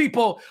tell these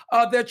people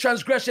their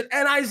transgression?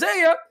 And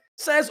Isaiah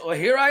says, oh,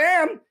 here I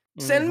am,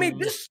 send me.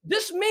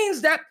 This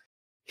means that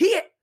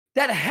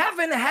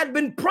heaven had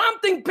been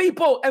prompting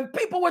people, and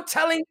people were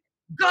telling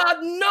God,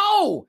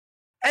 no.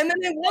 And then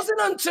it wasn't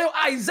until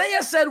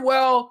Isaiah said,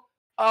 well,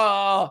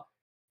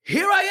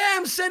 here I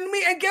am, send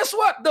me. And guess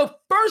what? The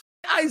first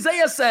thing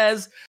Isaiah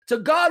says to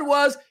God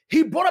was,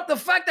 he brought up the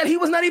fact that he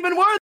was not even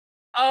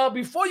worthy.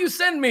 Before you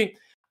send me,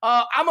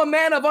 I'm a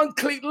man of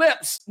unclean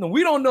lips. Now,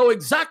 we don't know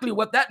exactly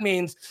what that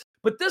means,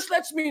 but this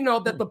lets me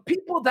know that the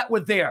people that were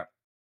there,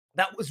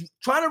 that was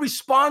trying to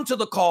respond to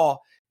the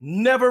call,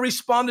 never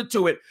responded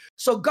to it.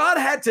 So God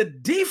had to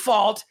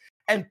default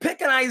and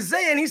pick an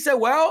Isaiah, and he said,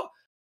 well,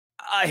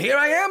 here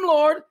I am,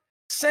 Lord,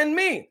 send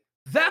me.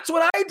 That's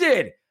what I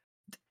did.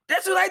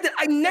 That's what I did.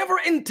 I never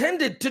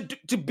intended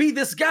to be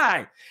this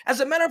guy. As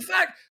a matter of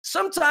fact,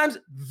 sometimes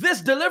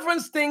this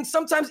deliverance thing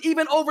sometimes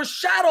even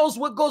overshadows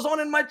what goes on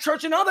in my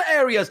church in other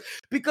areas,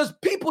 because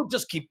people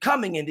just keep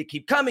coming and they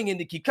keep coming and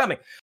they keep coming.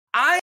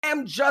 I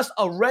am just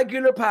a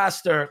regular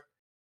pastor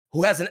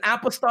who has an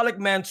apostolic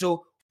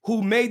mantle,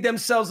 who made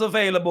themselves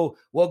available.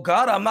 Well,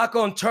 God, I'm not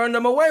going to turn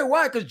them away.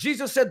 Why? Because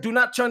Jesus said, do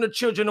not turn the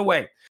children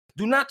away.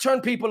 Do not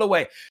turn people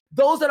away.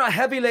 Those that are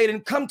heavy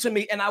laden, come to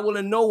me, and I will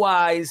in no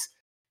wise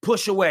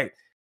push away.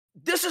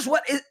 This is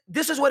what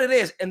it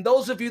is. And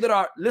those of you that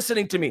are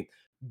listening to me,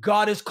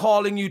 God is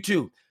calling you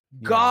to.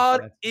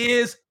 God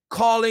is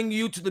calling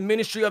you to the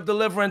ministry of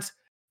deliverance,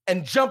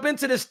 and jump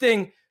into this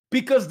thing,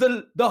 because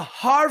the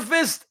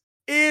harvest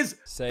is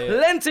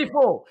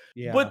plentiful,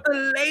 but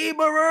the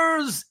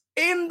laborers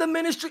in the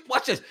ministry,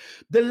 watch this.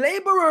 The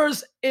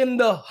laborers in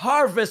the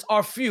harvest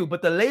are few,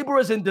 but the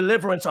laborers in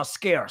deliverance are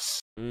scarce.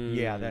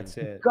 Yeah, that's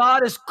it.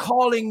 God is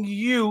calling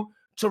you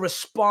to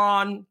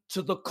respond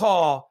to the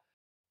call,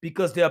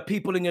 because there are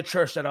people in your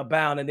church that are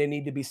bound and they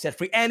need to be set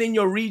free. And in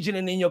your region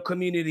and in your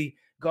community,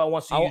 God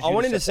wants to use you. I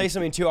wanted to say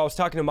something too. I was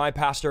talking to my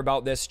pastor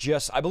about this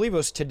I believe it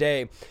was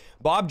today.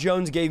 Bob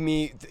Jones gave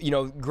me,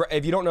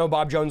 if you don't know who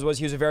Bob Jones was,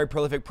 he was a very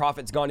prolific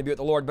prophet, gone to be with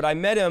the Lord. But I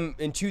met him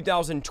in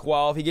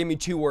 2012. He gave me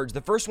 2 words.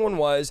 The first one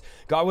was,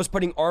 God was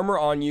putting armor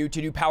on you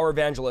to do power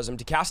evangelism,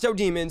 to cast out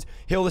demons,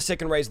 heal the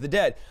sick, and raise the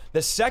dead.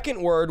 The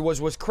second word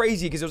was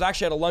crazy, because it was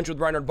actually at a lunch with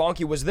Reinhard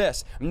Bonnke, was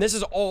this. And this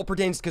is all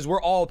pertains, because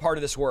we're all a part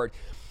of this word.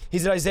 He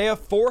said, Isaiah,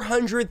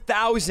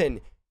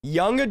 400,000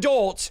 young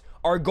adults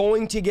are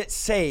going to get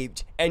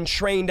saved and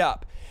trained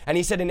up. And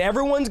he said, and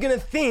everyone's going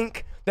to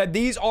think that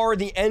these are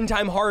the end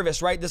time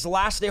harvest, right? This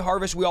last day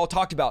harvest we all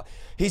talked about.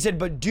 He said,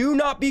 but do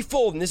not be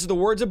fooled. And this is the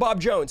words of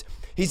Bob Jones.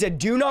 He said,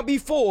 do not be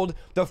fooled.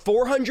 The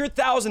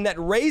 400,000 that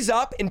raise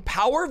up in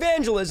power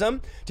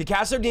evangelism to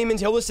cast out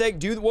demons, heal the sick,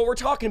 do what we're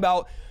talking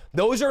about,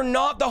 Those are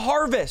not the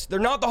harvest. They're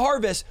not the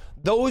harvest.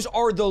 Those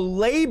are the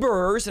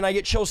laborers, and I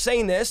get chills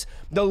saying this,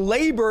 the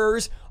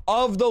laborers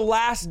of the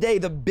last day,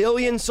 the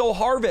billion soul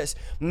harvest.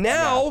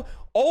 Now,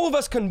 all of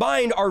us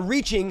combined are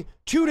reaching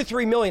 2 to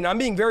 3 million. I'm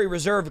being very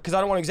reserved because I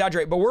don't want to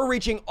exaggerate, but we're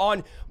reaching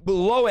on the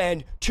low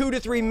end 2 to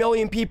 3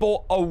 million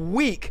people a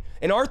week.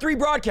 In our 3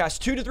 broadcasts,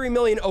 2 to 3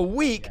 million a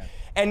week. Yeah.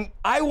 And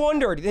I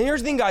wondered, and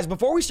here's the thing, guys,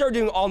 before we started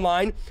doing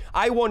online,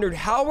 I wondered,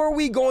 how are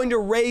we going to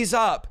raise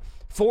up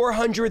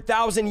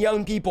 400,000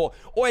 young people?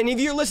 Oh, and if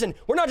you listen,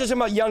 we're not just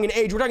talking about young in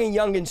age, we're talking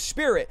young in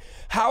spirit.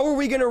 How are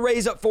we going to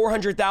raise up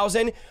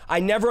 400,000?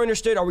 I never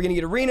understood. Are we going to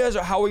get arenas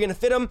or how are we going to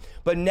fit them?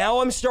 But now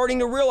I'm starting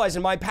to realize,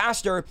 and my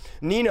pastor,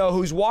 Nino,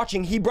 who's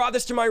watching, he brought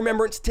this to my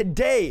remembrance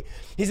today.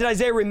 He said,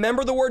 Isaiah,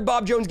 remember the word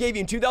Bob Jones gave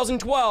you in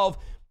 2012.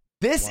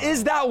 This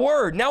is that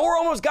word. Now we're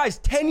almost, guys,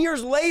 10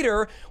 years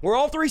later, we're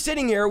all 3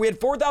 sitting here. We had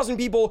 4,000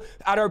 people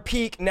at our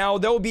peak. Now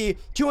there'll be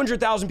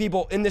 200,000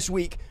 people in this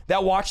week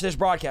that watch this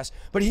broadcast.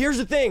 But here's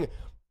the thing.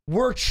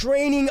 We're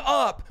training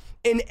up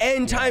an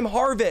end time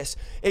harvest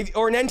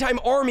or an end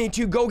time army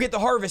to go get the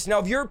harvest. Now,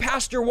 if you're a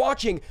pastor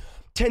watching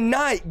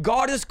tonight,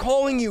 God is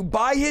calling you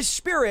by his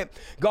spirit.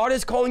 God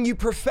is calling you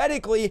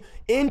prophetically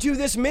into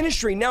this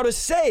ministry. Now to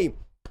say,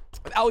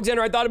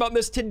 Alexander, I thought about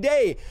this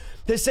today.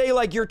 To say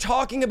like you're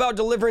talking about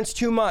deliverance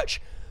too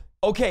much.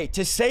 Okay,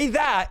 to say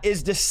that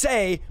is to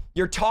say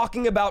you're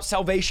talking about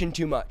salvation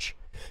too much.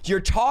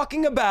 You're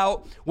talking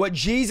about what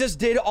Jesus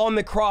did on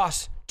the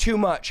cross too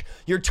much.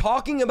 You're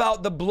talking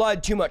about the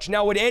blood too much.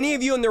 Now, would any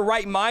of you in their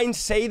right mind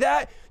say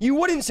that? You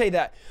wouldn't say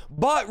that.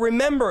 But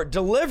remember,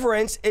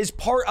 deliverance is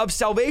part of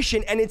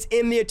salvation and it's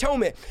in the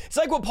atonement. It's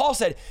like what Paul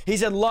said. He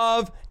said,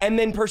 love and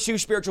then pursue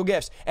spiritual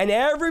gifts. And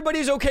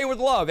everybody's okay with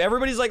love.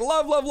 Everybody's like,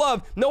 love, love,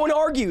 love. No one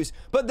argues.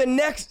 But the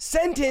next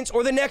sentence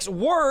or the next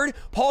word,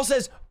 Paul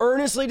says,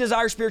 earnestly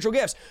desire spiritual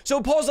gifts.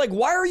 So Paul's like,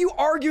 why are you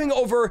arguing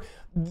over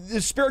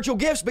the spiritual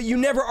gifts, but you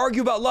never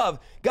argue about love?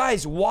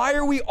 Guys, why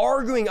are we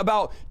arguing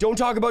about don't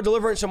talk about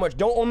deliverance so much?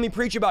 Don't only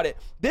preach about it.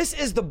 This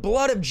is the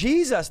blood of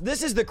Jesus.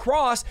 This is the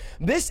cross.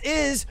 This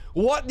is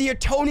what the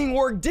atoning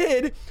work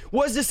did,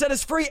 was to set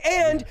us free.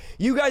 And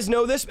you guys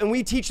know this, and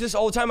we teach this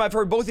all the time. I've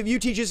heard both of you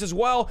teach this as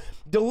well.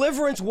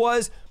 Deliverance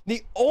was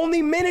the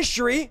only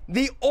ministry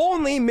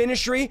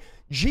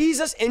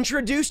Jesus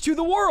introduced to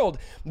the world.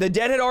 The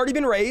dead had already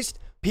been raised.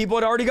 People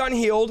had already gotten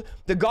healed.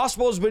 The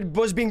gospel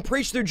was being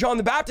preached through John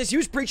the Baptist. He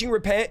was preaching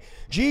repent.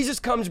 Jesus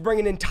comes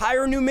bringing an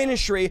entire new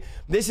ministry.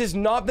 This is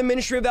not the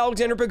ministry of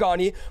Alexander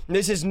Pagani.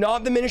 This is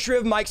not the ministry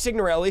of Mike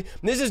Signorelli.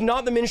 This is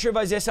not the ministry of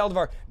Isaiah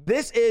Saldivar.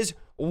 This is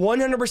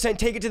 100%,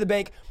 take it to the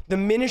bank, the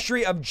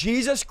ministry of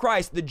Jesus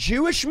Christ, the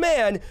Jewish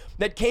man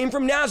that came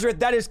from Nazareth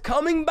that is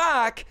coming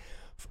back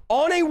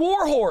on a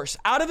war horse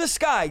out of the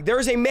sky. There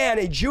is a man,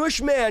 a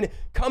Jewish man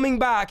coming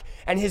back,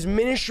 and his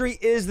ministry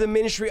is the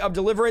ministry of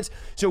deliverance.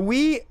 So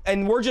we're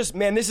just,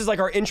 man, this is like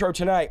our intro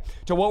tonight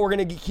to what we're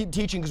going to keep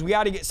teaching, because we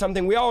got to get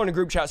something. We all in a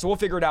group chat, so we'll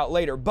figure it out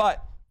later.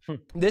 But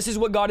this is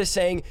what God is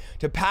saying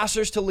to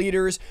pastors, to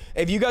leaders.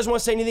 If you guys want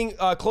to say anything,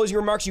 closing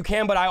remarks, you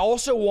can. But I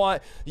also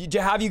want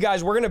to have you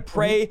guys, we're going to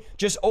pray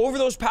just over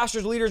those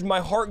pastors, leaders. My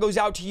heart goes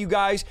out to you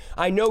guys.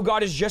 I know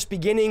God is just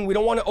beginning. We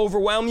don't want to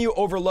overwhelm you,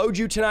 overload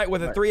you tonight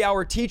with a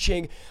 3-hour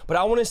teaching. But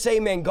I want to say,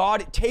 man,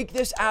 God, take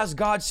this as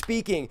God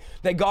speaking,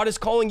 that God is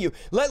calling you.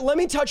 Let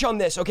me touch on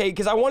this, okay?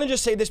 Because I want to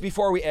just say this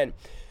before we end.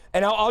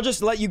 And I'll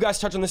just let you guys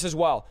touch on this as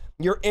well.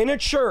 You're in a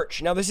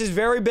church. Now, this is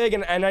very big,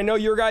 and I know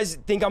you guys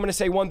think I'm going to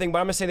say one thing, but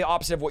I'm going to say the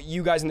opposite of what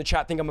you guys in the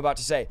chat think I'm about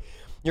to say.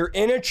 You're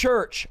in a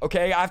church,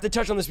 okay? I have to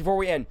touch on this before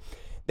we end.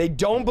 They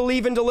don't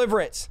believe in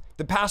deliverance.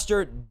 The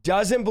pastor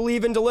doesn't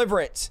believe in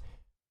deliverance.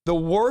 The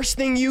worst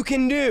thing you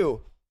can do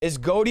is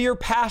go to your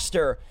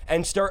pastor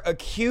and start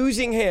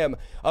accusing him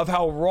of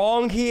how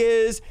wrong he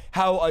is,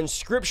 how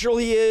unscriptural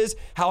he is,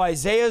 how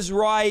Isaiah's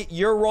right,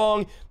 you're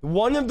wrong.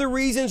 One of the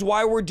reasons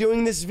why we're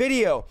doing this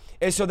video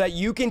is so that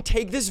you can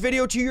take this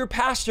video to your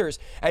pastors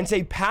and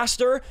say,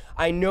 Pastor,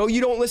 I know you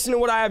don't listen to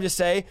what I have to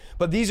say,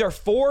 but these are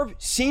 4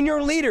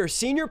 senior leaders,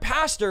 senior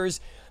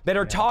pastors that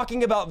are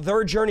talking about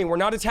their journey. We're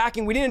not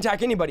attacking, we didn't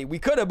attack anybody. We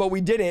could have, but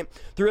we didn't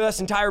through this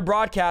entire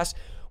broadcast.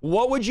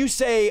 What would you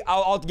say?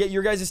 I'll get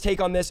your guys' take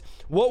on this.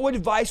 What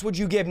advice would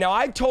you give? Now,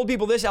 I've told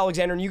people this,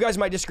 Alexander, and you guys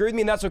might disagree with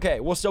me, and that's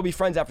okay. We'll still be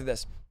friends after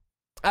this.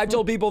 I've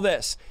told people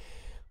this.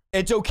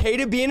 It's okay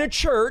to be in a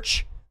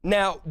church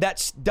now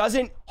that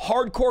doesn't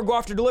hardcore go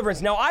after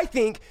deliverance. Now, I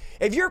think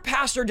if your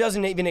pastor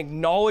doesn't even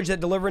acknowledge that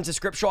deliverance is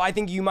scriptural, I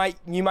think you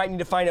might need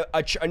to find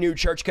a new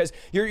church, because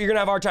you're going to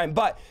have a hard time.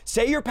 But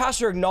say your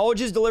pastor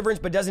acknowledges deliverance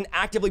but doesn't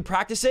actively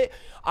practice it,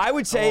 I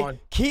would say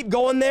keep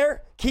going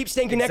there, keep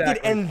staying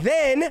connected, and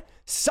then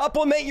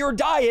supplement your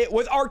diet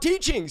with our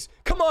teachings.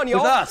 Come on,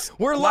 y'all. With us.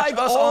 We're Watch live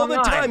us all the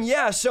online. time.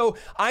 Yeah, so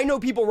I know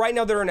people right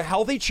now that are in a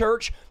healthy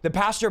church. The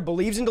pastor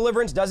believes in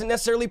deliverance, doesn't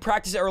necessarily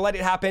practice it or let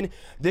it happen.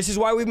 This is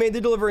why we've made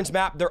the deliverance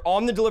map. They're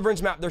on the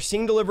deliverance map. They're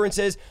seeing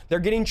deliverances. They're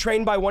getting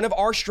trained by one of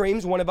our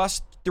streams, one of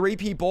us 3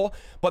 people,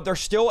 but they're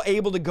still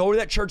able to go to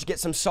that church, get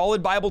some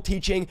solid Bible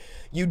teaching.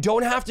 You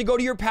don't have to go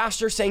to your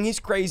pastor saying he's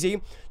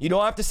crazy. You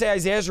don't have to say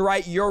Isaiah's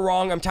right, you're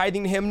wrong, I'm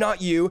tithing to him,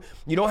 not you.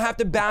 You don't have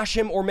to bash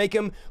him or make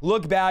him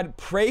look bad.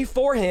 Pray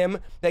for him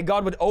that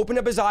God would open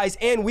up his eyes,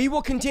 and we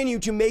will continue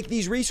to make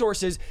these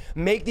resources,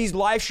 make these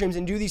live streams,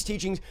 and do these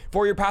teachings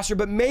for your pastor.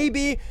 But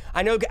maybe,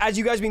 I know as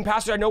you guys being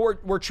pastors, I know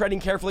we're treading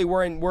carefully.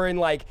 We're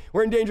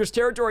in dangerous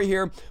territory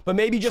here, but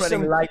maybe just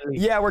Treading lightly.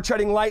 Yeah, we're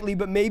treading lightly,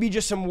 but maybe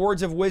just some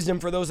words of wisdom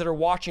for those that are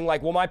watching.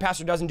 Like, well, my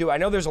pastor doesn't do it. I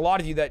know there's a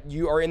lot of you that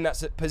you are in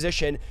that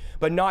position,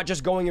 but not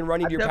just going and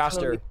running to your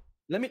pastor.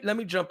 Let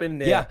me jump in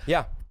there.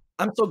 Yeah.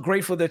 I'm so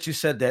grateful that you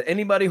said that.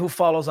 Anybody who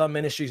follows our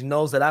ministries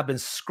knows that I've been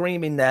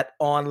screaming that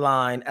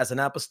online as an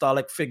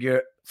apostolic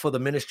figure for the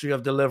ministry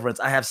of deliverance.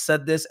 I have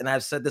said this, and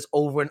I've said this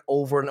over and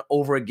over and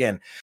over again,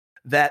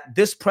 that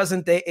this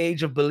present day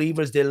age of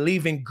believers, they're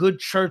leaving good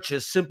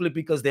churches simply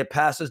because their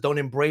pastors don't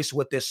embrace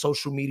what their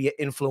social media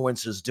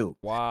influencers do.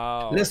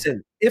 Wow.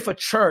 Listen, if a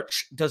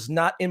church does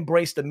not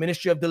embrace the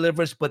ministry of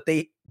deliverance, but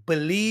they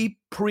believe,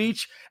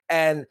 preach,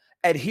 and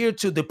adhere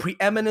to the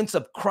preeminence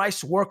of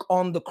Christ's work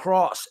on the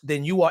cross,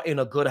 then you are in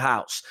a good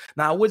house.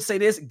 Now, I would say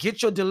this: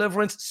 get your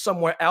deliverance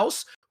somewhere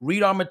else.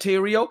 Read our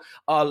material,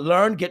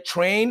 learn, get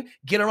trained,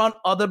 get around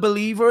other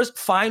believers.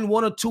 Find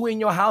 1 or 2 in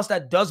your house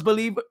that does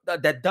believe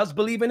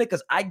in it,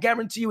 because I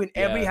guarantee you, in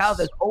every house,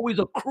 there's always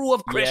a crew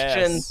of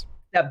Christians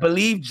that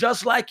believe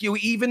just like you,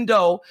 even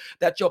though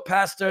that your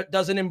pastor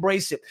doesn't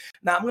embrace it.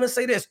 Now, I'm going to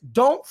say this: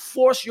 don't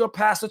force your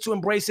pastor to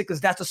embrace it,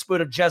 because that's the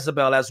spirit of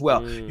Jezebel as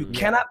well. You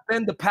cannot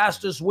bend the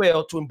pastor's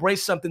will to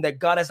embrace something that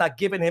God has not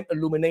given him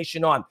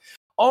illumination on.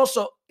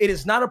 Also, it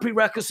is not a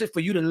prerequisite for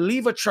you to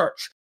leave a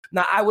church.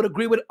 Now, I would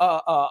agree with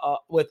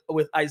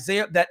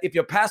Isaiah that if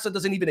your pastor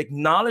doesn't even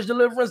acknowledge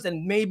deliverance,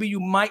 then maybe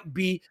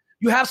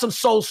you have some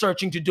soul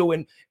searching to do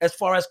in as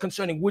far as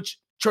concerning which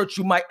church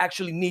you might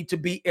actually need to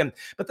be in.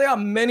 But there are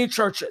many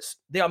churches.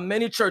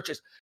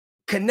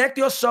 Connect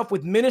yourself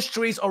with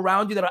ministries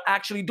around you that are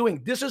actually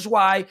doing. This is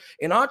why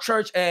in our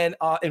church and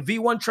in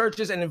V1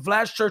 churches and in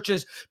Vlad's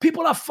churches,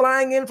 people are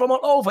flying in from all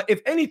over.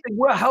 If anything,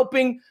 we're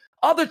helping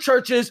other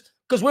churches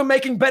because we're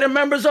making better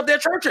members of their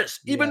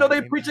churches. Even though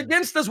they preach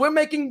against us, we're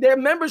making their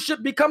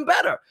membership become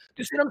better.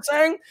 You see what I'm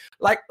saying?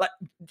 Like,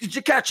 did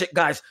you catch it,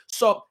 guys?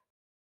 So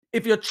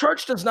if your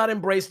church does not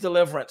embrace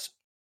deliverance,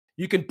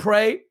 you can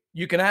pray,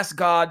 you can ask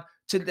God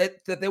that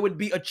there would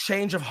be a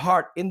change of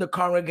heart in the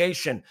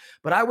congregation.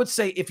 But I would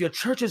say if your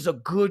church is a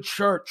good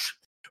church,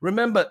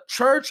 remember,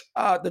 church,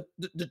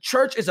 the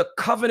church is a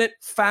covenant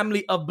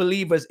family of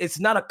believers. It's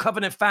not a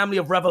covenant family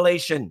of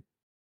revelation.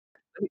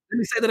 Let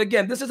me say that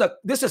again.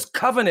 This is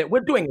covenant.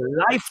 We're doing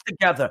life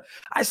together.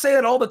 I say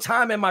it all the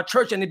time in my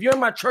church. And if you're in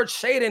my church,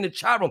 say it in the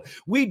chat room.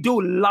 We do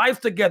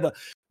life together.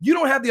 You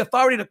don't have the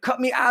authority to cut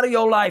me out of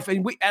your life.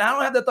 And I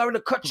don't have the authority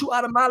to cut you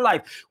out of my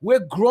life.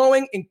 We're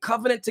growing in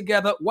covenant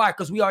together. Why?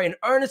 Because we are in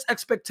earnest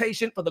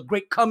expectation for the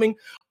great coming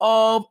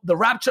of the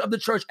rapture of the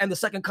church and the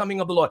second coming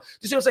of the Lord.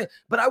 You see what I'm saying?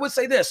 But I would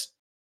say this.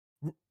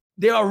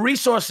 There are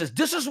resources.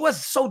 This is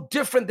what's so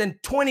different than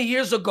 20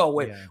 years ago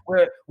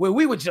where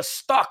we were just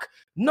stuck.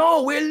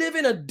 No, we're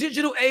living a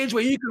digital age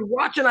where you can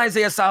watch an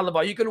Isaiah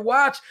Saldivar. You can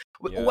watch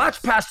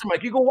Pastor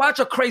Mike. You can watch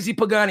a crazy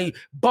Pagani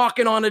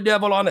barking on the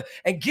devil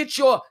and get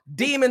your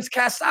demons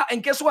cast out.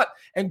 And guess what?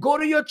 And go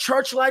to your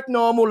church like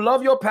normal,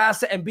 love your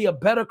pastor, and be a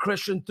better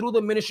Christian through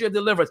the ministry of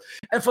deliverance.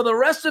 And for the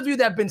rest of you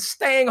that have been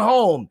staying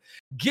home,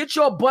 get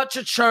your butt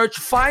to church,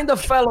 find a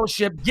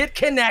fellowship, get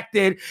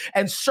connected,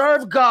 and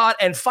serve God,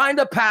 and find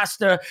a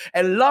pastor,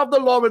 and love the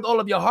Lord with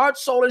all of your heart,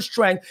 soul, and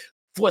strength.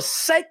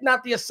 Forsake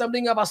not the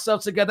assembling of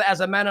ourselves together as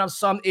a manner of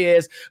some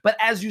is, but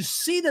as you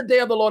see the day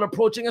of the Lord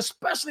approaching,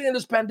 especially in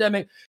this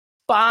pandemic,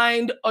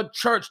 find a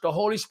church. The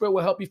Holy Spirit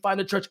will help you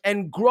find a church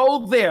and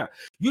grow there.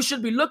 You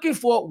should be looking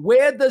for,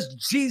 where does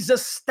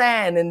Jesus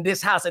stand in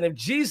this house? And if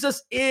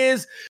Jesus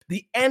is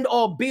the end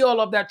all be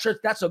all of that church,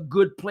 that's a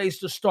good place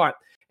to start.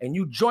 And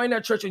you join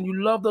that church and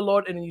you love the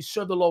Lord and you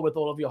serve the Lord with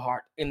all of your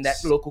heart in that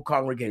local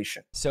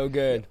congregation. So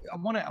good. I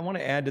want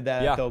to add to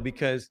that though,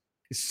 because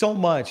so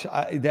much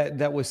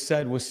that was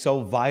said was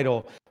so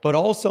vital. But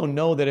also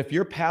know that if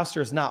your pastor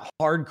is not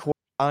hardcore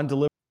on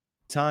deliverance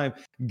time,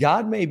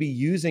 God may be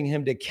using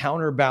him to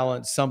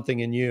counterbalance something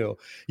in you.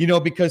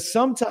 Because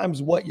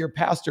sometimes what your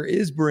pastor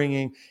is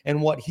bringing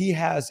and what he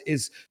has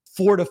is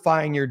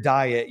fortifying your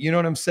diet. You know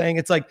what I'm saying?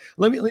 It's like,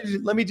 let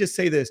me just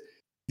say this.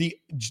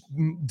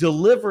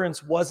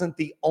 deliverance wasn't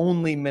the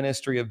only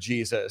ministry of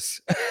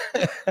Jesus.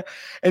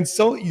 And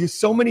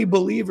so many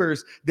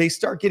believers, they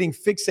start getting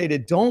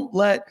fixated. Don't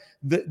let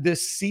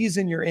this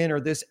season you're in, or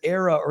this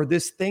era, or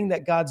this thing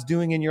that God's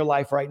doing in your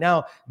life right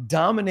now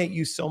dominate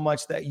you so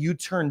much that you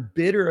turn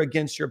bitter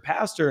against your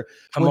pastor.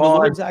 When the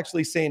Lord's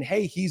actually saying,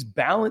 hey, he's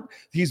balancing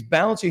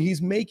you.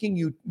 He's making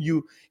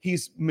you,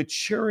 he's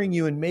maturing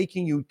you and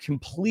making you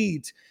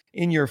complete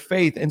in your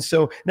faith. And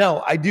so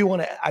now I do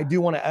want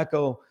to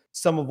echo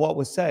some of what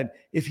was said.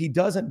 If he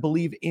doesn't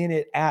believe in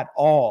it at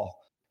all,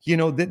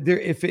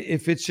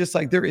 if it's just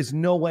like, there is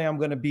no way I'm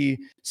going to be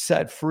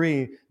set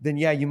free, then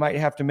yeah, you might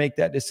have to make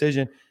that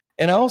decision.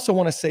 And I also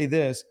want to say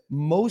this,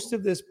 most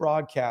of this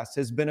broadcast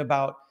has been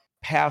about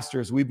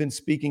pastors. We've been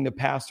speaking to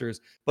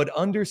pastors, but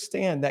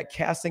understand that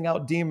casting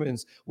out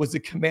demons was a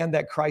command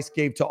that Christ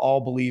gave to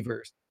all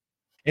believers.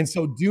 And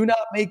so do not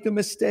make the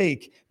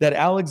mistake that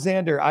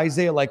Alexander,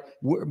 Isaiah,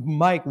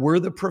 Mike, we're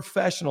the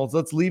professionals.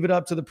 Let's leave it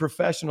up to the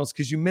professionals,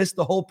 because you missed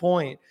the whole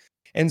point.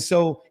 And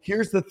so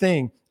here's the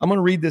thing. I'm going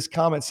to read this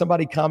comment.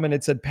 Somebody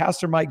commented, said,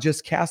 Pastor Mike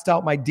just cast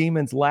out my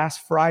demons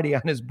last Friday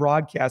on his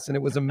broadcast, and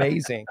it was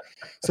amazing.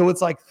 So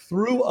it's like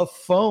through a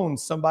phone,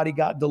 somebody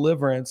got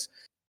deliverance.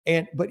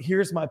 But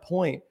here's my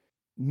point.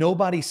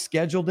 Nobody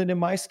scheduled it in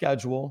my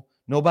schedule.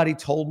 Nobody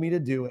told me to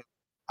do it.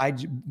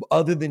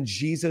 Other than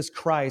Jesus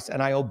Christ,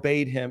 and I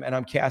obeyed him, and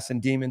I'm casting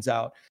demons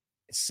out.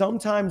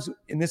 Sometimes,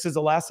 and this is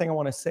the last thing I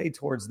want to say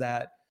towards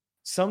that,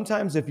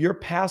 sometimes if your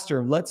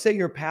pastor, let's say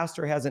your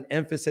pastor has an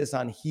emphasis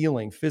on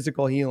healing,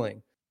 physical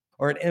healing,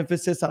 or an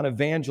emphasis on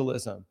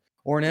evangelism,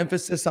 or an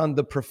emphasis on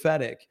the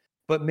prophetic,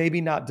 but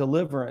maybe not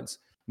deliverance,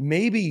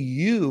 maybe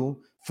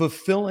you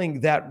fulfilling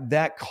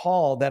that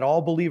call that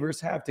all believers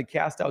have to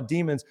cast out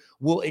demons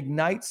will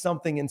ignite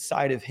something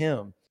inside of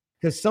him.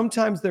 Because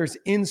sometimes there's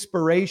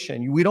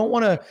inspiration. We don't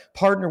want to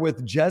partner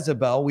with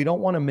Jezebel. We don't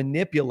want to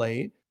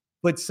manipulate.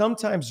 But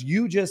sometimes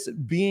you just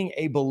being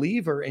a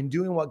believer and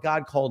doing what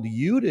God called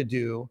you to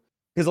do,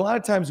 because a lot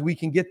of times we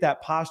can get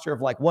that posture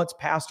of like, what's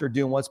pastor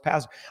doing? What's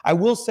pastor? I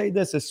will say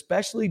this,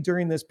 especially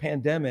during this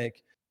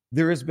pandemic,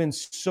 there has been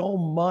so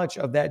much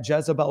of that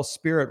Jezebel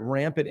spirit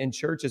rampant in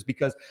churches,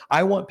 because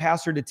I want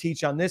pastor to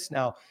teach on this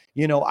now.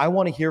 I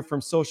want to hear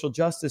from social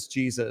justice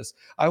Jesus.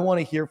 I want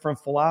to hear from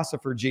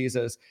philosopher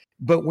Jesus.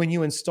 But when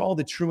you install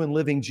the true and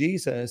living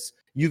Jesus,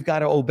 you've got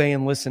to obey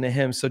and listen to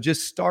him. So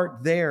just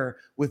start there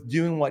with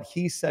doing what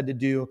he said to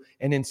do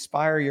and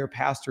inspire your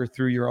pastor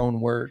through your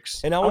own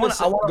works. And go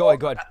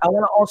ahead. I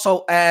want to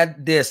also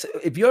add this.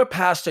 If you're a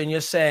pastor and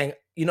you're saying,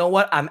 you know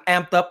what, I'm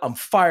amped up, I'm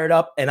fired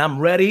up, and I'm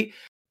ready,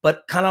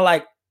 but kind of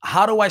like,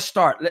 how do I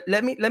start?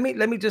 Let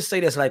me just say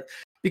this,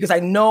 because I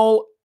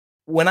know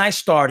when I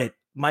started,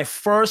 my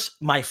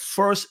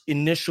first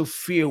initial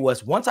fear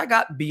was, once I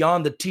got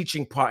beyond the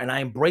teaching part and I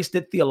embraced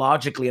it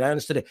theologically and I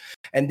understood it,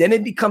 and then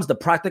it becomes the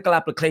practical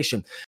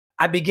application,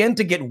 I began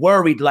to get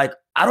worried. Like,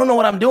 I don't know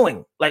what I'm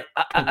doing. Like,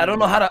 I don't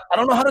know how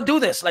to do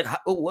this. Like,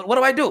 what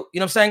do I do? You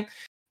know what I'm saying?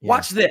 Yeah.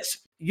 Watch this.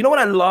 You know what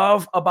I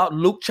love about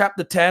Luke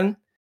chapter 10?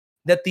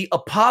 That the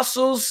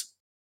apostles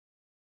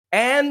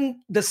and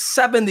the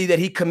 70 that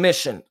he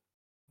commissioned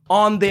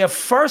on their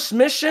first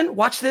mission,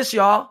 watch this,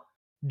 y'all,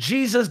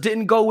 Jesus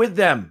didn't go with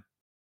them.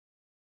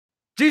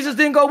 Jesus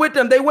didn't go with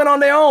them. They went on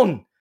their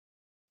own.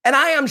 And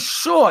I am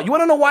sure, you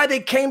want to know why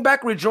they came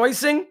back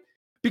rejoicing?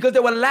 Because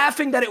they were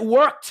laughing that it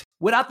worked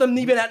without them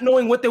even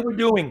knowing what they were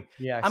doing.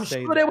 Yeah, I'm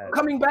sure they were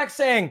coming back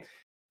saying,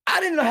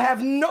 let me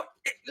tell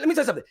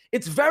you something.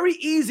 It's very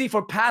easy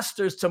for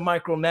pastors to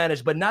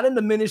micromanage, but not in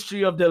the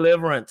ministry of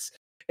deliverance.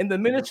 In the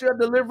ministry of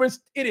deliverance,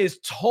 it is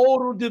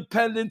total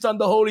dependence on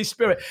the Holy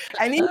Spirit.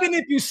 And even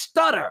if you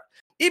stutter,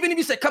 even if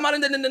you say, come out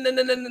in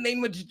the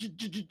name of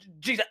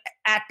Jesus,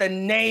 at the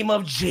name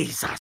of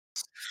Jesus,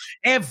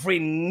 every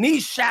knee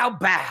shall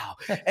bow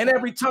and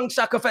every tongue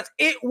shall confess.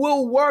 It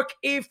will work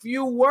if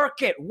you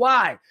work it.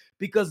 Why?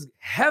 Because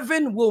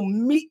heaven will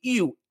meet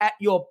you at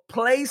your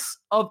place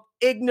of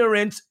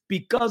ignorance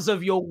because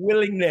of your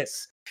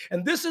willingness.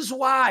 And this is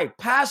why,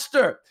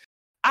 Pastor,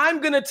 I'm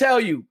going to tell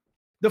you,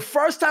 the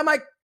first time I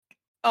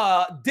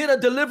did a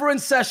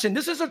deliverance session,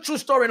 this is a true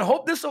story, and I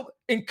hope this will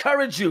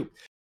encourage you.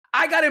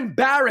 I got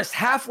embarrassed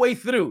halfway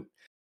through.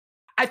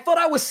 I thought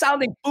I was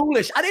sounding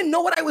foolish. I didn't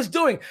know what I was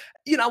doing.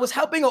 I was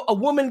helping a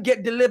woman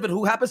get delivered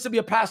who happens to be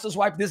a pastor's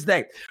wife this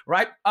day,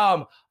 right?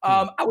 I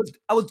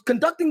was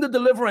conducting the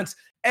deliverance,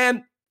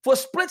 and for a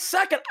split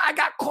second, I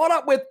got caught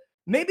up with,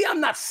 maybe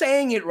I'm not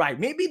saying it right.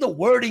 Maybe the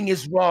wording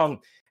is wrong.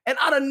 And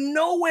out of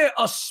nowhere,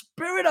 a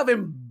spirit of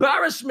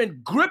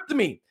embarrassment gripped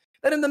me.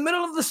 That in the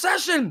middle of the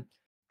session,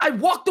 I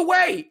walked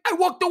away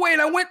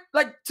and I went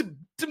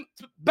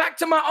back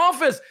to my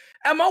office.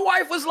 And my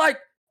wife was like,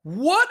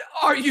 what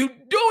are you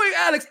doing,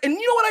 Alex? And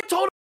you know what I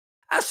told her?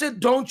 I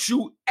said, don't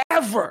you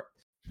ever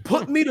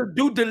put me to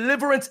do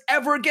deliverance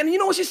ever again. And you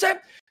know what she said?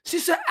 She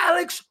said,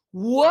 Alex,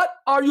 what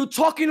are you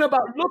talking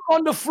about? Look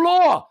on the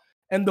floor.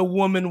 And the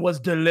woman was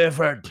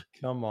delivered.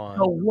 Come on.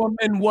 The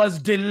woman was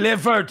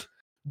delivered.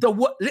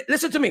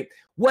 Listen to me.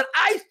 What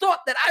I thought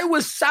that I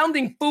was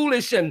sounding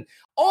foolish and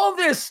all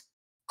this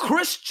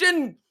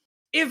Christian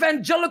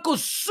evangelical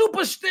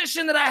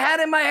superstition that I had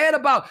in my head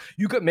about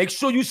you could make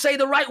sure you say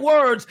the right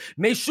words,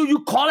 make sure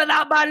you call it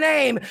out by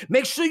name,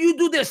 make sure you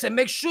do this and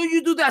make sure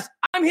you do that.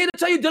 I'm here to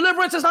tell you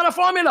deliverance is not a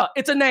formula,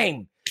 it's a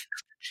name.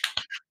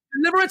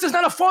 Deliverance is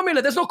not a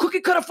formula. There's no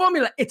cookie cutter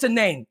formula. It's a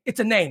name. It's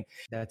a name.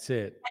 That's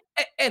it.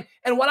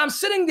 And while I'm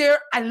sitting there,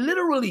 I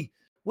literally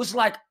was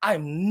like,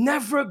 I'm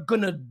never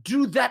gonna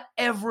do that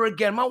ever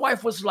again. My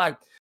wife was like,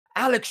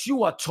 Alex,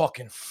 you are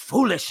talking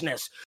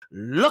foolishness.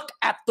 Look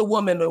at the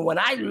woman. And when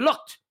I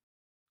looked,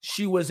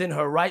 she was in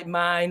her right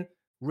mind,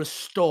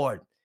 restored.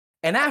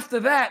 And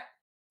after that,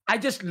 I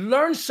just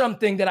learned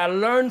something that I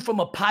learned from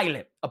a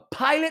pilot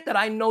that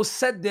I know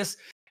said this.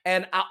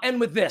 And I'll end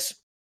with this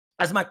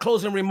as my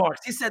closing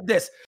remarks. He said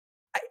this.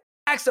 I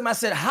asked him, I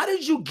said, how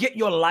did you get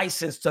your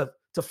license to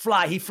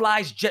fly? He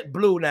flies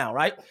JetBlue now,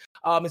 right?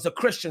 He's a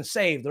Christian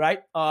saved, right?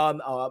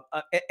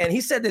 And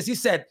he said this. He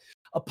said,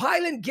 a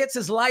pilot gets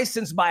his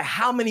license by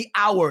how many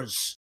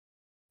hours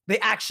they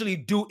actually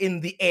do in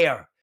the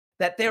air,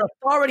 that their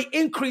authority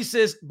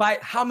increases by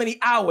how many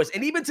hours.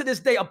 And even to this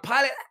day, a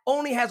pilot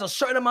only has a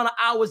certain amount of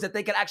hours that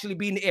they can actually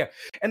be in the air.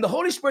 And the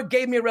Holy Spirit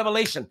gave me a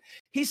revelation.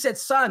 He said,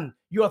 son,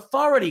 your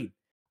authority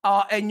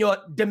and your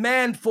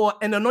demand for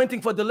an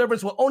anointing for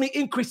deliverance will only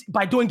increase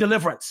by doing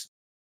deliverance.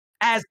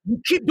 As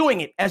you keep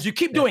doing it, as you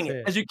keep doing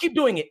it, as you keep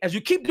doing it, as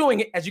you keep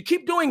doing it, as you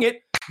keep doing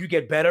it, you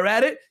get better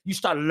at it. You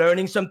start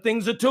learning some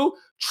things or two.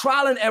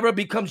 Trial and error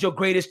becomes your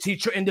greatest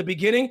teacher in the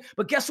beginning.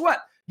 But guess what?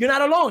 You're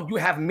not alone. You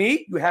have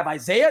me, you have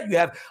Isaiah, you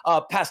have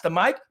Pastor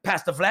Mike,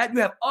 Pastor Vlad,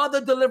 you have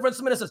other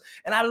deliverance ministers.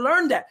 And I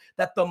learned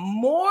that the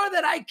more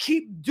that I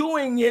keep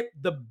doing it,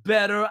 the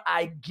better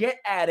I get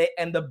at it.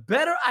 And the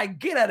better I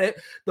get at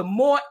it, the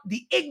more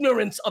the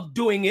ignorance of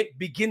doing it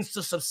begins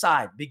to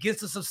subside.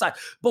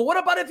 But what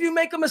about if you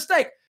make a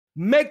mistake?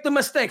 Make the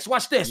mistakes.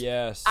 Watch this.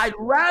 Yes. I'd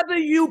rather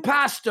you,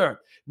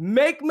 pastor,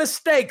 make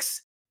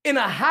mistakes in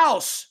a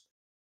house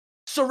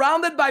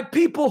surrounded by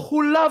people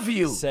who love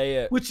you, Say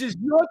it. which is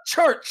your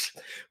church,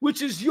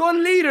 which is your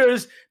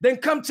leaders, then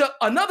come to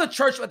another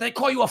church where they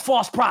call you a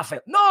false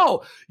prophet.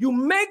 No, you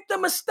make the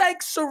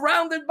mistake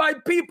surrounded by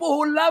people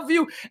who love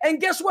you. And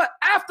guess what?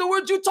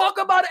 Afterwards, you talk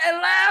about it and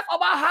laugh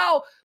about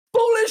how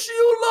foolish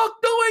you look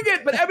doing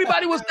it. But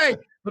everybody was saying,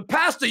 but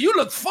pastor, you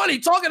look funny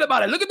talking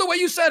about it. Look at the way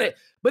you said it.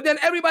 But then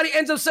everybody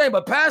ends up saying,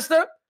 but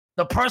pastor,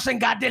 the person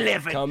got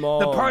delivered. Come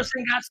on. The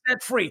person got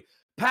set free.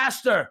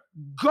 Pastor,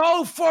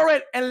 go for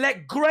it and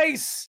let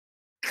grace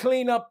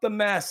clean up the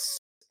mess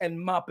and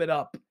mop it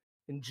up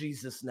in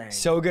Jesus' name.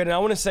 So good. And I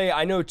want to say,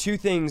 I know two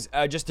things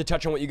just to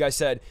touch on what you guys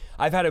said.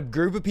 I've had a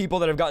group of people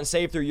that have gotten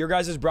saved through your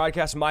guys'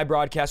 broadcast, my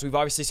broadcast. We've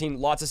obviously seen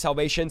lots of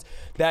salvations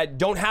that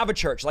don't have a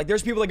church. Like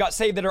there's people that got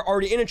saved that are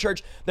already in a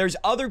church. There's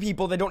other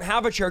people that don't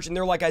have a church and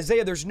they're like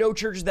Isaiah, there's no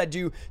churches that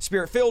do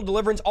spirit-filled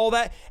deliverance, all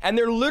that. And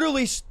they're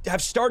literally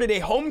have started a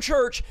home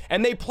church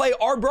and they play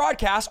our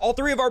broadcast, all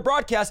three of our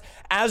broadcasts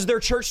as their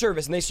church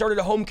service. And they started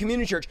a home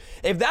community church.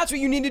 If that's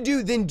what you need to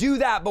do, then do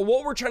that. But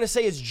what we're trying to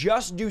say is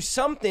just do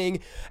something.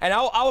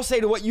 And I'll say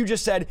to what you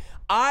just said,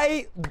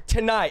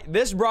 tonight,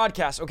 this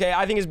broadcast, okay,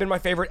 I think has been my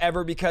favorite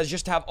ever because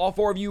just to have all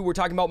four of you, we're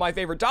talking about my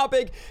favorite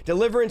topic,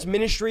 deliverance,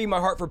 ministry, my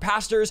heart for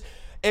pastors.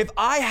 If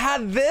I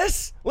had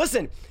this,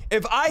 listen,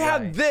 if I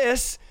had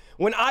this,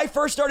 when I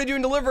first started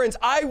doing deliverance,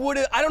 I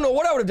don't know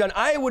what I would have done.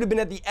 I would have been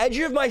at the edge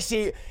of my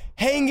seat,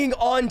 hanging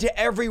on to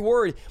every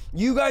word.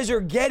 You guys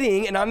are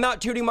getting, and I'm not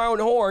tooting my own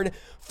horn,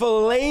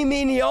 filet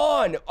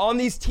mignon on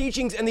these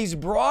teachings and these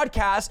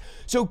broadcasts.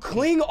 So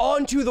cling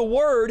on to the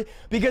word,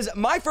 because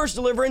my first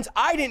deliverance,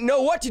 I didn't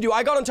know what to do.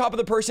 I got on top of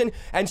the person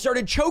and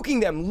started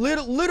choking them,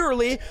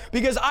 literally,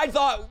 because I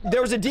thought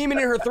there was a demon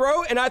in her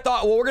throat, and I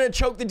thought, well, we're going to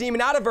choke the demon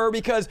out of her,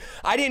 because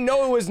I didn't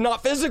know it was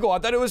not physical. I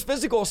thought it was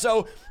physical.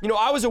 So,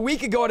 I was a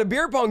week ago at a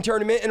beer pong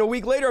tournament, and a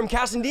week later, I'm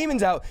casting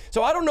demons out.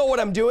 So I don't know what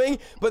I'm doing,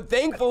 but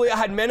thankfully, I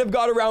had men of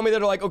God around me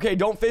that are like, okay,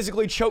 don't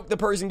physically choke the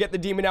person, get the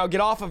demon out,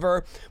 get off of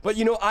her. But,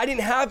 I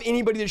didn't have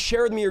anybody to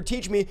share with me or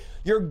teach me.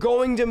 You're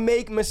going to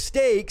make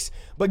mistakes,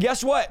 but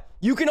guess what?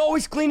 You can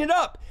always clean it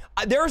up.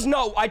 I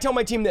tell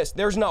my team this,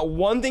 there's not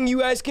one thing you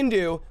guys can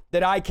do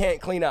that I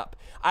can't clean up.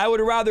 I would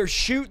rather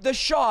shoot the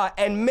shot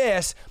and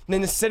miss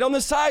than to sit on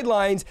the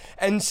sidelines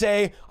and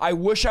say, I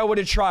wish I would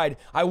have tried.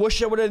 I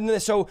wish I would have done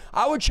this. So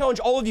I would challenge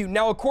all of you.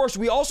 Now, of course,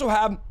 we also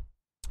have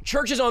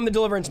churches on the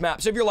deliverance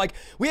map. So if you're like,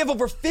 we have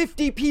over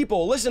 50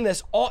 people, listen to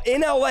this, all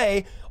in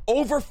LA,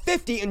 over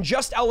 50 in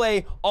just LA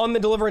on the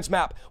deliverance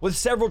map with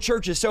several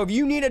churches. So if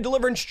you need a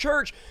deliverance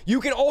church, you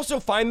can also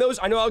find those.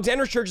 I know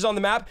Alexander's church is on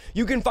the map.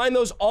 You can find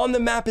those on the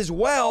map as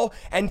well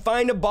and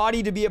find a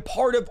body to be a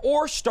part of,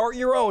 or start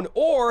your own.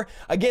 Or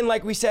again,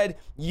 like we said,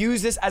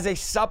 use this as a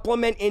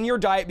supplement in your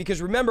diet,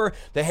 because remember,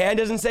 the hand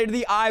doesn't say to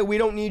the eye, we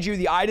don't need you.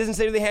 The eye doesn't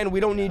say to the hand,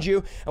 we don't need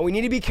you. And we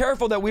need to be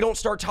careful that we don't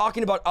start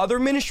talking about other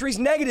ministries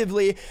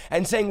negatively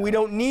and saying we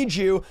don't need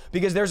you,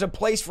 because there's a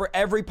place for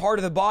every part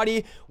of the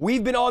body.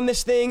 We've been on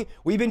this thing.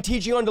 We've been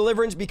teaching on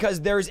deliverance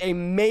because there's a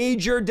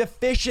major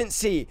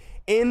deficiency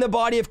in the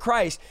body of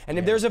Christ. And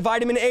if there's a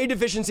vitamin A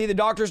deficiency, the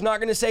doctor's not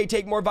going to say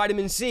take more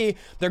vitamin C.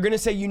 They're going to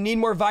say you need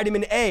more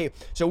vitamin A.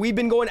 So we've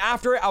been going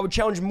after it. I would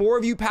challenge more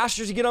of you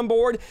pastors to get on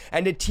board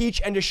and to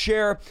teach and to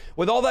share.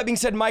 With all that being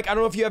said, Mike, I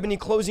don't know if you have any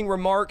closing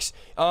remarks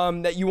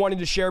that you wanted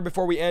to share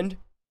before we end.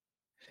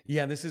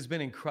 Yeah, this has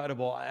been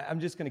incredible. I'm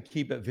just going to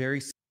keep it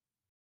very simple.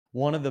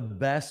 One of the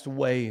best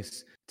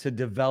ways to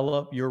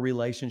develop your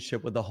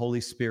relationship with the Holy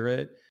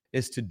Spirit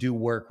is to do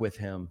work with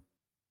him.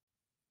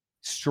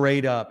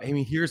 Straight up. I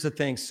mean, here's the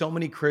thing. So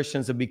many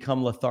Christians have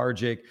become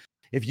lethargic.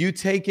 If you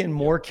take in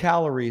more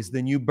calories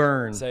than you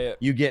burn,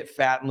 you get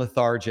fat and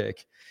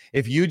lethargic.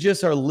 If you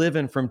just are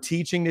living from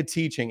teaching to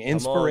teaching,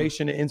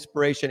 inspiration to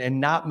inspiration, and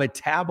not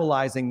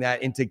metabolizing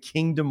that into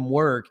kingdom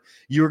work,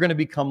 you're going to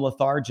become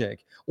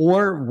lethargic.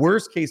 Or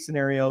worst case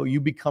scenario, you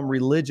become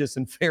religious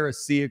and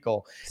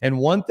pharisaical. And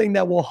one thing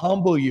that will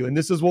humble you, and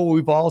this is what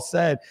we've all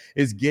said,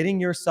 is getting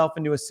yourself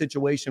into a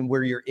situation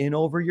where you're in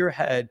over your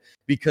head,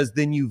 because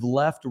then you've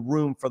left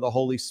room for the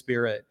Holy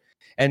Spirit.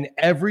 And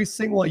every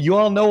single, you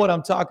all know what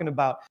I'm talking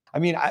about. I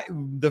mean,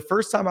 the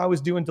first time I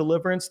was doing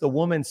deliverance, the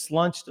woman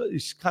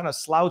kind of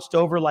slouched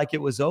over like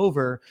it was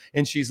over,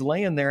 and she's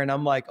laying there, and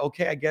I'm like,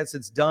 okay, I guess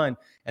it's done.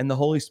 And the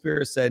Holy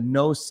Spirit said,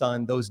 no,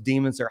 son, those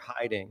demons are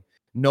hiding.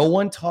 No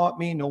one taught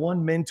me. No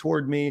one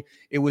mentored me.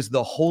 It was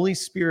the Holy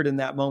Spirit in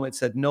that moment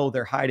said, no,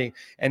 they're hiding.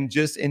 And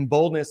just in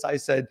boldness, I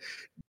said,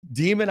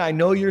 demon, I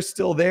know you're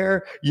still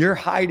there. You're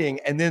hiding.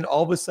 And then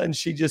all of a sudden,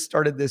 she just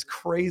started this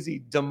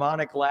crazy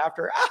demonic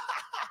laughter.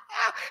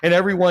 And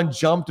everyone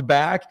jumped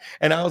back.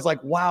 And I was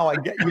like, wow, I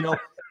get,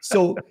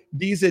 so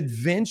these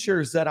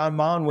adventures that I'm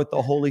on with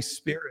the Holy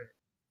Spirit,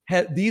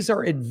 these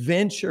are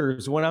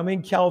adventures when I'm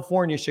in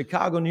California,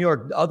 Chicago, New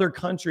York, other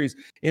countries,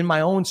 in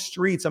my own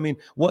streets. I mean,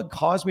 what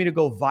caused me to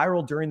go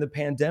viral during the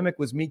pandemic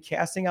was me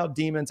casting out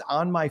demons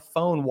on my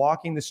phone,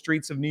 walking the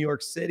streets of New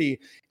York City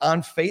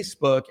on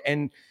Facebook,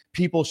 and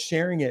people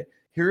sharing it.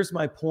 Here's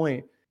my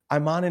point.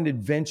 I'm on an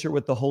adventure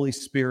with the Holy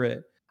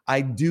Spirit.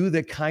 I do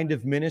the kind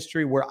of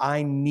ministry where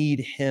I need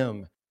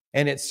him,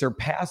 and it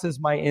surpasses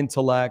my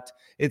intellect.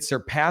 It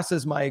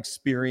surpasses my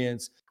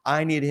experience.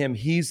 I need him.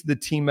 He's the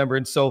team member.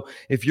 And so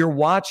if you're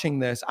watching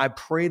this, I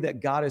pray that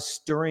God is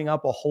stirring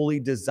up a holy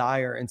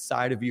desire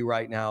inside of you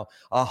right now,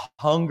 a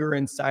hunger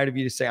inside of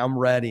you to say, I'm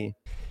ready.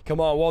 Come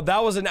on. Well,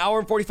 that was an hour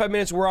and 45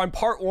 minutes. We're on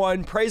part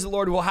one. Praise the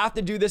Lord. We'll have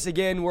to do this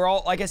again. We're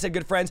all, like I said,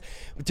 good friends.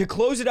 To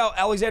close it out,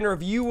 Alexander,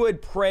 if you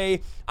would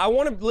pray. I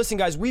want to listen,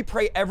 guys. We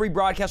pray every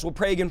broadcast. We'll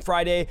pray again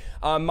Friday.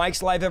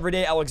 Mike's live every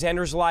day.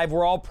 Alexander's live.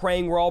 We're all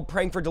praying. We're all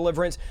praying for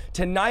deliverance.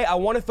 Tonight, I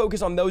want to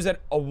focus on those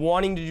that are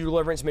wanting to do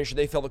deliverance ministry.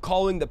 They feel the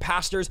calling, the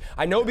pastors.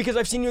 I know because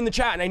I've seen you in the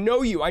chat, and I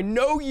know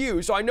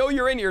you. So I know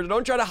you're in here.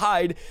 Don't try to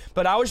hide.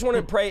 But I just want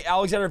to pray,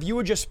 Alexander, if you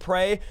would just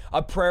pray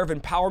a prayer of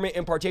empowerment,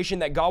 impartation,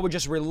 that God would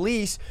just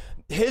release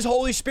his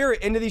Holy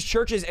Spirit into these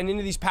churches and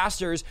into these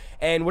pastors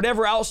and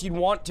whatever else you'd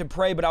want to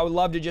pray. But I would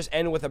love to just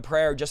end with a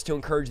prayer just to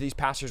encourage these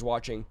pastors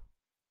watching.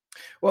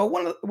 Well,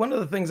 one of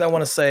the things I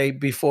want to say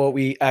before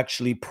we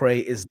actually pray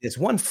is this.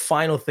 One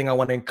final thing I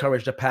want to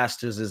encourage the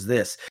pastors is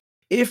this.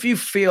 If you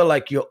feel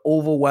like you're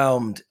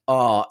overwhelmed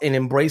in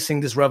embracing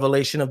this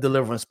revelation of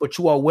deliverance, but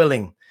you are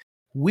willing,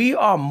 we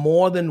are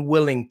more than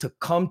willing to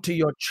come to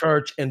your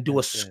church and do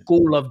a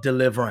school of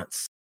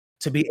deliverance,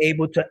 to be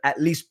able to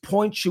at least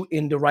point you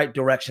in the right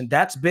direction.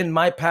 That's been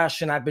my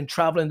passion. I've been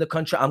traveling the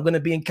country. I'm going to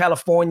be in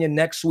California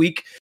next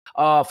week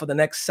for the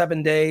next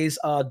 7 days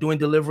doing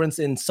deliverance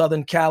in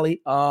Southern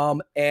Cali.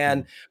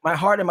 And my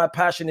heart and my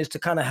passion is to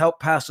kind of help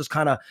pastors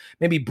kind of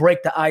maybe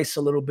break the ice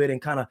a little bit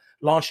and kind of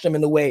launch them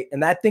in the way.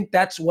 And I think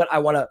that's what I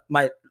want to,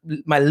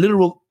 my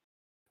literal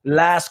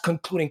last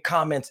concluding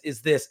comments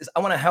is this, is I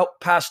want to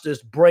help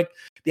pastors break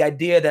the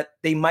idea that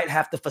they might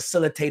have to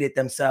facilitate it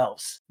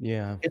themselves.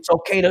 Yeah. It's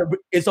okay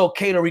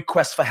to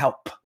request for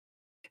help.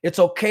 It's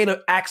okay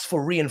to ask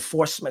for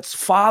reinforcements.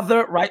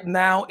 Father, right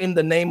now, in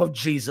the name of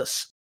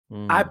Jesus,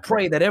 I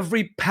pray that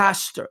every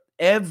pastor,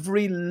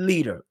 every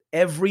leader,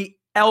 every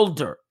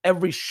elder,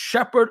 every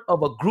shepherd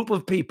of a group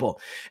of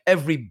people,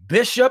 every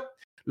bishop,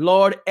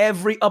 Lord,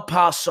 every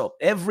apostle,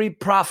 every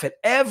prophet,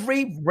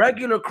 every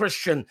regular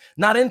Christian,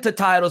 not into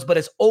titles, but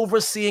is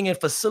overseeing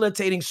and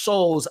facilitating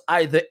souls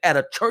either at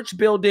a church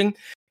building,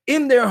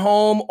 in their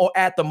home, or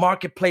at the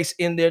marketplace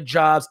in their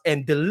jobs,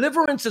 and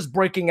deliverance is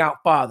breaking out,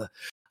 Father.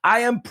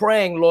 I am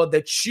praying, Lord,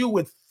 that you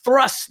would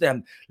thrust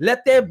them.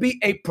 Let there be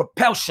a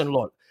propulsion,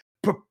 Lord.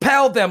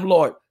 Propel them,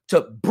 Lord,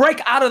 to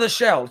break out of the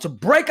shell, to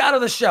break out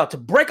of the shell, to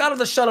break out of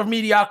the shell of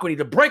mediocrity,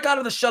 to break out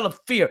of the shell of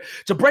fear,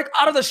 to break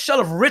out of the shell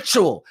of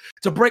ritual,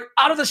 to break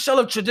out of the shell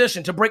of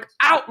tradition, to break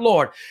out,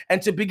 Lord,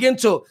 and to begin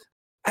to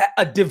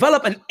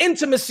develop an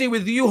intimacy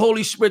with you,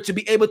 Holy Spirit, to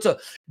be able to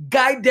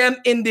guide them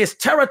in this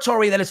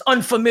territory that is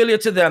unfamiliar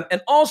to them.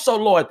 And also,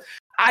 Lord,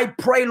 I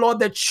pray, Lord,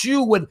 that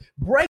you would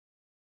break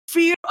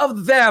fear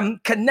of them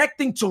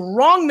connecting to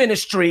wrong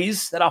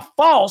ministries that are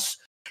false.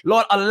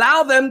 Lord,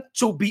 allow them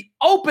to be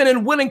open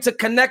and willing to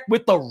connect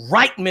with the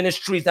right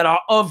ministries that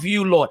are of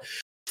you, Lord.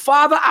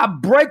 Father, I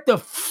break the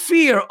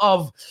fear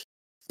of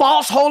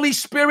false Holy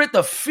Spirit,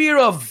 the fear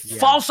of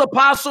false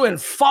apostle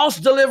and false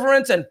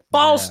deliverance and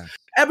false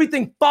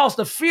everything false,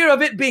 the fear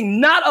of it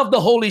being not of the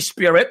Holy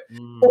Spirit,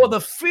 or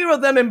the fear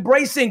of them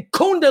embracing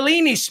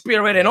Kundalini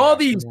spirit and all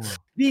these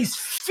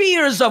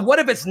fears of what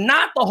if it's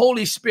not the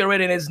Holy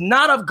Spirit and is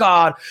not of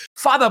God.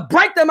 Father,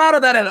 break them out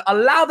of that and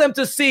allow them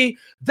to see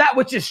that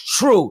which is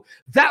true,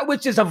 that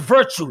which is a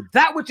virtue,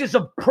 that which is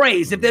a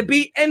praise. If there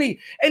be any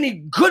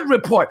good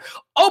report,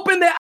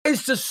 open their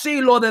eyes to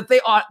see, Lord, that they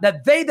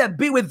that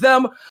be with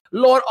them,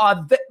 Lord,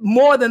 are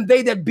more than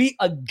they that be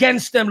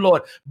against them,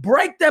 Lord.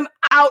 Break them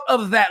out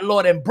of that,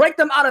 Lord, and break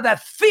them out of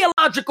that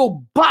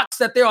theological box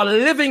that they are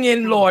living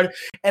in, Lord,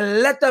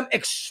 and let them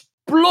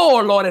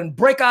explore, Lord, and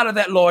break out of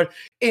that, Lord.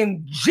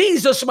 In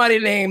Jesus' mighty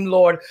name,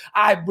 Lord,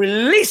 I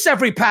release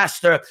every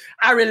pastor,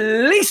 I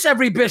release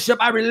every bishop,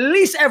 I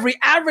release every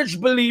average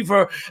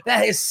believer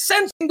that is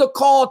sensing the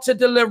call to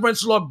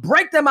deliverance, Lord.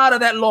 Break them out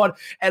of that, Lord,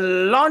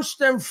 and launch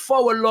them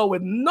forward, Lord,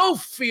 with no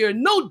fear,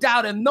 no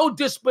doubt, and no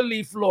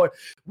disbelief, Lord.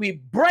 We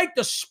break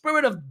the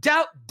spirit of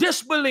doubt,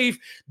 disbelief,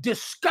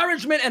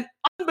 discouragement, and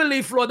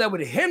unbelief, Lord, that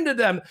would hinder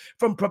them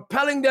from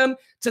propelling them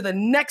to the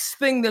next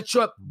thing that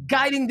you're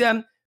guiding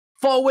them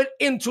forward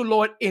into,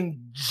 Lord,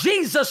 in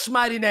Jesus'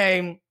 mighty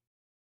name.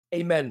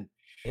 Amen.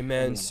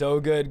 Amen.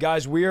 So good.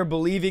 Guys, we are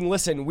believing.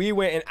 Listen, we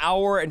went an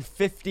hour and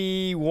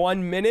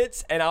 51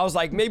 minutes, and I was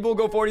like, maybe we'll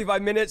go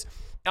 45 minutes.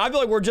 I feel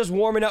like we're just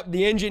warming up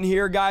the engine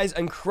here, guys.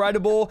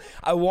 Incredible.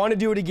 I want to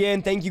do it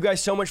again. Thank you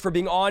guys so much for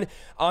being on.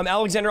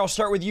 Alexander, I'll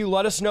start with you.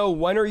 Let us know,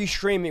 when are you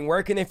streaming?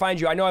 Where can they find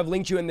you? I know I've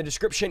linked you in the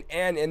description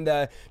and in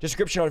the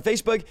description on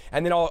Facebook,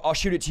 and then I'll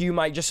shoot it to you,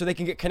 Mike, just so they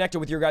can get connected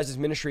with your guys'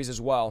 ministries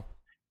as well.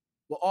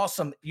 Well,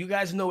 awesome. You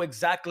guys know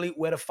exactly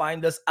where to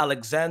find us.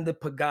 Alexander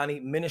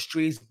Pagani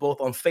Ministries, both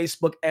on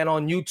Facebook and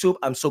on YouTube.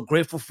 I'm so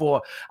grateful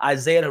for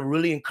Isaiah to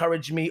really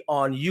encourage me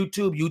on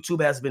YouTube.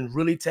 YouTube has been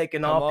really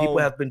taking off. People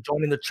have been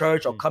joining the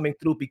church or coming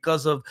through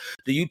because of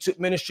the YouTube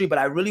ministry. But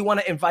I really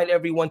want to invite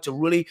everyone to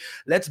really,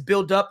 let's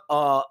build up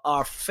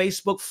our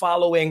Facebook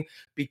following,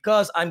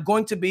 because I'm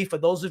going to be, for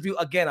those of you,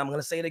 again, I'm going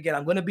to say it again,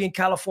 I'm going to be in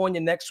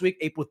California next week,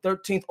 April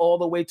 13th, all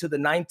the way to the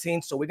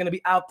 19th. So we're going to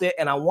be out there,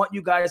 and I want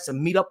you guys to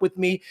meet up with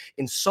me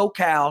in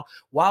SoCal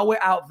while we're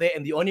out there.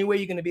 And the only way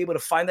you're going to be able to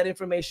find that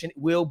information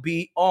will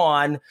be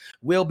on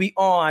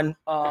Facebook.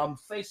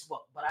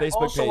 But I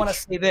also want to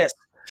say this.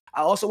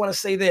 I also want to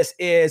say this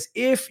is,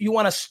 if you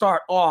want to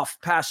start off,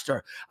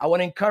 Pastor, I want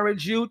to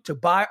encourage you to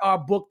buy our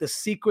book, The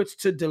Secrets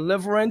to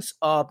Deliverance.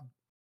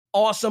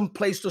 Awesome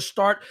place to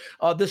start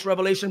this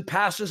revelation.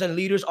 Pastors and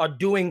leaders are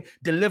doing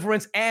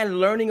deliverance and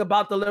learning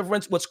about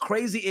deliverance. What's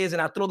crazy is,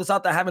 and I throw this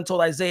out that I haven't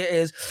told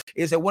Isaiah,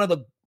 is that one of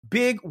the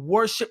big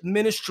worship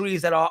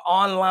ministries that are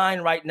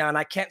online right now, and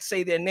I can't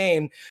say their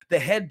name, the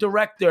head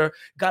director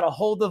got a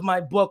hold of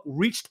my book,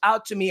 reached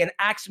out to me and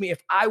asked me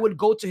if I would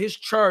go to his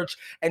church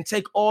and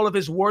take all of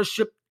his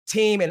worship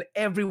team and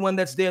everyone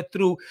that's there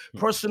through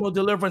personal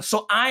deliverance.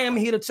 So I am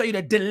here to tell you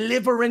that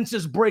deliverance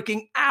is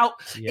breaking out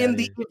in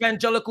the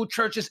evangelical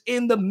churches,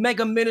 in the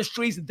mega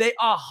ministries. They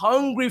are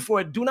hungry for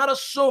it. Do not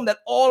assume that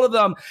all of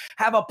them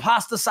have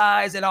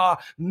apostatized and are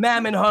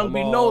mammon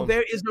hungry. No,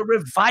 there is a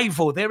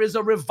revival. There is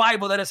a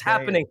revival that is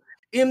happening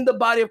in the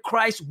body of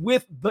Christ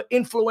with the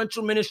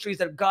influential ministries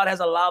that God has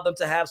allowed them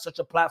to have such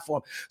a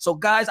platform. So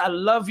guys, I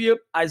love you.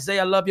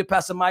 Isaiah, I love you.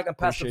 Pastor Mike and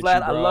Pastor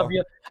Vlad, I love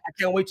you. I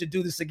can't wait to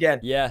do this again.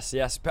 Yes.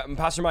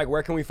 Pastor Mike,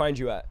 where can we find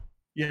you at?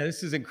 Yeah,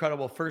 this is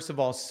incredible. First of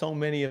all, so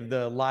many of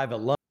the live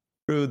alum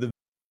crew,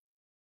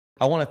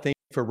 I want to thank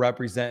you for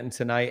representing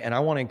tonight. And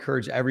I want to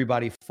encourage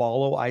everybody,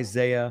 follow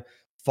Isaiah,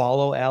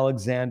 follow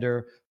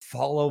Alexander,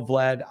 follow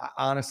Vlad.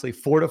 Honestly,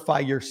 fortify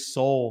your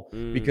soul,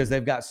 because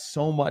they've got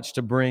so much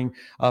to bring.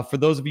 For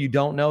those of you who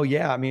don't know,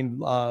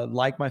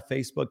 like my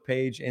Facebook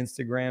page,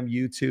 Instagram,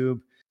 YouTube.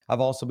 I've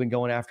also been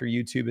going after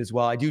YouTube as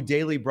well. I do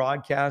daily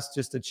broadcasts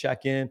just to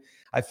check in.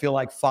 I feel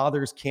like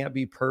fathers can't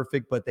be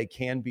perfect, but they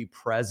can be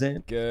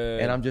present.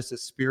 Good. And I'm just a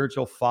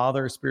spiritual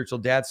father, a spiritual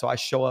dad. So I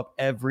show up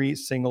every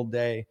single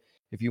day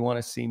if you want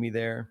to see me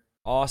there.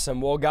 Awesome.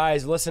 Well,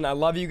 guys, listen, I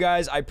love you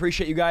guys. I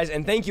appreciate you guys.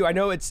 And thank you. I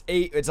know it's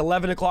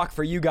 11 o'clock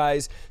for you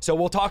guys. So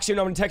we'll talk soon.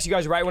 I'm going to text you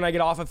guys right when I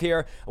get off of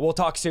here. We'll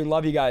talk soon.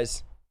 Love you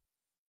guys.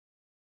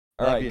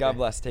 All right. God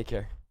bless. Take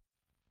care.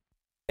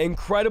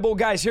 Incredible.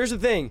 Guys, here's the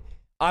thing.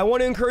 I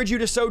want to encourage you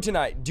to sow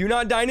tonight. Do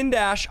not dine and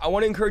dash. I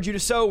want to encourage you to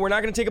sow. We're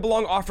not going to take up a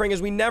long offering,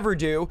 as we never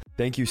do.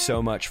 Thank you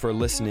so much for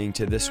listening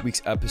to this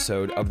week's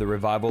episode of the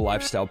Revival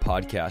Lifestyle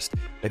Podcast.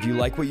 If you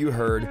like what you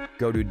heard,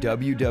 go to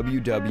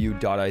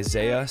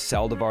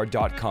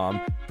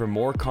www.isaiahsaldivar.com for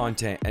more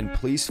content, and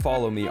please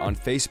follow me on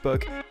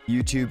Facebook,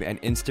 YouTube,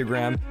 and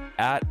Instagram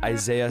at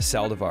Isaiah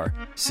Saldivar.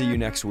 See you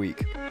next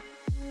week.